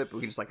talked about all of it, but we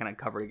can just like kind of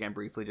cover it again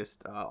briefly,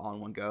 just on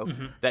one go.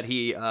 That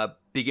he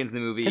begins the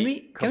movie.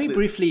 Can we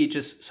briefly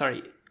just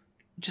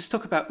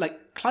talk about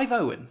like Clive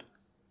Owen?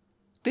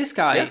 This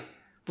guy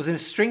was in a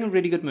string of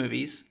really good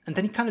movies, and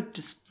then he kind of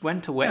just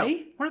went away.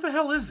 Yeah. Where the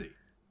hell is he?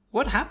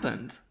 What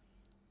happened?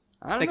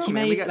 I don't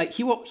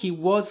know. He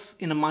was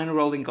in a minor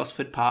role in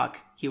Gosford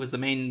Park. He was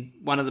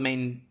one of the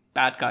main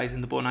bad guys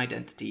in The Bourne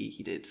Identity.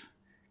 He did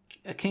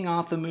a King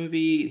Arthur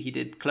movie. He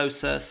did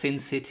Closer, Sin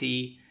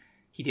City.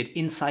 He did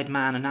Inside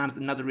Man,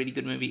 another really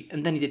good movie.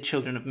 And then he did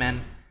Children of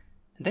Men.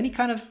 And then he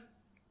kind of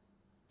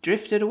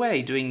drifted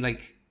away, doing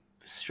like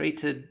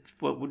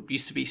what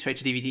used to be straight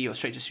to DVD or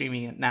straight to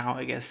streaming, and now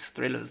I guess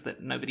thrillers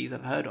that nobody's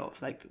ever heard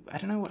of. Like, I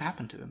don't know what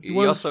happened to him. He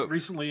was also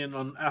recently in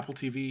an Apple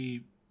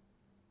TV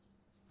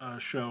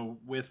show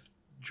with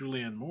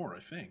Julianne Moore,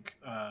 I think.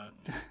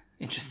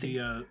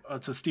 Interesting.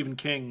 It's a Stephen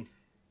King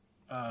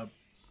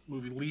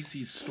movie,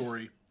 Lisey's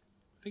Story.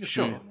 I think it's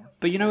sure. Julianne Moore.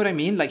 But you know what I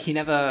mean? Like,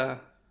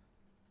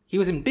 he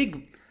was in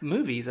big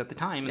movies at the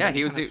time. Yeah,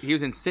 he was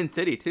in Sin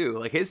City too.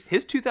 Like his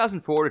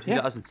 2004 to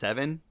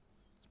 2007.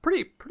 It's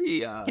pretty.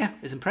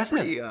 It's impressive.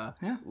 A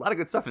lot of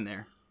good stuff in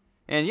there.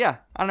 And yeah,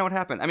 I don't know what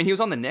happened. I mean, he was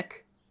on The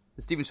Nick,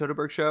 the Steven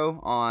Soderbergh show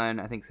on,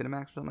 I think,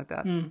 Cinemax or something like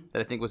that.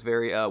 That I think was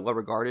very well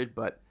regarded.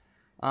 But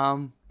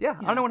I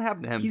don't know what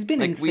happened to him. He's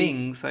been in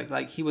things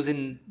like he was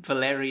in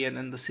Valerian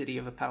and the City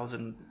of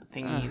 1,000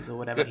 Thingies or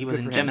whatever. He was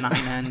in Gemini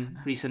Man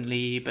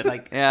recently, but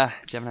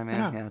Gemini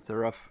Man. Yeah, it's a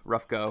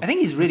rough go. I think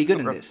he's really good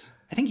in this.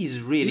 I think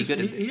he's really good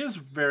at this. He is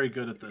very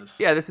good at this.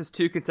 Yeah, this is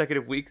 2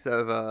 consecutive weeks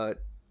of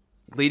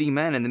leading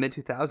men in the mid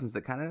 2000s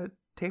that kind of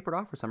tapered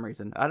off for some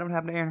reason. I don't know what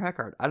happened to Aaron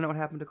Eckhart. I don't know what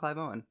happened to Clive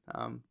Owen.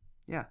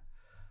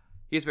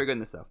 He is very good in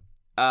this though.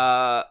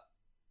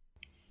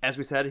 As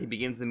we said, he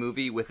begins the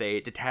movie with a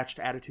detached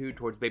attitude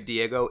towards Babe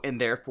Diego,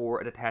 and therefore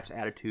a detached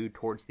attitude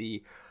towards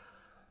the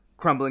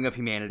crumbling of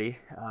humanity,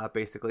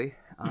 basically.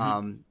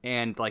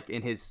 And like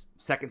in his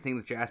second scene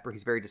with Jasper,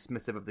 he's very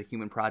dismissive of the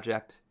human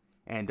project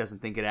and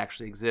doesn't think it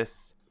actually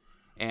exists.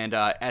 And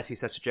as he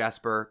says to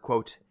Jasper,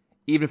 quote,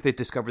 "Even if they've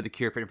discovered the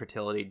cure for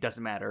infertility,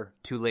 doesn't matter.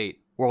 Too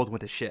late. World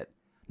went to shit.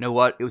 Know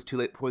what? It was too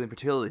late before the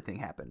infertility thing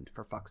happened,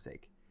 for fuck's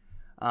sake."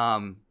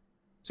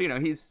 So,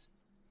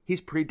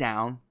 he's pretty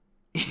down.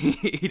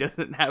 He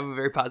doesn't have a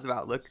very positive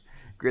outlook.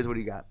 Grizz, what do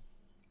you got?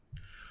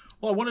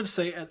 Well, I wanted to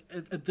say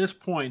at this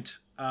point,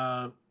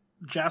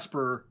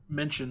 Jasper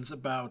mentions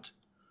about,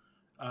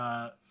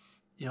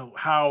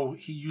 how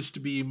he used to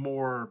be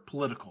more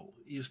political.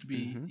 He used to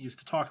be used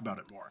to talk about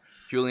it more.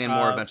 Julianne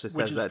Moore eventually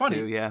says that funny,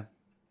 too. Yeah,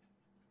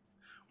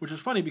 which is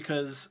funny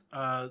because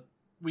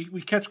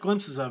we catch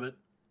glimpses of it,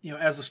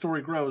 as the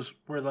story grows,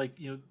 where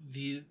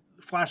the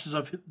flashes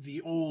of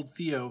the old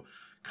Theo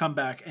come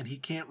back, and he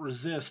can't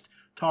resist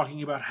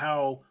talking about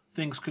how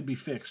things could be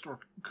fixed or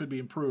could be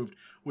improved,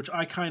 which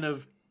I kind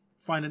of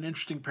find an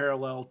interesting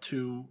parallel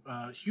to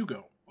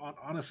Hugo,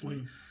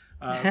 honestly.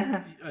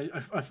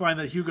 I find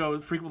that Hugo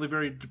is frequently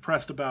very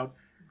depressed about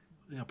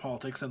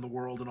politics and the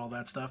world and all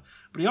that stuff,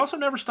 but he also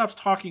never stops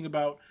talking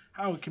about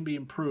how it can be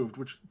improved,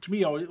 which to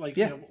me,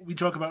 we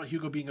joke about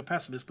Hugo being a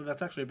pessimist, but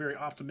that's actually a very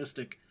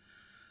optimistic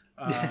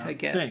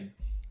thing.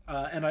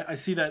 And I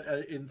see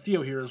that in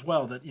Theo here as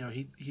well, that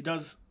he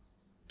does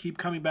keep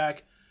coming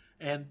back,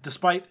 and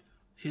despite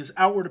his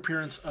outward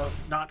appearance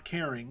of not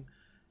caring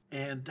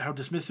and how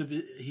dismissive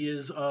he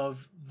is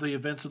of the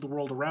events of the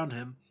world around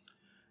him,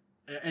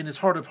 in his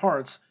heart of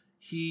hearts,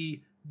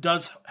 he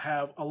does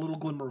have a little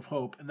glimmer of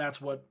hope, and that's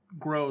what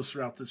grows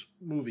throughout this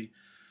movie.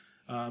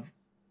 Like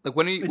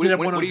what are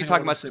you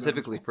talking about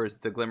specifically for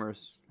the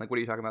glimmers? Like what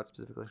are you talking about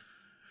specifically?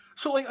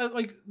 So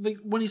like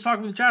when he's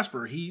talking with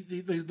Jasper,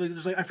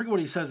 there's I forget what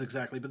he says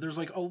exactly, but there's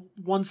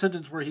one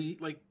sentence where he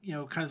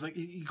kind of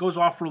he goes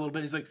off for a little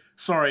bit. He's like,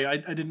 "Sorry, I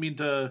didn't mean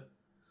to,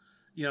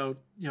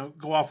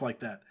 go off like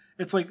that."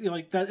 It's like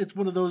that. It's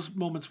one of those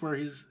moments where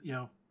he's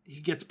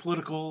he gets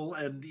political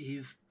and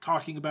he's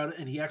talking about it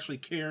and he actually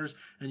cares,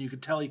 and you can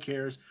tell he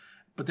cares,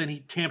 but then he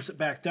tamps it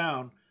back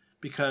down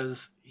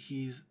because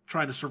he's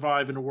trying to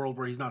survive in a world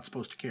where he's not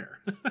supposed to care.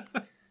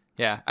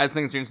 Yeah, I just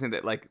think it's interesting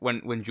that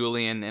when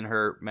Julian and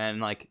her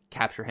men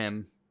capture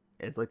him,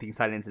 it's the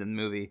exciting incident in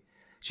the movie.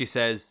 She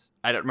says,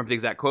 I don't remember the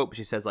exact quote, but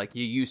she says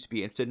 "You used to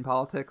be interested in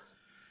politics,"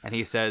 and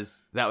he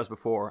says, "That was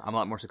before. I'm a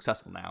lot more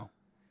successful now,"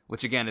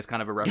 which again is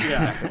kind of a reference to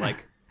the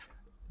fact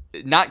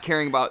that not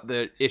caring about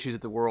the issues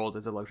of the world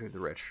is a luxury of the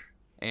rich,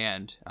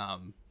 and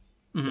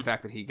the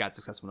fact that he got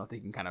successful enough that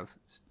he can kind of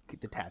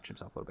detach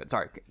himself a little bit.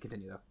 Sorry,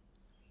 continue though.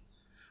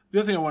 The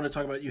other thing I want to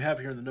talk about, you have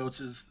here in the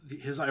notes, is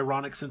his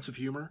ironic sense of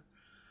humor.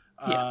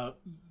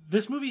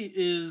 This movie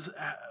is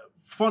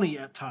funny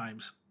at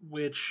times,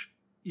 which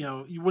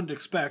you wouldn't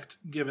expect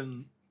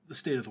given the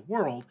state of the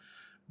world.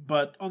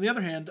 But on the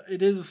other hand,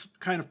 it is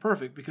kind of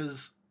perfect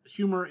because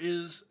humor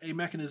is a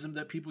mechanism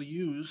that people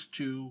use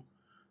to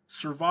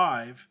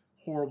survive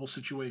horrible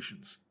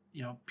situations.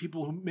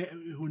 People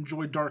who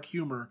enjoy dark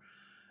humor,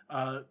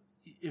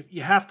 if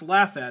you have to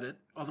laugh at it,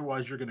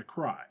 otherwise you're going to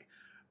cry.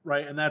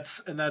 Right, and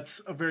that's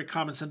a very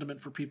common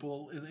sentiment for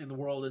people in the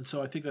world, and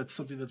so I think that's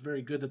something that's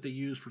very good that they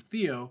use for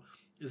Theo,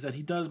 is that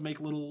he does make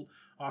little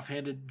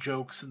offhanded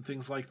jokes and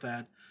things like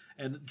that.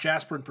 And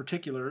Jasper in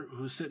particular,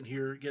 who's sitting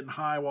here getting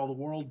high while the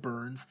world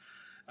burns,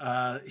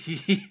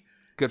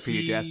 good for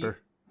you, Jasper.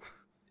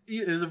 He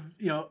is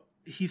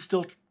he's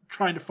still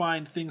trying to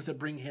find things that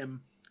bring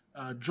him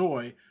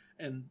joy,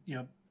 and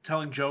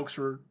telling jokes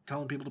or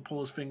telling people to pull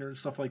his finger and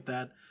stuff like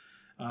that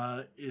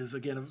is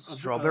again a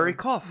strawberry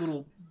cough.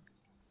 Little.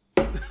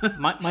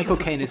 Michael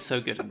Caine is so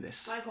good in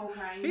this.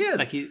 He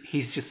is.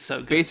 He's just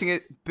so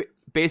good.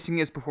 Basing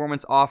his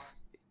performance off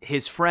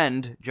his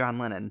friend John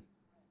Lennon,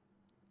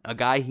 a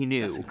guy he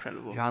knew. That's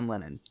incredible. John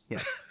Lennon,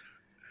 yes.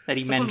 That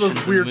he mentions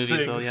in the movie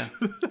as well. Yeah,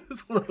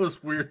 it's one of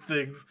those weird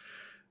things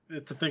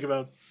to think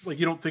about.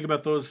 You don't think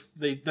about those.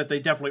 They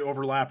definitely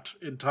overlapped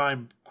in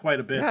time quite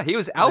a bit. Yeah, he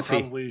was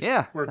Alfie.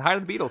 Yeah, the height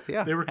of the Beatles.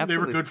 Yeah, they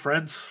were good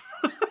friends.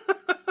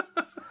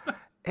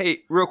 Hey,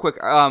 real quick,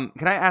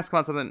 can I ask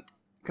about something?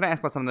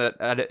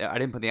 That I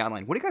didn't put in the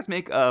outline? What do you guys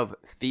make of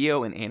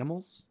Theo and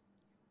animals?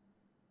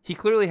 He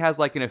clearly has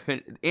an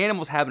affinity.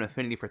 Animals have an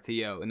affinity for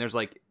Theo, and there's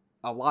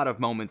a lot of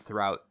moments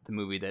throughout the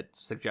movie that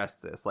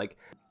suggests this.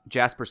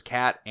 Jasper's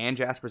cat and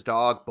Jasper's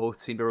dog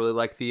both seem to really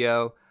like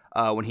Theo.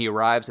 when he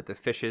arrives at the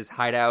fish's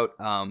hideout,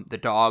 the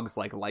dogs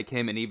like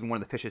him, and even one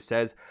of the fishes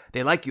says,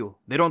 "They like you.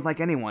 They don't like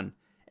anyone."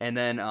 And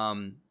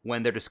then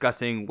when they're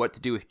discussing what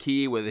to do with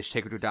Key, whether they should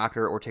take her to a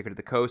doctor or take her to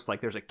the coast,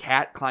 like there's a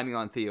cat climbing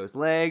on Theo's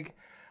leg.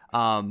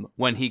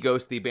 When he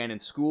goes to the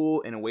abandoned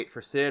school and wait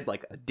for Sid,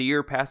 like a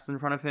deer passes in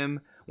front of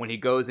him. When he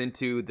goes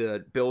into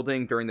the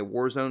building during the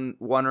Warzone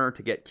Runner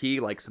to get Key,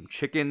 like some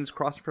chickens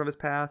cross in front of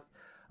his path.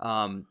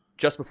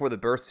 Just before the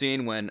birth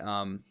scene, when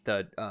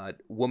the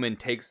woman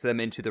takes them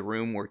into the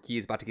room where Key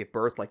is about to give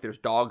birth, like there's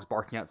dogs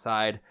barking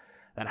outside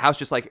that house,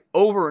 just like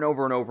over and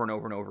over and over and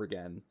over and over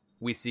again.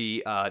 We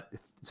see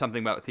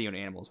something about Theo and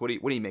animals. What do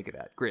you make of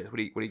that, Grizz? What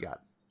do you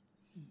got?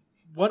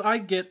 What I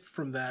get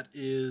from that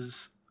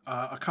is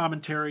a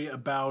commentary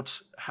about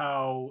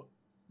how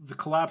the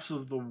collapse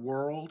of the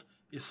world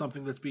is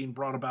something that's being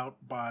brought about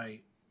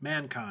by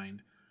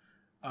mankind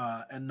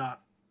and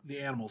not the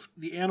animals.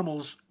 The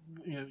animals,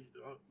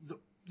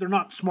 they're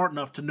not smart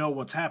enough to know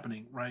what's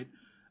happening, right?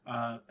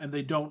 And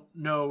they don't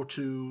know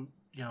to,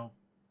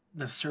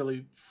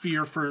 necessarily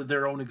fear for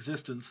their own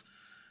existence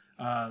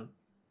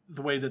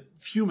the way that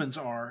humans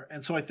are.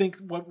 And so I think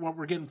what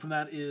we're getting from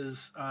that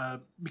is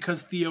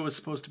because Theo is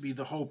supposed to be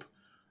the hope,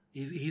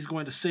 he's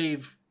going to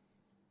save,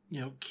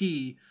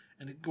 Key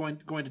and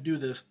going to do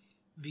this.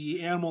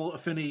 The animal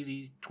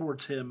affinity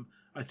towards him,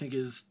 I think,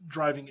 is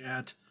driving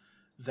at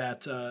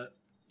that,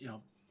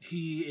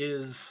 he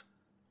is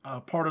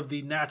part of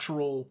the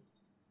natural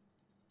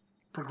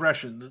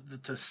progression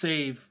to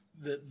save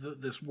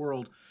this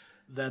world,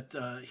 that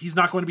he's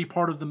not going to be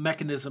part of the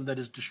mechanism that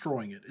is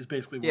destroying it, is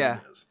basically what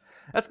it is.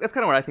 That's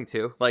kind of what I think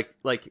too.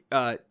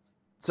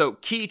 So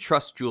Key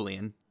trusts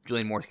Julian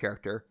Moore's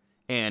character,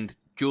 and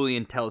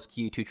Julian tells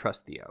Key to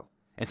trust Theo.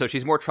 And so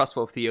she's more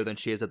trustful of Theo than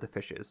she is of the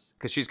fishes,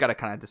 because she's got to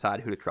kind of decide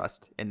who to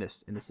trust in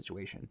this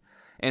situation.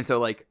 And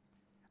so,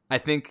 I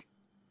think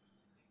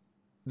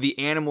the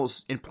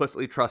animals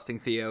implicitly trusting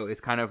Theo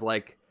is kind of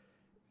like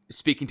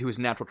speaking to his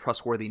natural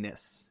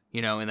trustworthiness,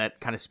 and that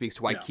kind of speaks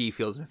to why Key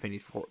feels an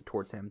affinity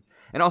towards him.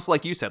 And also,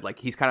 like you said,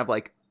 he's kind of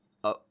like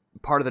a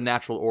part of the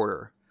natural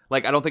order. I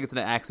don't think it's an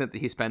accident that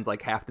he spends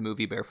half the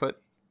movie barefoot,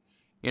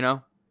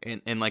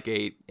 in like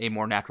a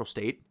more natural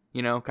state,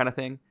 kind of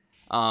thing.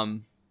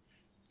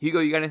 Hugo,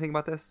 you got anything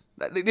about this?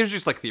 There's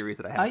just theories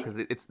that I have, because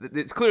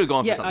it's clearly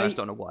going for something. I just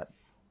don't know what.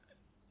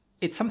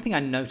 It's something I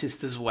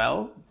noticed as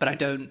well, but I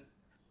don't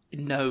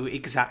know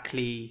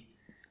exactly.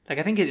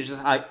 I think it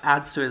just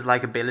adds to his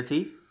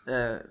likability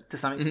to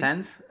some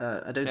extent.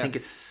 I don't think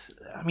it's.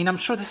 I mean, I'm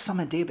sure there's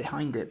some idea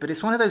behind it, but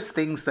it's one of those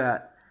things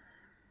that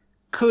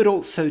could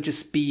also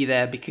just be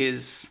there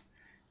because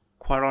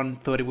Cuarón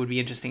thought it would be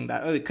interesting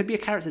that it could be a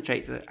character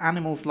trait that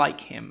animals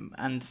like him,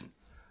 and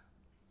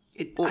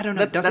I don't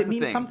know. Does it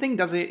mean something?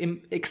 Does it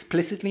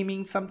explicitly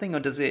mean something,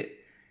 or is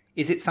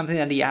it something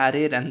that he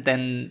added and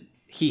then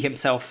he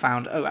himself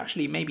found? Oh,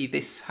 actually, maybe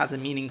this has a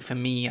meaning for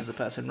me as a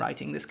person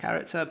writing this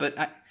character, but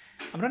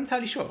I'm not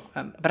entirely sure.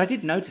 But I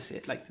did notice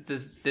it.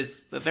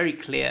 There's a very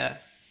clear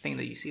thing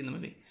that you see in the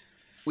movie.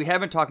 We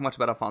haven't talked much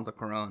about Alfonso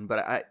Cuarón,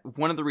 but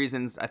one of the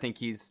reasons I think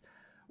he's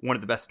one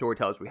of the best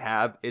storytellers we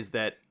have is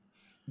that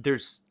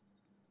there's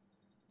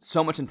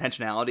so much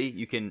intentionality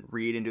you can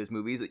read into his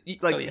movies.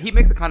 He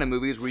makes the kind of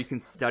movies where you can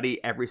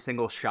study every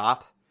single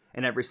shot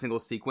and every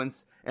single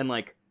sequence and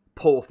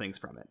pull things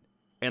from it.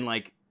 And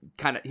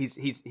kind of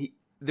he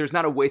there's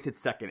not a wasted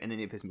second in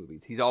any of his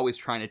movies. He's always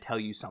trying to tell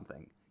you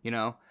something,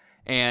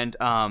 And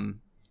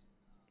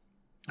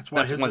that's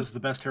why his is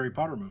the best Harry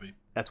Potter movie.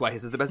 That's why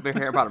his is the best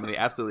Harry Potter movie.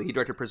 Absolutely. He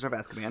directed Prisoner of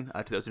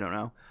Azkaban, to those who don't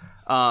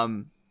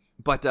know.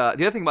 But the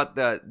other thing about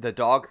the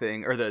dog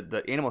thing, or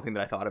the animal thing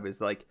that I thought of, is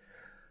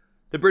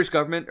the British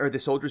government or the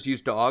soldiers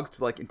use dogs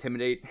to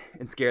intimidate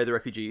and scare the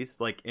refugees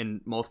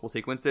in multiple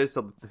sequences.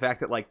 So the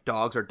fact that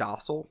dogs are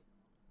docile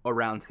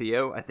around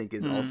Theo, I think,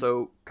 is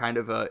also kind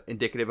of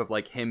indicative of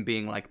him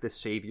being the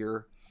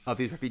savior of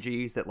these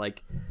refugees. That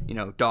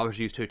dogs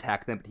are used to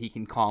attack them, but he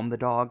can calm the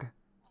dog,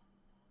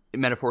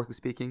 metaphorically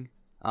speaking.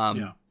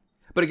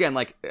 But again,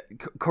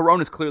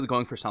 Cuarón is clearly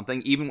going for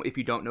something, even if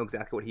you don't know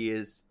exactly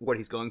what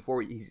he's going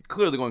for. He's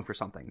clearly going for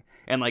something,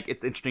 and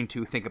it's interesting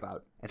to think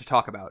about and to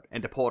talk about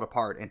and to pull it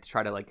apart and to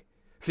try to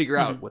figure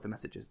out what the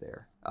message is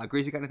there.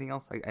 Grease, you got anything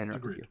else? I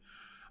interrupted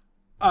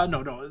you.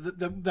 No.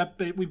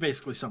 That we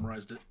basically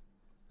summarized it.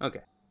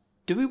 Okay.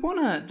 Do we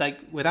want to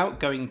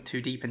without going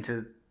too deep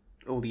into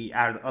all the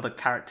other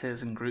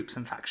characters and groups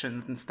and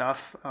factions and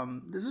stuff?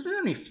 There's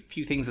only a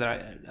few things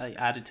that I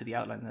added to the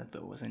outline that I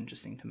thought was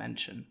interesting to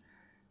mention.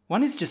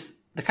 One is just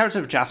the character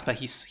of Jasper.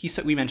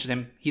 We mentioned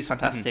him. He's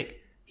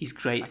fantastic. He's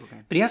great.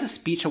 But he has a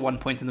speech at one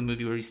point in the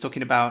movie where he's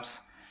talking about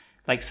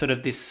sort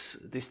of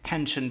this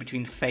tension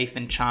between faith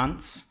and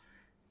chance,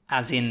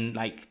 as in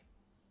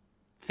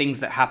things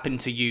that happen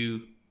to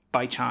you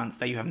by chance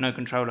that you have no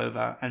control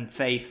over, and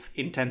faith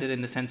intended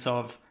in the sense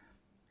of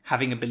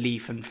having a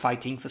belief and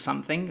fighting for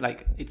something.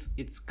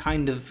 It's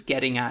kind of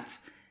getting at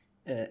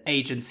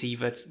agency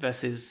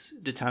versus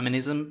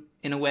determinism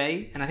in a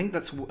way, and I think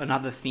that's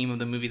another theme of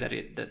the movie that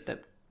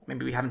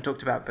maybe we haven't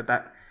talked about, but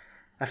that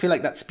I feel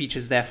like that speech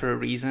is there for a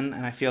reason,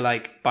 and I feel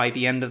like by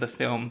the end of the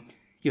film,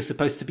 you're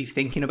supposed to be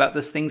thinking about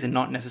those things and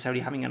not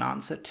necessarily having an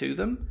answer to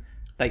them.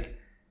 Like,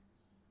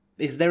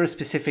 is there a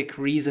specific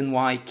reason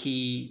why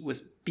Key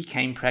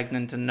became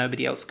pregnant and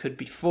nobody else could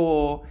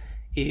before?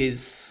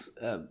 Is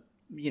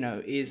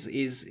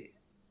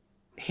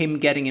him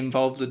getting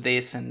involved with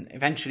this and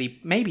eventually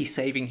maybe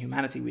saving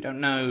humanity? We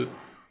don't know.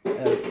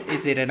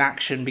 Is it an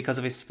action because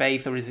of his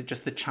faith, or is it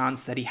just the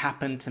chance that he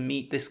happened to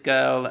meet this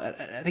girl?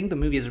 I think the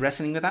movie is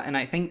wrestling with that, and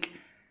I think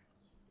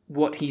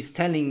what he's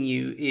telling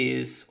you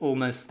is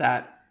almost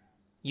that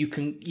you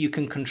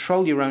can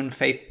control your own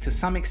faith to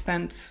some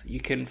extent. You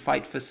can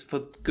fight for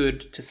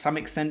good to some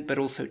extent, but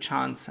also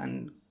chance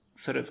and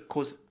sort of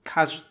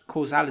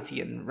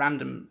causality and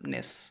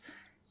randomness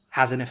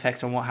has an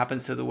effect on what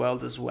happens to the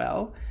world as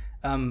well.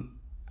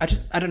 I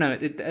don't know.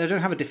 I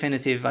don't have a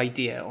definitive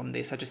idea on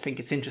this. I just think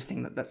it's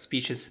interesting that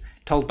speech is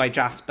told by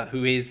Jasper,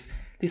 who is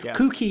this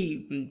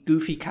kooky,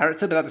 goofy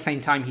character, but at the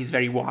same time, he's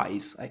very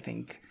wise, I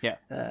think,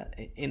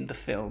 in the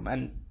film.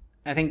 And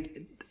I think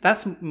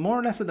that's more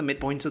or less at the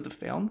midpoint of the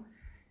film.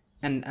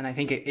 And I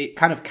think it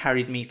kind of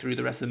carried me through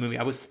the rest of the movie.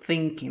 I was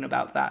thinking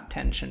about that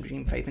tension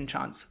between faith and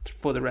chance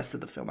for the rest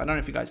of the film. I don't know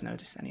if you guys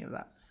noticed any of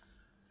that.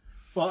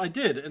 Well, I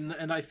did,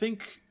 and I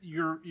think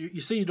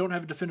you say you don't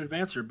have a definitive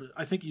answer, but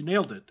I think you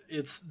nailed it.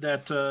 It's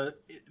that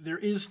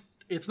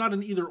it's not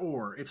an either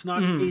or. It's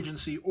not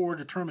agency or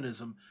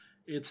determinism.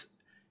 It's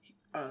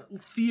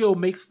Theo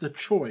makes the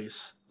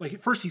choice. Like,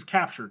 at first he's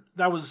captured.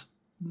 That was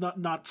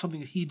not something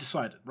that he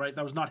decided, right?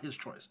 That was not his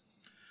choice.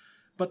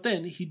 But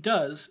then he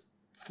does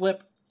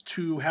flip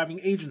to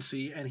having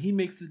agency, and he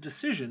makes the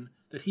decision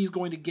that he's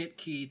going to get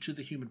Key to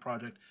the Human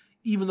Project,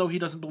 even though he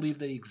doesn't believe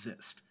they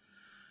exist.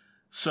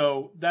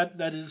 So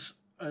that is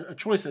a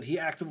choice that he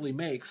actively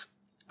makes.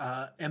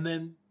 And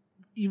then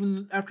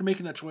even after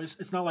making that choice,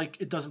 it's not like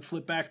it doesn't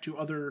flip back to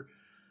other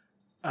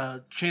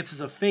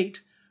chances of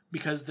fate,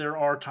 because there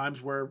are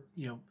times where,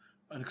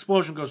 an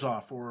explosion goes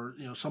off, or,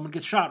 someone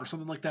gets shot or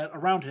something like that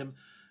around him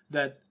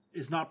that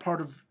is not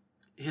part of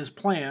his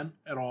plan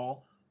at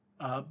all.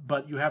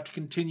 But you have to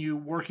continue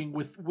working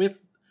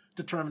with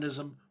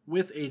determinism,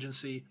 with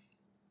agency,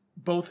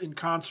 both in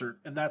concert.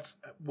 And that's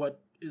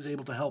what is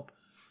able to help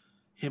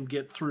him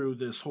get through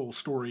this whole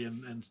story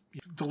and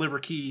deliver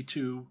Key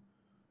to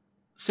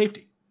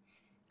safety.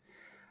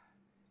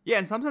 Yeah,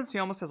 in some sense, he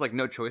almost has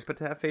no choice but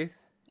to have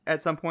faith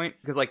at some point,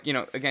 because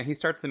again, he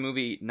starts the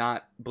movie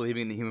not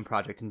believing in the Human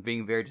Project and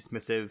being very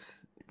dismissive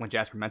when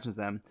Jasper mentions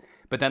them,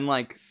 but then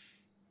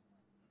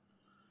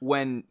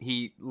when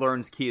he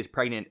learns Key is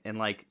pregnant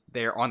and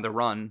they're on the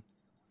run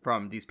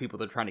from these people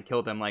that are trying to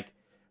kill them,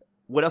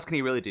 what else can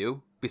he really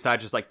do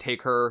besides just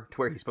take her to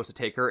where he's supposed to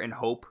take her and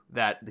hope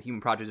that the Human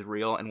Project is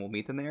real and we'll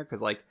meet them there?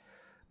 Because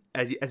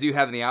as you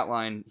have in the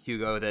outline,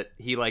 Hugo, that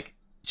he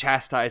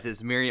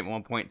chastises Miriam at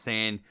one point,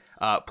 saying,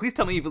 "Please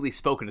tell me you've at least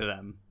spoken to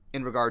them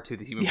in regard to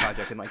the Human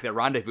Project and their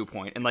rendezvous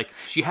point." And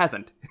she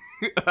hasn't.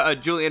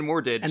 Julianne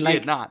Moore did. And she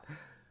did not.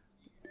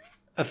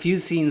 A few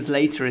scenes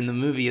later in the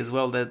movie as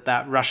well,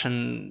 that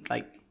Russian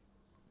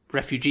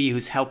refugee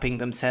who's helping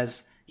them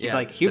says, he's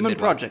Human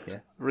Project,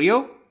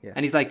 real? Yeah.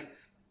 And he's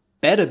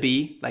better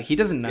be. He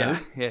doesn't know.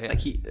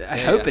 I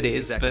hope it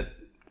is, exactly. But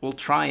we'll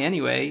try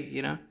anyway,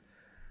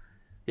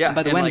 Yeah.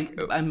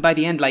 And by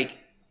the end,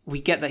 we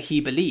get that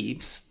he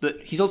believes,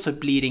 but he's also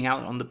bleeding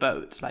out on the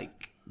boat.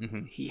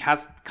 He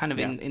has kind of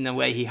in a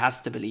way he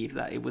has to believe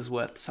that it was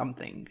worth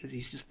something, because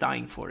he's just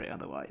dying for it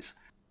otherwise.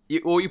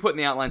 You put in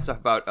the outline stuff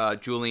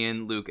about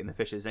Julian, Luke, and the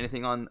fishes.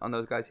 Anything on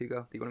those guys,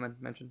 Hugo, that you want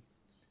to mention?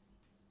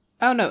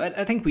 Oh no,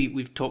 I think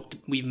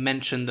we've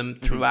mentioned them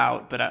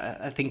throughout, but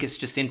I think it's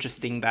just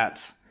interesting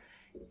that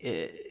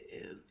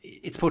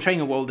it's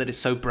portraying a world that is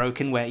so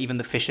broken, where even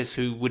the fishes,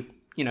 who would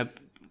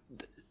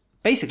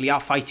basically are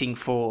fighting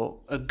for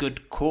a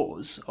good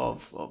cause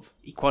of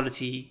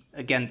equality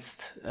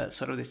against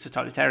sort of this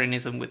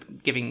totalitarianism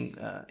with giving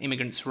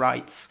immigrants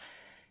rights,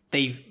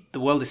 the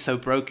world is so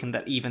broken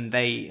that even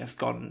they have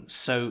gone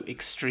so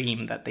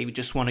extreme that they would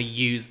just want to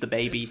use the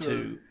baby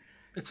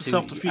it's a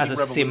self-defeating as a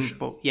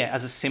revolution.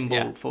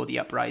 symbol for the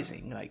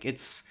uprising.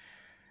 It's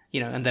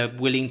and they're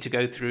willing to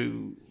go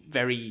through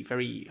very,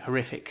 very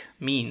horrific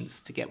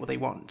means to get what they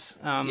want.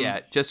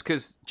 Just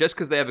because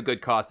they have a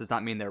good cause does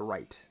not mean they're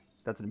right.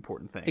 That's an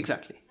important thing.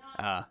 Exactly.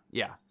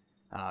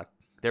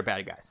 They're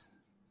bad guys,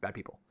 bad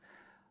people.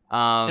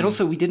 And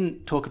also, we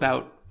didn't talk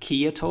about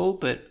Key at all,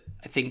 but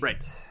I think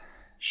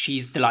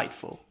she's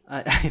delightful.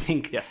 I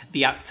think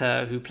the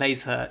actor who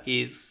plays her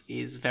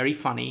is very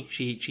funny.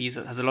 She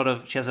has a lot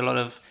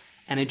of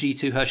energy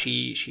to her.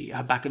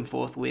 Her back and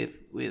forth with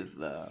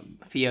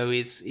Theo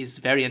is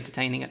very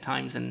entertaining at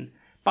times and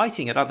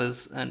biting at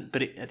others.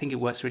 But I think it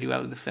works really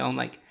well in the film.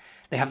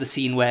 They have the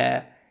scene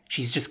where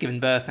she's just given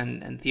birth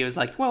and Theo's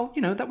well,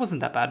 that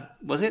wasn't that bad,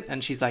 was it?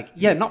 And she's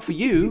yeah, not for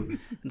you.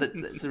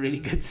 That's a really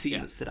good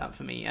scene that stood out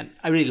for me, and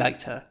I really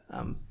liked her.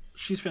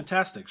 She's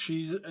fantastic.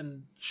 She's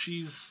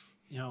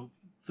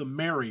the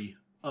Mary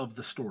of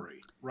the story,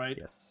 right?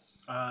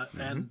 Yes.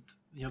 And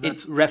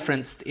it's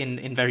referenced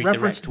in very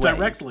referenced direct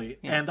ways. directly,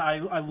 and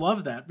I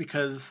love that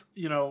because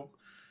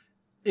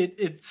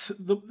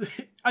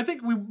I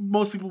think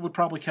most people would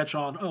probably catch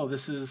on. Oh,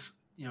 this is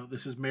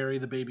Mary,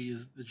 the baby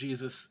is the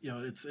Jesus.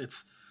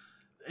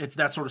 It's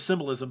that sort of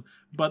symbolism.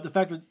 But the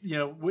fact that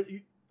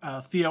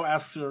Theo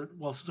asks her,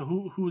 well, so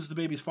who's the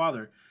baby's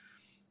father?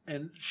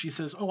 And she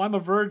says, "Oh, I'm a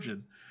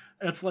virgin."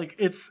 It's like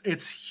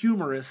it's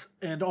humorous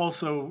and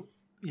also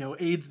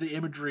aids the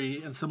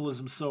imagery and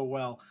symbolism so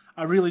well.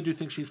 I really do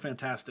think she's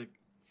fantastic.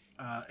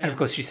 And of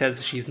course, she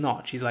says she's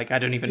not. She's like, I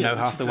don't even know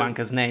half the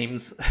wankers'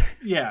 names.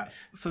 Yeah,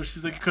 so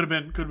she's like, could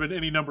have been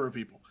any number of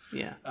people.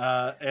 Yeah,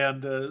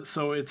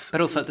 so it's.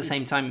 But also at the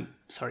same time,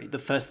 the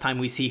first time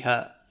we see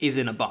her is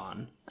in a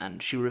barn,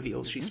 and she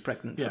reveals she's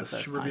pregnant for the first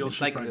time. She reveals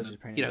she's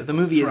pregnant. The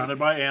movie surrounded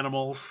by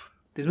animals.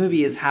 This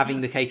movie is having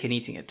the cake and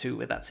eating it too,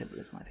 with that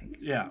symbolism, I think.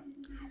 Yeah,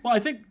 well, I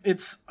think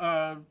it's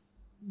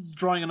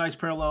drawing a nice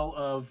parallel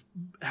of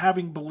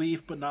having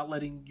belief, but not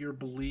letting your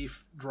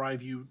belief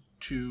drive you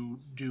to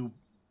do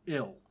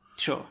ill.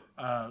 Sure.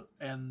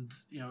 And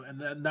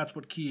that's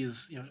what Key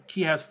is.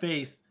 Key has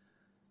faith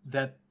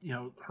that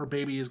her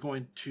baby is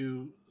going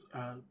to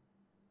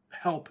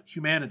help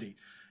humanity,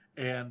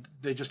 and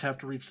they just have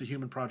to reach the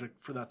Human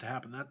Project for that to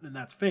happen.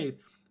 That's faith,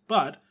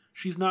 but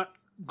she's not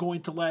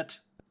going to let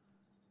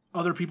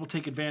other people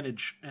take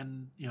advantage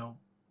and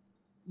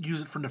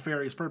use it for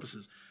nefarious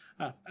purposes.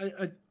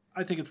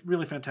 I think it's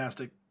really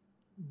fantastic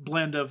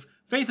blend of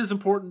faith is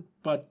important,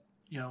 but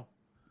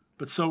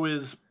so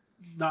is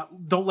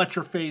not. Don't let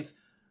your faith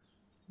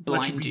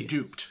let you be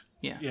duped.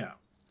 Yeah.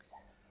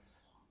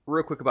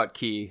 Real quick about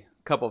Key,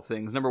 a couple of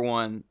things. Number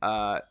one,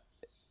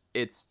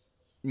 it's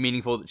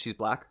meaningful that she's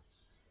black.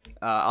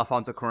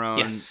 Alfonso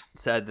Cuarón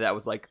said that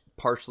was like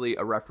partially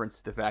a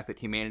reference to the fact that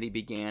humanity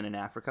began in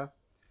Africa,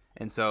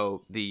 and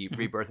so the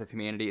rebirth of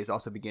humanity is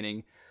also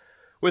beginning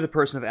with a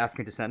person of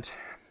African descent.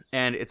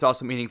 And it's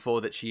also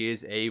meaningful that she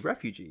is a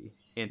refugee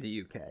in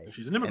the UK.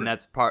 She's an immigrant.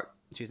 And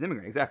she's an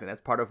immigrant, exactly.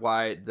 That's part of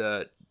why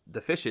the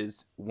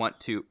fishes want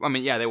to,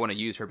 they want to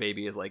use her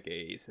baby as like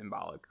a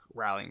symbolic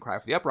rallying cry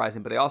for the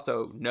uprising, but they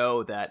also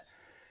know that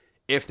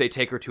if they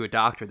take her to a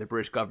doctor, the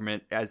British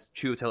government, as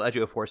Chiwetel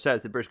Ejiofor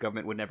says, the British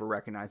government would never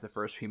recognize the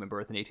first human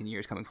birth in 18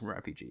 years coming from a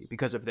refugee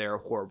because of their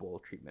horrible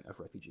treatment of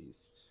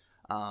refugees.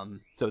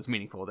 So it's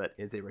meaningful that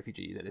it's a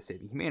refugee that is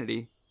saving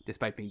humanity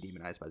despite being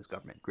demonized by this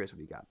government. Grizz, what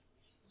do you got?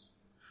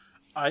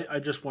 I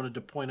just wanted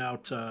to point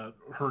out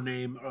her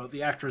name.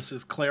 The actress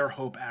is Claire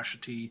Hope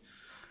Ashity.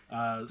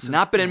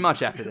 Not been in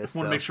much after this. I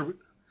want to make sure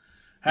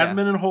hasn't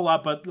been in a whole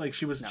lot, but like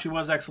she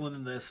was excellent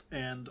in this.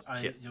 And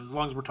as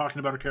long as we're talking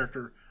about her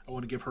character, I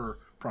want to give her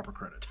proper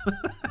credit.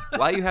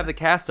 While you have the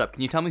cast up,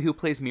 can you tell me who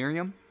plays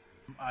Miriam?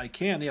 I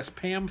can. Yes,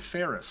 Pam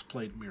Ferris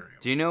played Miriam.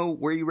 Do you know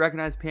where you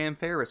recognize Pam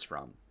Ferris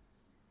from?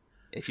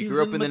 If you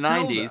grew up in the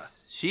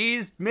 90s,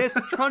 she's Miss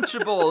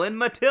Trunchbull in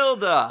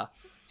Matilda.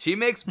 She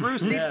makes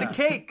Bruce eat the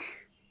cake.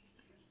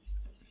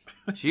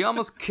 She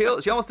almost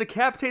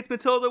decapitates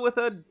Matilda with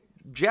a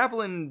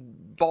javelin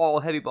ball,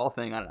 heavy ball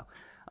thing. I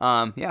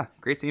don't know.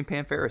 Great seeing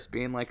Pam Ferris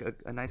being like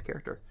a nice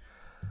character.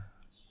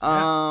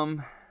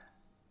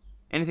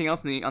 Anything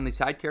else on the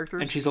side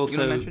characters? And she's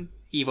also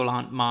evil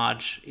Aunt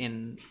Marge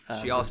in.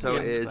 She also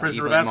is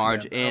evil Aunt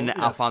Marge in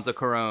Alfonso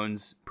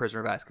Cuarón's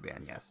Prisoner of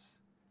Azkaban. Yes.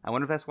 I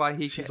wonder if that's why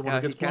she's the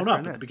one who gets blown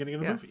up at the beginning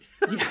of the movie.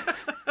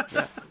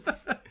 Yes.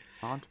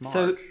 Aunt Marge.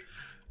 So,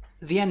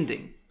 the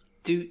ending.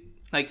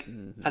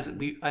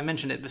 I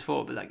mentioned it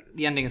before, but like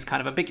the ending is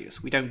kind of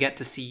ambiguous. We don't get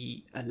to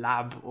see a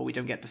lab, or you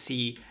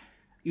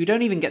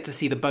don't even get to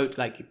see the boat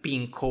like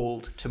being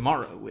called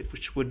tomorrow,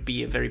 which would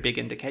be a very big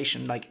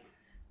indication. Like,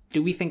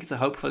 do we think it's a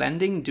hopeful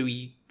ending? Do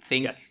we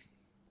think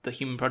the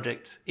Human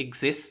Project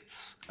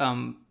exists?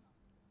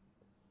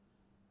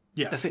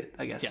 Yes. That's it,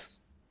 I guess. Yes.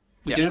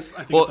 We do. I think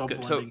it's a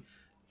hopeful ending.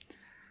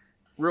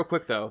 Real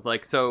quick though,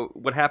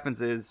 what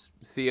happens is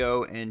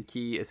Theo and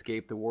Key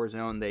escape the war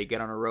zone. They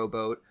get on a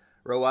rowboat,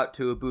 row out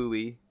to a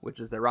buoy, which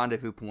is the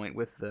rendezvous point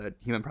with the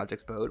Human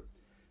Project's boat,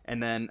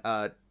 and then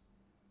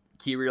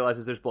Key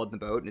realizes there's blood in the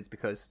boat, and it's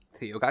because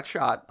Theo got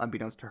shot,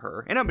 unbeknownst to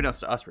her, and unbeknownst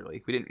to us,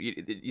 really. We didn't.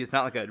 It's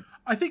not like a.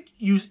 I think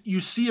you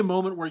see a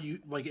moment where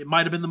it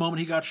might have been the moment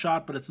he got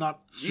shot, but it's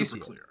not super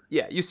clear.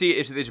 Yeah, you see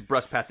it. They just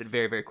brush past it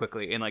very, very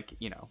quickly, and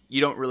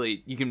you don't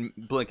really. You can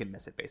blink and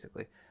miss it,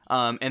 basically.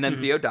 And then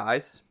Theo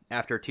dies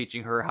after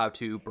teaching her how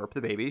to burp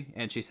the baby,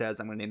 and she says,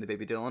 "I'm going to name the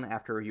baby Dylan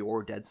after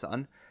your dead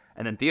son."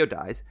 And then Theo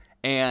dies,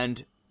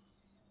 and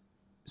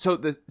so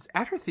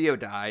after Theo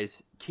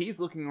dies,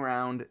 Key's looking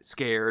around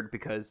scared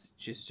because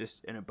she's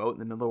just in a boat in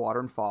the middle of the water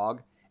in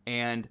fog,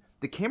 and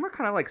the camera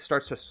kind of like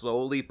starts to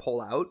slowly pull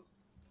out,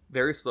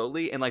 very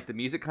slowly, and like the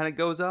music kind of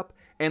goes up,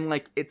 and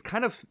like it's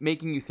kind of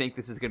making you think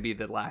this is going to be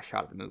the last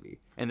shot of the movie,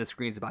 and the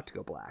screen's about to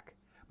go black.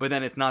 But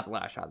then it's not the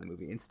last shot of the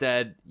movie.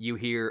 Instead, you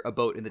hear a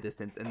boat in the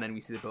distance, and then we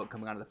see the boat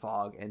coming out of the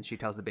fog, and she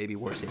tells the baby,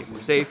 we're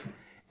safe,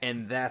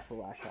 and that's the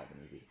last shot of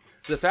the movie.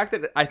 So the fact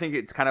that I think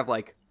it's kind of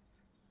like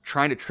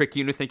trying to trick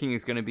you into thinking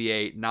it's going to be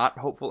a not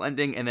hopeful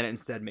ending, and then it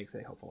instead makes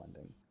a hopeful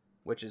ending,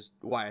 which is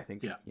why I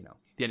think the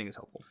ending is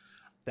hopeful.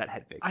 that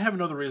head fake. I have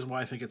another reason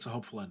why I think it's a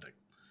hopeful ending.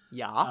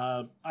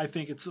 Yeah. I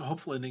think it's a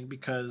hopeful ending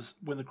because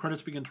when the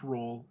credits begin to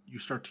roll, you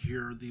start to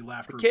hear the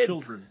laughter kids. of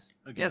children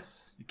again.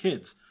 Yes. The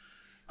kids.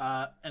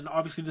 And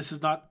obviously this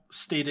is not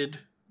stated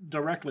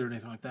directly or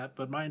anything like that,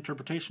 but my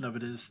interpretation of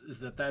it is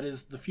that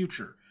is the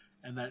future,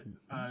 and that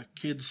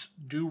kids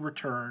do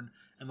return,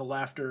 and the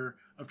laughter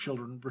of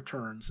children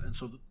returns, and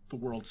so the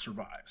world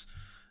survives.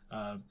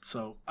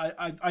 So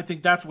I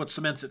think that's what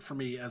cements it for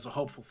me as a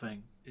hopeful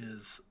thing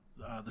is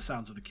the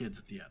sounds of the kids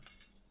at the end.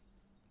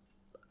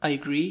 I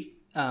agree,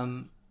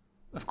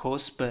 of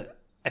course, but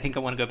I think I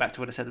want to go back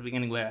to what I said at the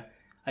beginning, where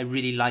I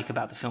really like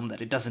about the film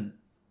that it doesn't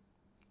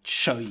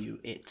show you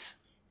it.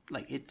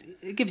 Like,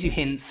 it gives you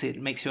hints,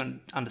 it makes you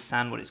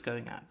understand what it's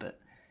going at, but,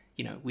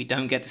 you know, we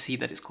don't get to see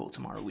that it's called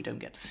Tomorrow, we don't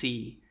get to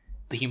see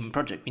the Human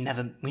Project, we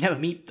never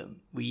meet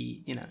them,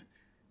 we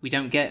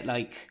don't get,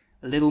 like,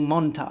 a little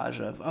montage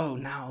of, oh,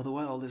 now the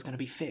world is going to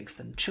be fixed,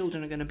 and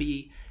children are going to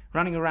be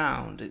running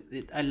around.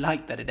 I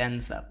like that it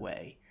ends that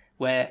way,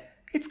 where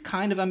it's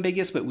kind of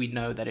ambiguous, but we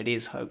know that it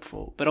is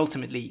hopeful, but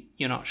ultimately,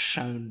 you're not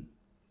shown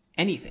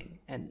anything,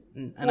 and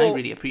I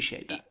really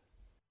appreciate that.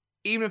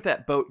 Even if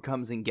that boat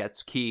comes and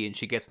gets Key and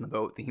she gets in the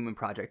boat, the Human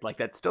Project, like,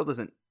 that still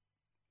doesn't,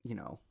 Yeah,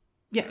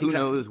 who exactly.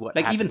 knows what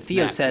like, happens even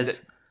Theo next.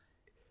 says...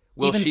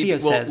 Will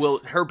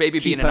her baby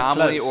be an keep her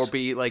anomaly close. or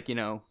be, like,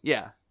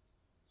 yeah.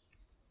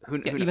 Who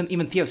knows?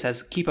 Even Theo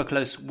says, keep her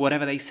close,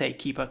 whatever they say,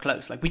 keep her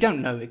close. Like, we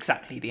don't know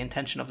exactly the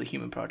intention of the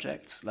Human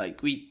Project.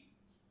 Like, we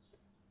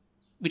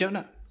don't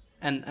know.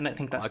 And I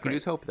think that's All I can great. do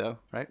is hope, though,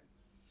 right?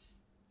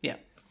 Yeah.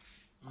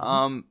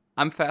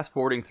 I'm fast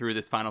forwarding through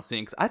this final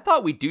scene because I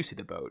thought we do see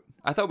the boat.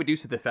 I thought we do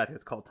see the fact that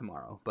it's called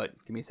Tomorrow, but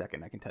give me a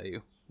second, I can tell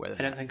you whether.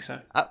 I don't think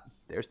so.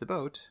 There's the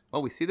boat.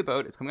 Well, we see the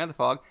boat. It's coming out of the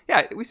fog.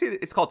 Yeah, we see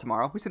it's called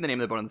Tomorrow. We see the name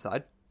of the boat on the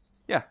side.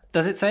 Yeah.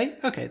 Does it say?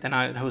 Okay, then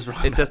I was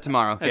wrong. It says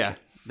Tomorrow. Okay. Yeah.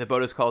 The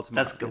boat is called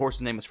Tomorrow. That's The good.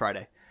 horse's name was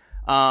Friday.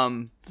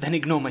 Then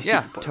ignore my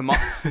stupid point. Tomorrow.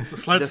 The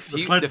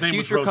sled's name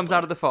was future Rosebud. comes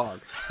out of the fog.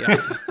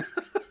 Yes.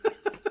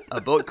 A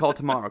boat called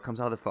Tomorrow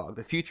comes out of the fog.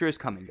 The future is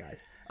coming,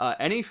 guys.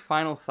 Any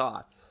final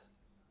thoughts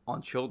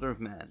on Children of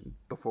Men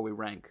before we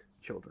rank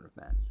Children of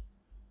Men?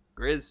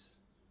 Grizz,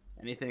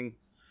 anything?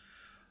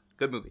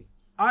 Good movie.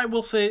 I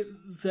will say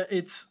that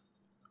it's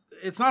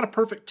not a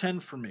perfect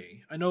 10 for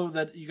me. I know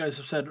that you guys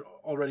have said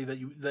already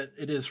that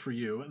it is for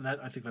you, and that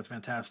I think that's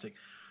fantastic.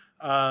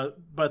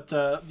 But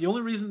the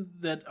only reason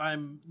that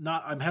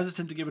I'm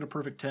hesitant to give it a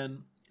perfect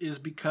 10 is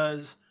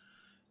because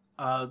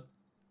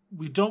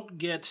we don't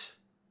get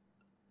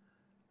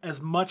as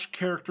much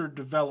character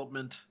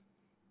development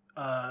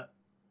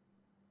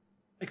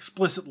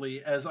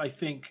explicitly as I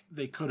think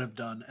they could have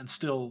done, and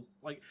still,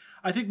 like,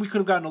 I think we could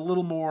have gotten a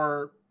little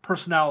more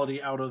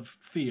personality out of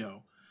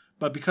Theo,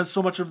 but because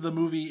so much of the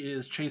movie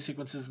is chase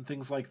sequences and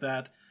things like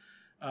that,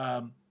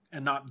 and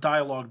not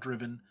dialogue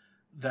driven,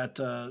 that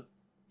the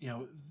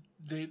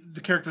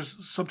characters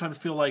sometimes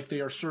feel like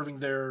they are serving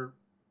their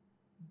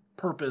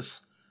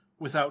purpose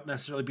without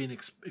necessarily being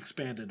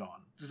expanded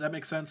on. Does that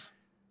make sense?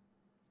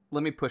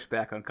 Let me push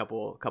back on a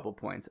couple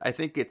points. I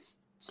think it's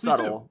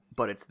subtle,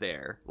 but it's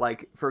there.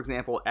 Like, for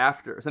example,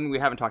 after something we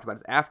haven't talked about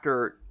is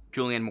after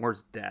Julianne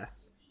Moore's death.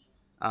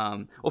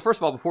 Well, first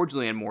of all, before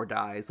Julianne Moore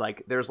dies,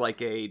 like, there's like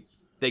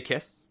they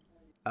kiss,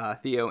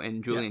 Theo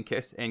and Julian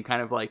kiss, and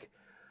kind of like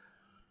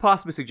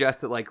possibly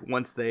suggest that, like,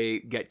 once they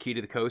get Key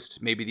to the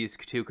coast, maybe these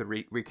two could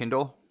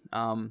rekindle.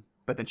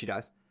 But then she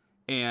dies,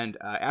 and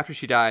after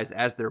she dies,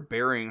 as they're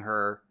burying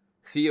her,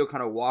 Theo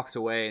kind of walks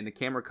away, and the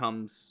camera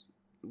comes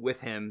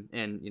with him,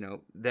 and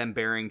them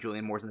burying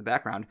Julianne Moore's in the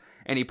background,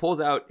 and he pulls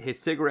out his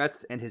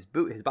cigarettes and his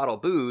bottle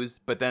of booze,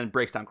 but then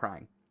breaks down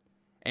crying.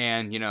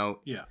 And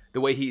the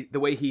way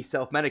he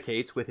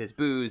self-medicates with his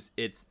booze,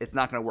 it's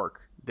not going to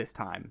work this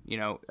time.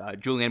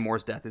 Julianne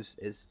Moore's death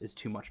is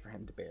too much for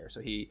him to bear,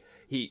 so he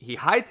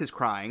hides his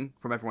crying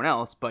from everyone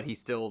else, but he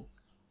still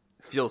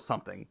feels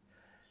something.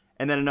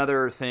 And then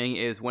another thing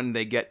is when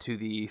they get to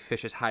the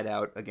Fish's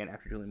hideout again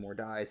after Julianne Moore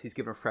dies, he's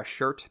given a fresh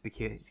shirt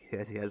because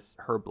he has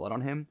her blood on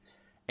him.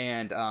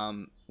 And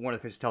one of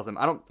the fishes tells him,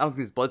 I don't think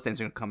these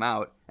bloodstains are going to come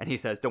out. And he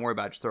says, don't worry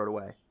about it, just throw it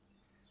away.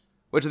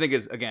 Which I think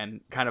is,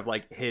 again, kind of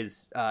like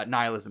his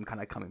nihilism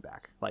kind of coming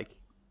back. Like,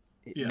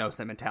 no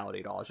sentimentality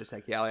at all. It's just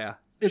like, yeah.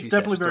 It's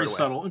definitely very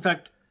subtle. In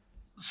fact,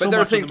 so but there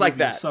are much things of the like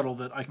movie that. is subtle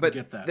that I can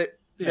get that.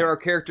 There are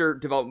character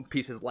development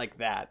pieces like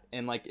that.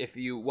 And, like, if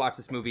you watch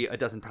this movie a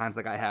dozen times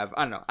like I have,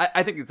 I don't know.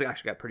 I think it's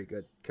actually got pretty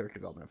good character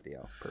development of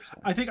Theo,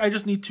 personally. I think I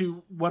just need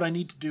to, what I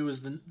need to do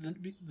is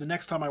the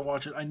next time I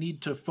watch it, I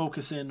need to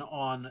focus in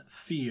on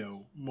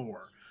Theo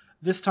more.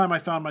 This time I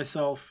found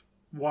myself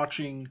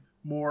watching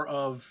more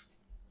of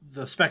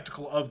the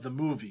spectacle of the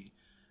movie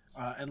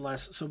and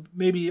less. So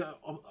maybe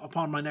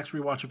upon my next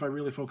rewatch, if I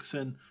really focus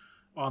in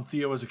on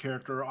Theo as a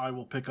character, I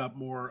will pick up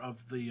more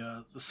of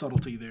the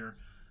subtlety there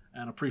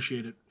and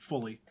appreciate it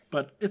fully.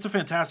 But it's a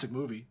fantastic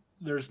movie.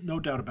 There's no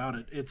doubt about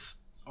it. It's,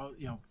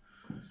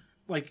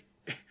 like,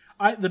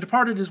 The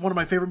Departed is one of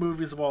my favorite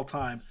movies of all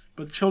time,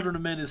 but The Children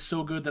of Men is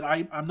so good that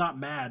I'm not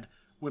mad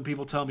when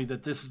people tell me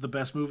that this is the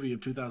best movie of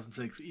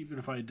 2006, even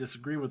if I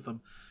disagree with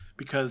them,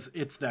 because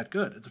it's that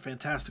good. It's a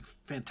fantastic,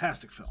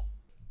 fantastic film.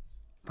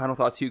 Final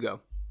thoughts,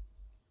 Hugo.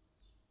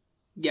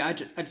 Yeah, I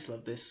just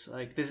love this.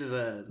 Like, this is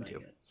a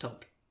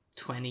top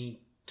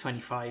 20,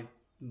 25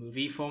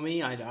 movie for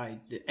me. I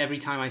every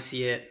time I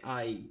see it,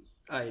 I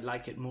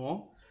like it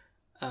more,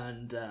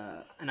 and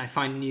I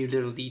find new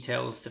little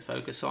details to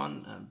focus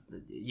on.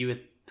 You were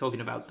talking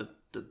about the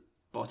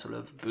bottle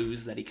of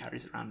booze that he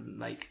carries around.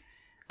 Like,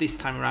 this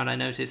time around, I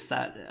noticed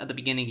that at the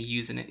beginning he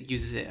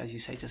uses it, as you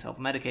say, to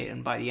self-medicate,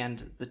 and by the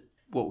end,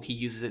 what he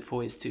uses it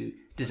for is to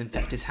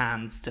disinfect his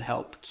hands to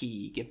help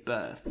Key give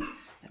birth,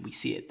 and we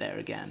see it there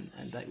again,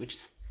 and which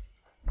is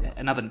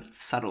another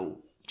subtle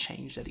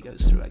change that he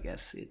goes through. I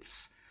guess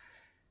it's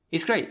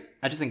great.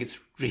 I just think it's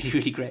really,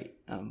 really great.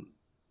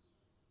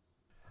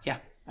 Yeah,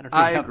 I don't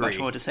really have much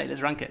more to say.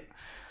 Let's rank it.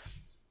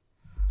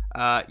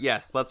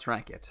 Yes, let's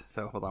rank it.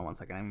 So hold on one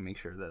second. I'm going to make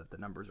sure that the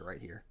numbers are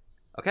right here.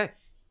 Okay.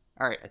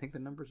 All right. I think the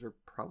numbers are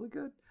probably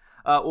good.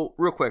 Well,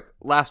 real quick.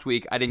 Last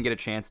week, I didn't get a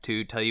chance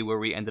to tell you where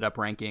we ended up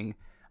ranking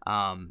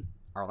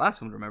our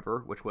last one,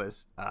 remember, which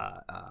was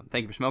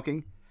Thank You for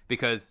Smoking,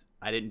 because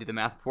I didn't do the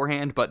math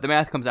beforehand. But the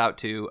math comes out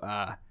to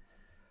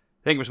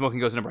Thank You for Smoking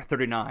goes to number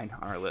 39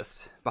 on our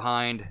list.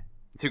 Behind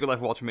Secret Life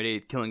of Walter Mitty,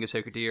 Killing a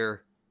Sacred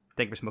Deer,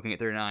 Thank You for Smoking at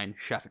 39,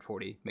 Chef at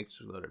 40,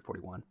 Makes Us at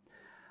 41.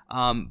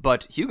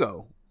 But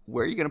Hugo,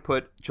 where are you going to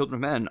put Children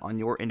of Men on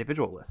your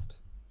individual list?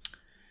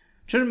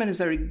 Children of Men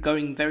is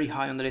going very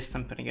high on the list.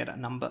 I'm putting it at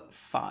number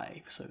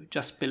 5, so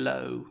just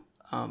below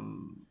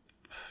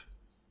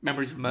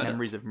Memories of Murder.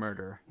 Memories of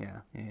Murder, yeah.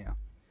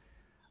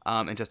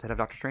 And just ahead of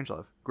Dr.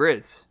 Strangelove.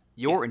 Grizz,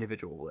 your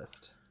individual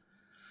list.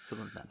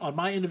 Children of Men. On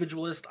my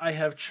individual list, I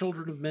have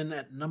Children of Men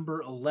at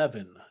number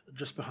 11,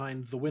 just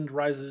behind The Wind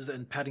Rises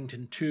and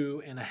Paddington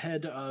 2, and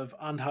ahead of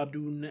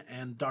Andhadhun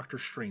and Dr.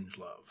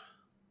 Strangelove.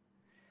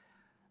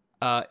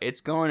 It's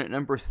going at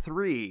number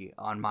 3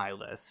 on my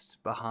list,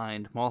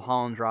 behind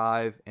Mulholland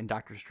Drive and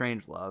Doctor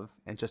Strangelove,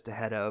 and just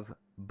ahead of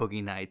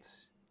Boogie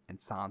Nights and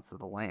Silence of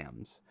the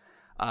Lambs.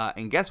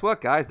 And guess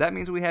what, guys? That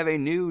means we have a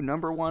new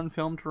number 1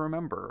 film to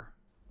remember.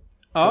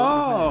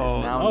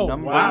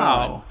 Number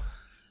wow. 1.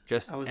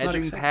 Just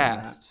edging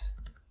past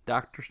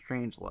Doctor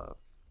Strangelove.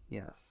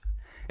 Yes.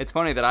 It's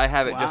funny that I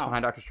have it just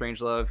behind Doctor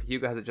Strangelove,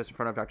 Hugo has it just in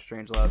front of Doctor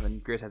Strangelove,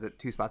 and Grizz has it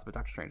 2 spots above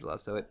Doctor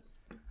Strangelove, so it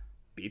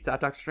beats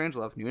out Doctor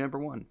Strangelove, new number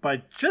 1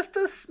 by just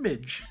a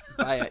smidge,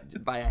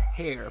 by a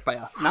hair,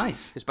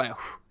 nice. Just by a.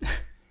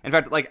 In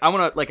fact, like I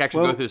want to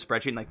actually go through the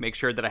spreadsheet and make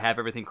sure that I have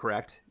everything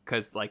correct,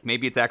 because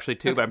maybe it's actually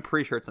 2, but I'm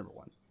pretty sure it's number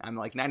 1. I'm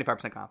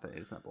 95% confident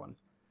it's number 1.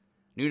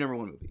 New number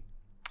 1 movie.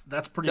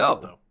 That's pretty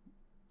good though.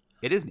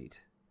 It is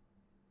neat.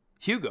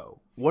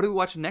 Hugo, what are we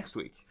watching next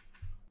week?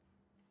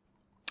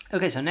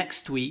 Okay, so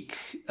next week,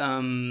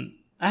 I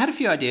had a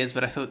few ideas,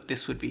 but I thought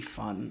this would be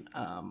fun.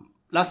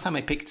 Last time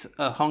I picked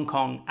a Hong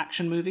Kong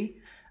action movie,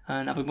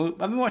 and I've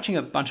been watching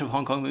a bunch of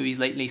Hong Kong movies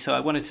lately, so I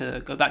wanted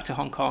to go back to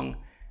Hong Kong,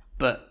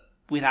 but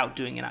without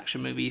doing an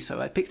action movie.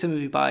 So I picked a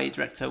movie by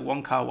director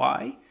Wong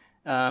Kar-wai,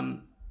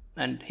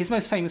 and his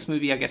most famous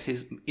movie, I guess,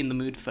 is In the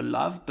Mood for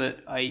Love, but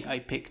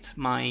I picked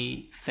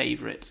my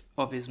favorite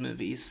of his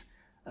movies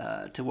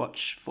to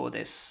watch for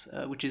this,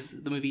 which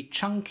is the movie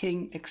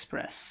Chungking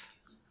Express.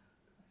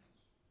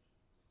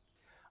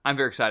 I'm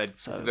very excited.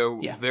 So, it's a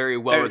very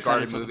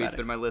well-regarded movie. It's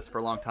been on my list for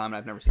a long time, and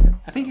I've never seen it.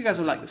 I think you guys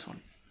will like this one.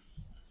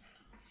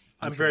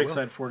 I'm very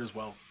excited for it as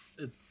well.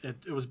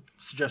 It was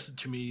suggested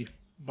to me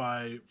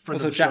by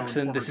friends of the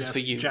Jackson, show. This is for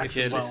you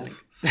Jackson if you're Wells.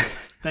 listening. So,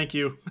 thank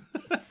you,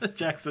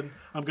 Jackson.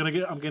 I'm gonna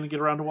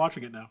get around to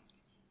watching it now.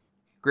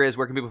 Grizz,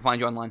 where can people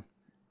find you online?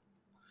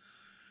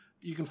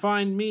 You can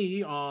find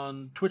me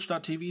on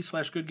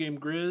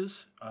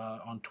twitch.tv/GoodGameGrizz,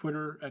 on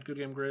Twitter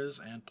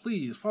 @GoodGameGrizz, and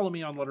please follow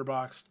me on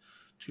Letterboxd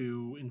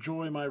to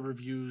enjoy my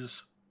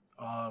reviews.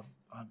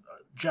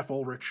 Jeff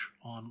Ulrich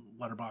on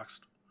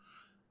Letterboxd.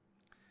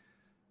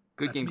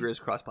 Good Game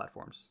Grizz cross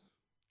platforms.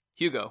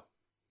 Hugo.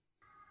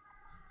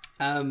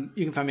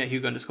 You can find me at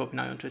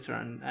Hugo_Pinay on Twitter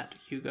and at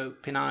Hugo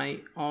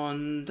Pinay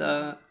on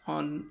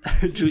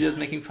Julia's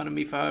making fun of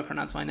me for how I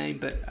pronounce my name,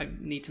 but I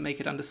need to make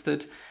it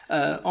understood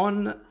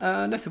on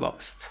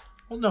Letterboxd.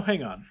 Well, no,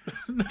 hang on.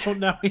 No,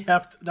 now I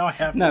have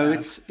to. No,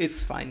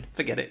 it's fine.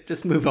 Forget it.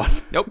 Just move on.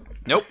 Nope.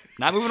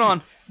 Not moving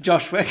on.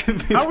 Josh, where can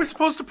we? How are we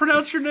supposed to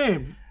pronounce your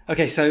name?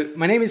 Okay, so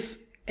my name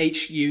is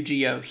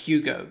Hugo,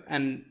 Hugo,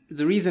 and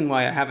the reason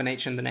why I have an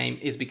H in the name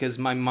is because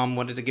my mum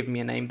wanted to give me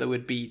a name that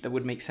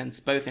would make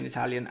sense both in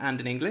Italian and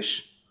in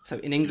English. So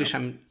in English,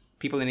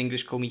 people in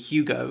English call me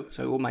Hugo,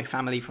 so all my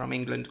family from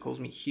England calls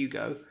me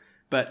Hugo.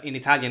 But in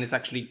Italian, it's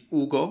actually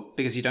Ugo,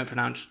 because you don't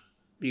pronounce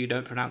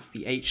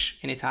the H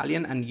in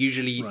Italian, and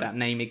usually that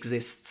name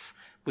exists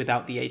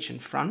without the H in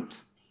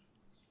front.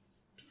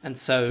 And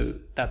so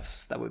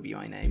that would be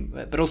my name,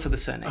 but also the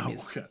surname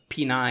is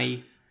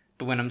Pinay.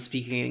 But when I'm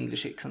speaking in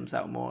English, it comes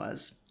out more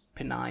as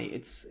Pinay.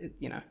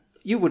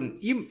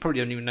 You probably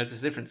don't even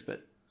notice the difference,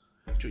 but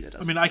Julia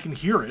does. I mean, I can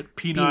hear it.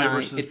 Peni Peni,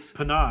 versus it's-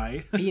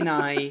 Peni.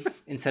 Peni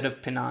instead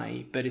of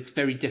Peni, but it's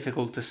very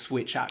difficult to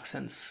switch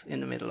accents in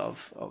the middle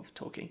of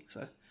talking.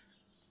 So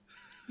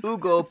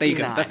Ugo there you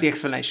go. Peni. That's the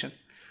explanation.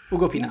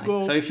 Ugo Peni.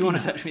 Ugo So if you want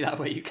to Peni. search me that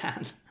way, you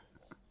can.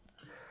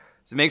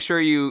 So make sure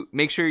you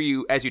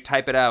as you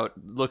type it out,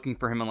 looking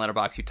for him on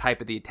Letterboxd, you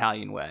type it the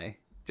Italian way.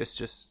 Just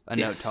a note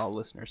Yes. to all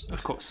listeners.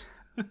 Of course.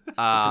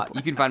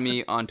 You can find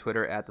me on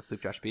Twitter at the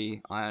Sloop Josh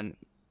B, on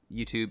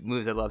YouTube,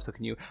 Movies I Love, So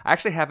Can You. I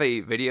actually have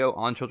a video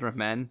on Children of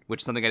Men,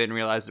 which is something I didn't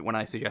realize when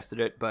I suggested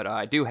it, but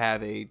I do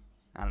have a,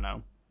 I don't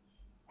know,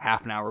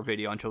 half an hour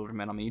video on Children of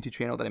Men on my YouTube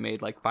channel that I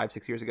made like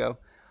 5-6 years ago.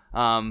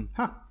 I'm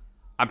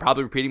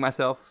probably repeating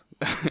myself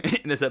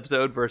in this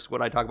episode versus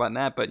what I talk about in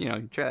that, but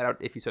check that out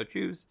if you so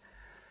choose.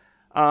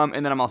 And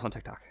then I'm also on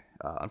TikTok,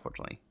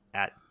 unfortunately,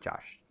 at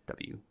Josh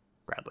W.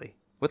 Bradley.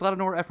 With a lot of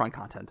Nora Ephron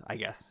content, I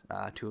guess,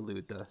 to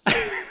elude the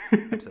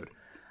episode.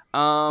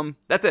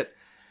 That's it.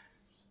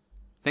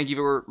 Thank you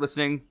for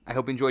listening. I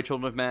hope you enjoyed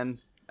Children of Men.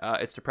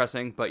 It's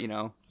depressing, but,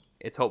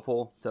 it's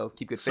hopeful, so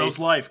keep good faith. So's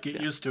life.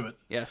 Get used to it.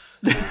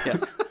 Yes,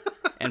 yes.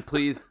 And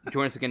please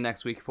join us again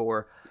next week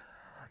for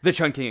The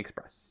Chungking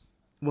Express.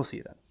 We'll see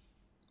you then.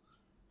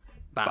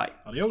 Bye. Bye.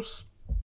 Adios.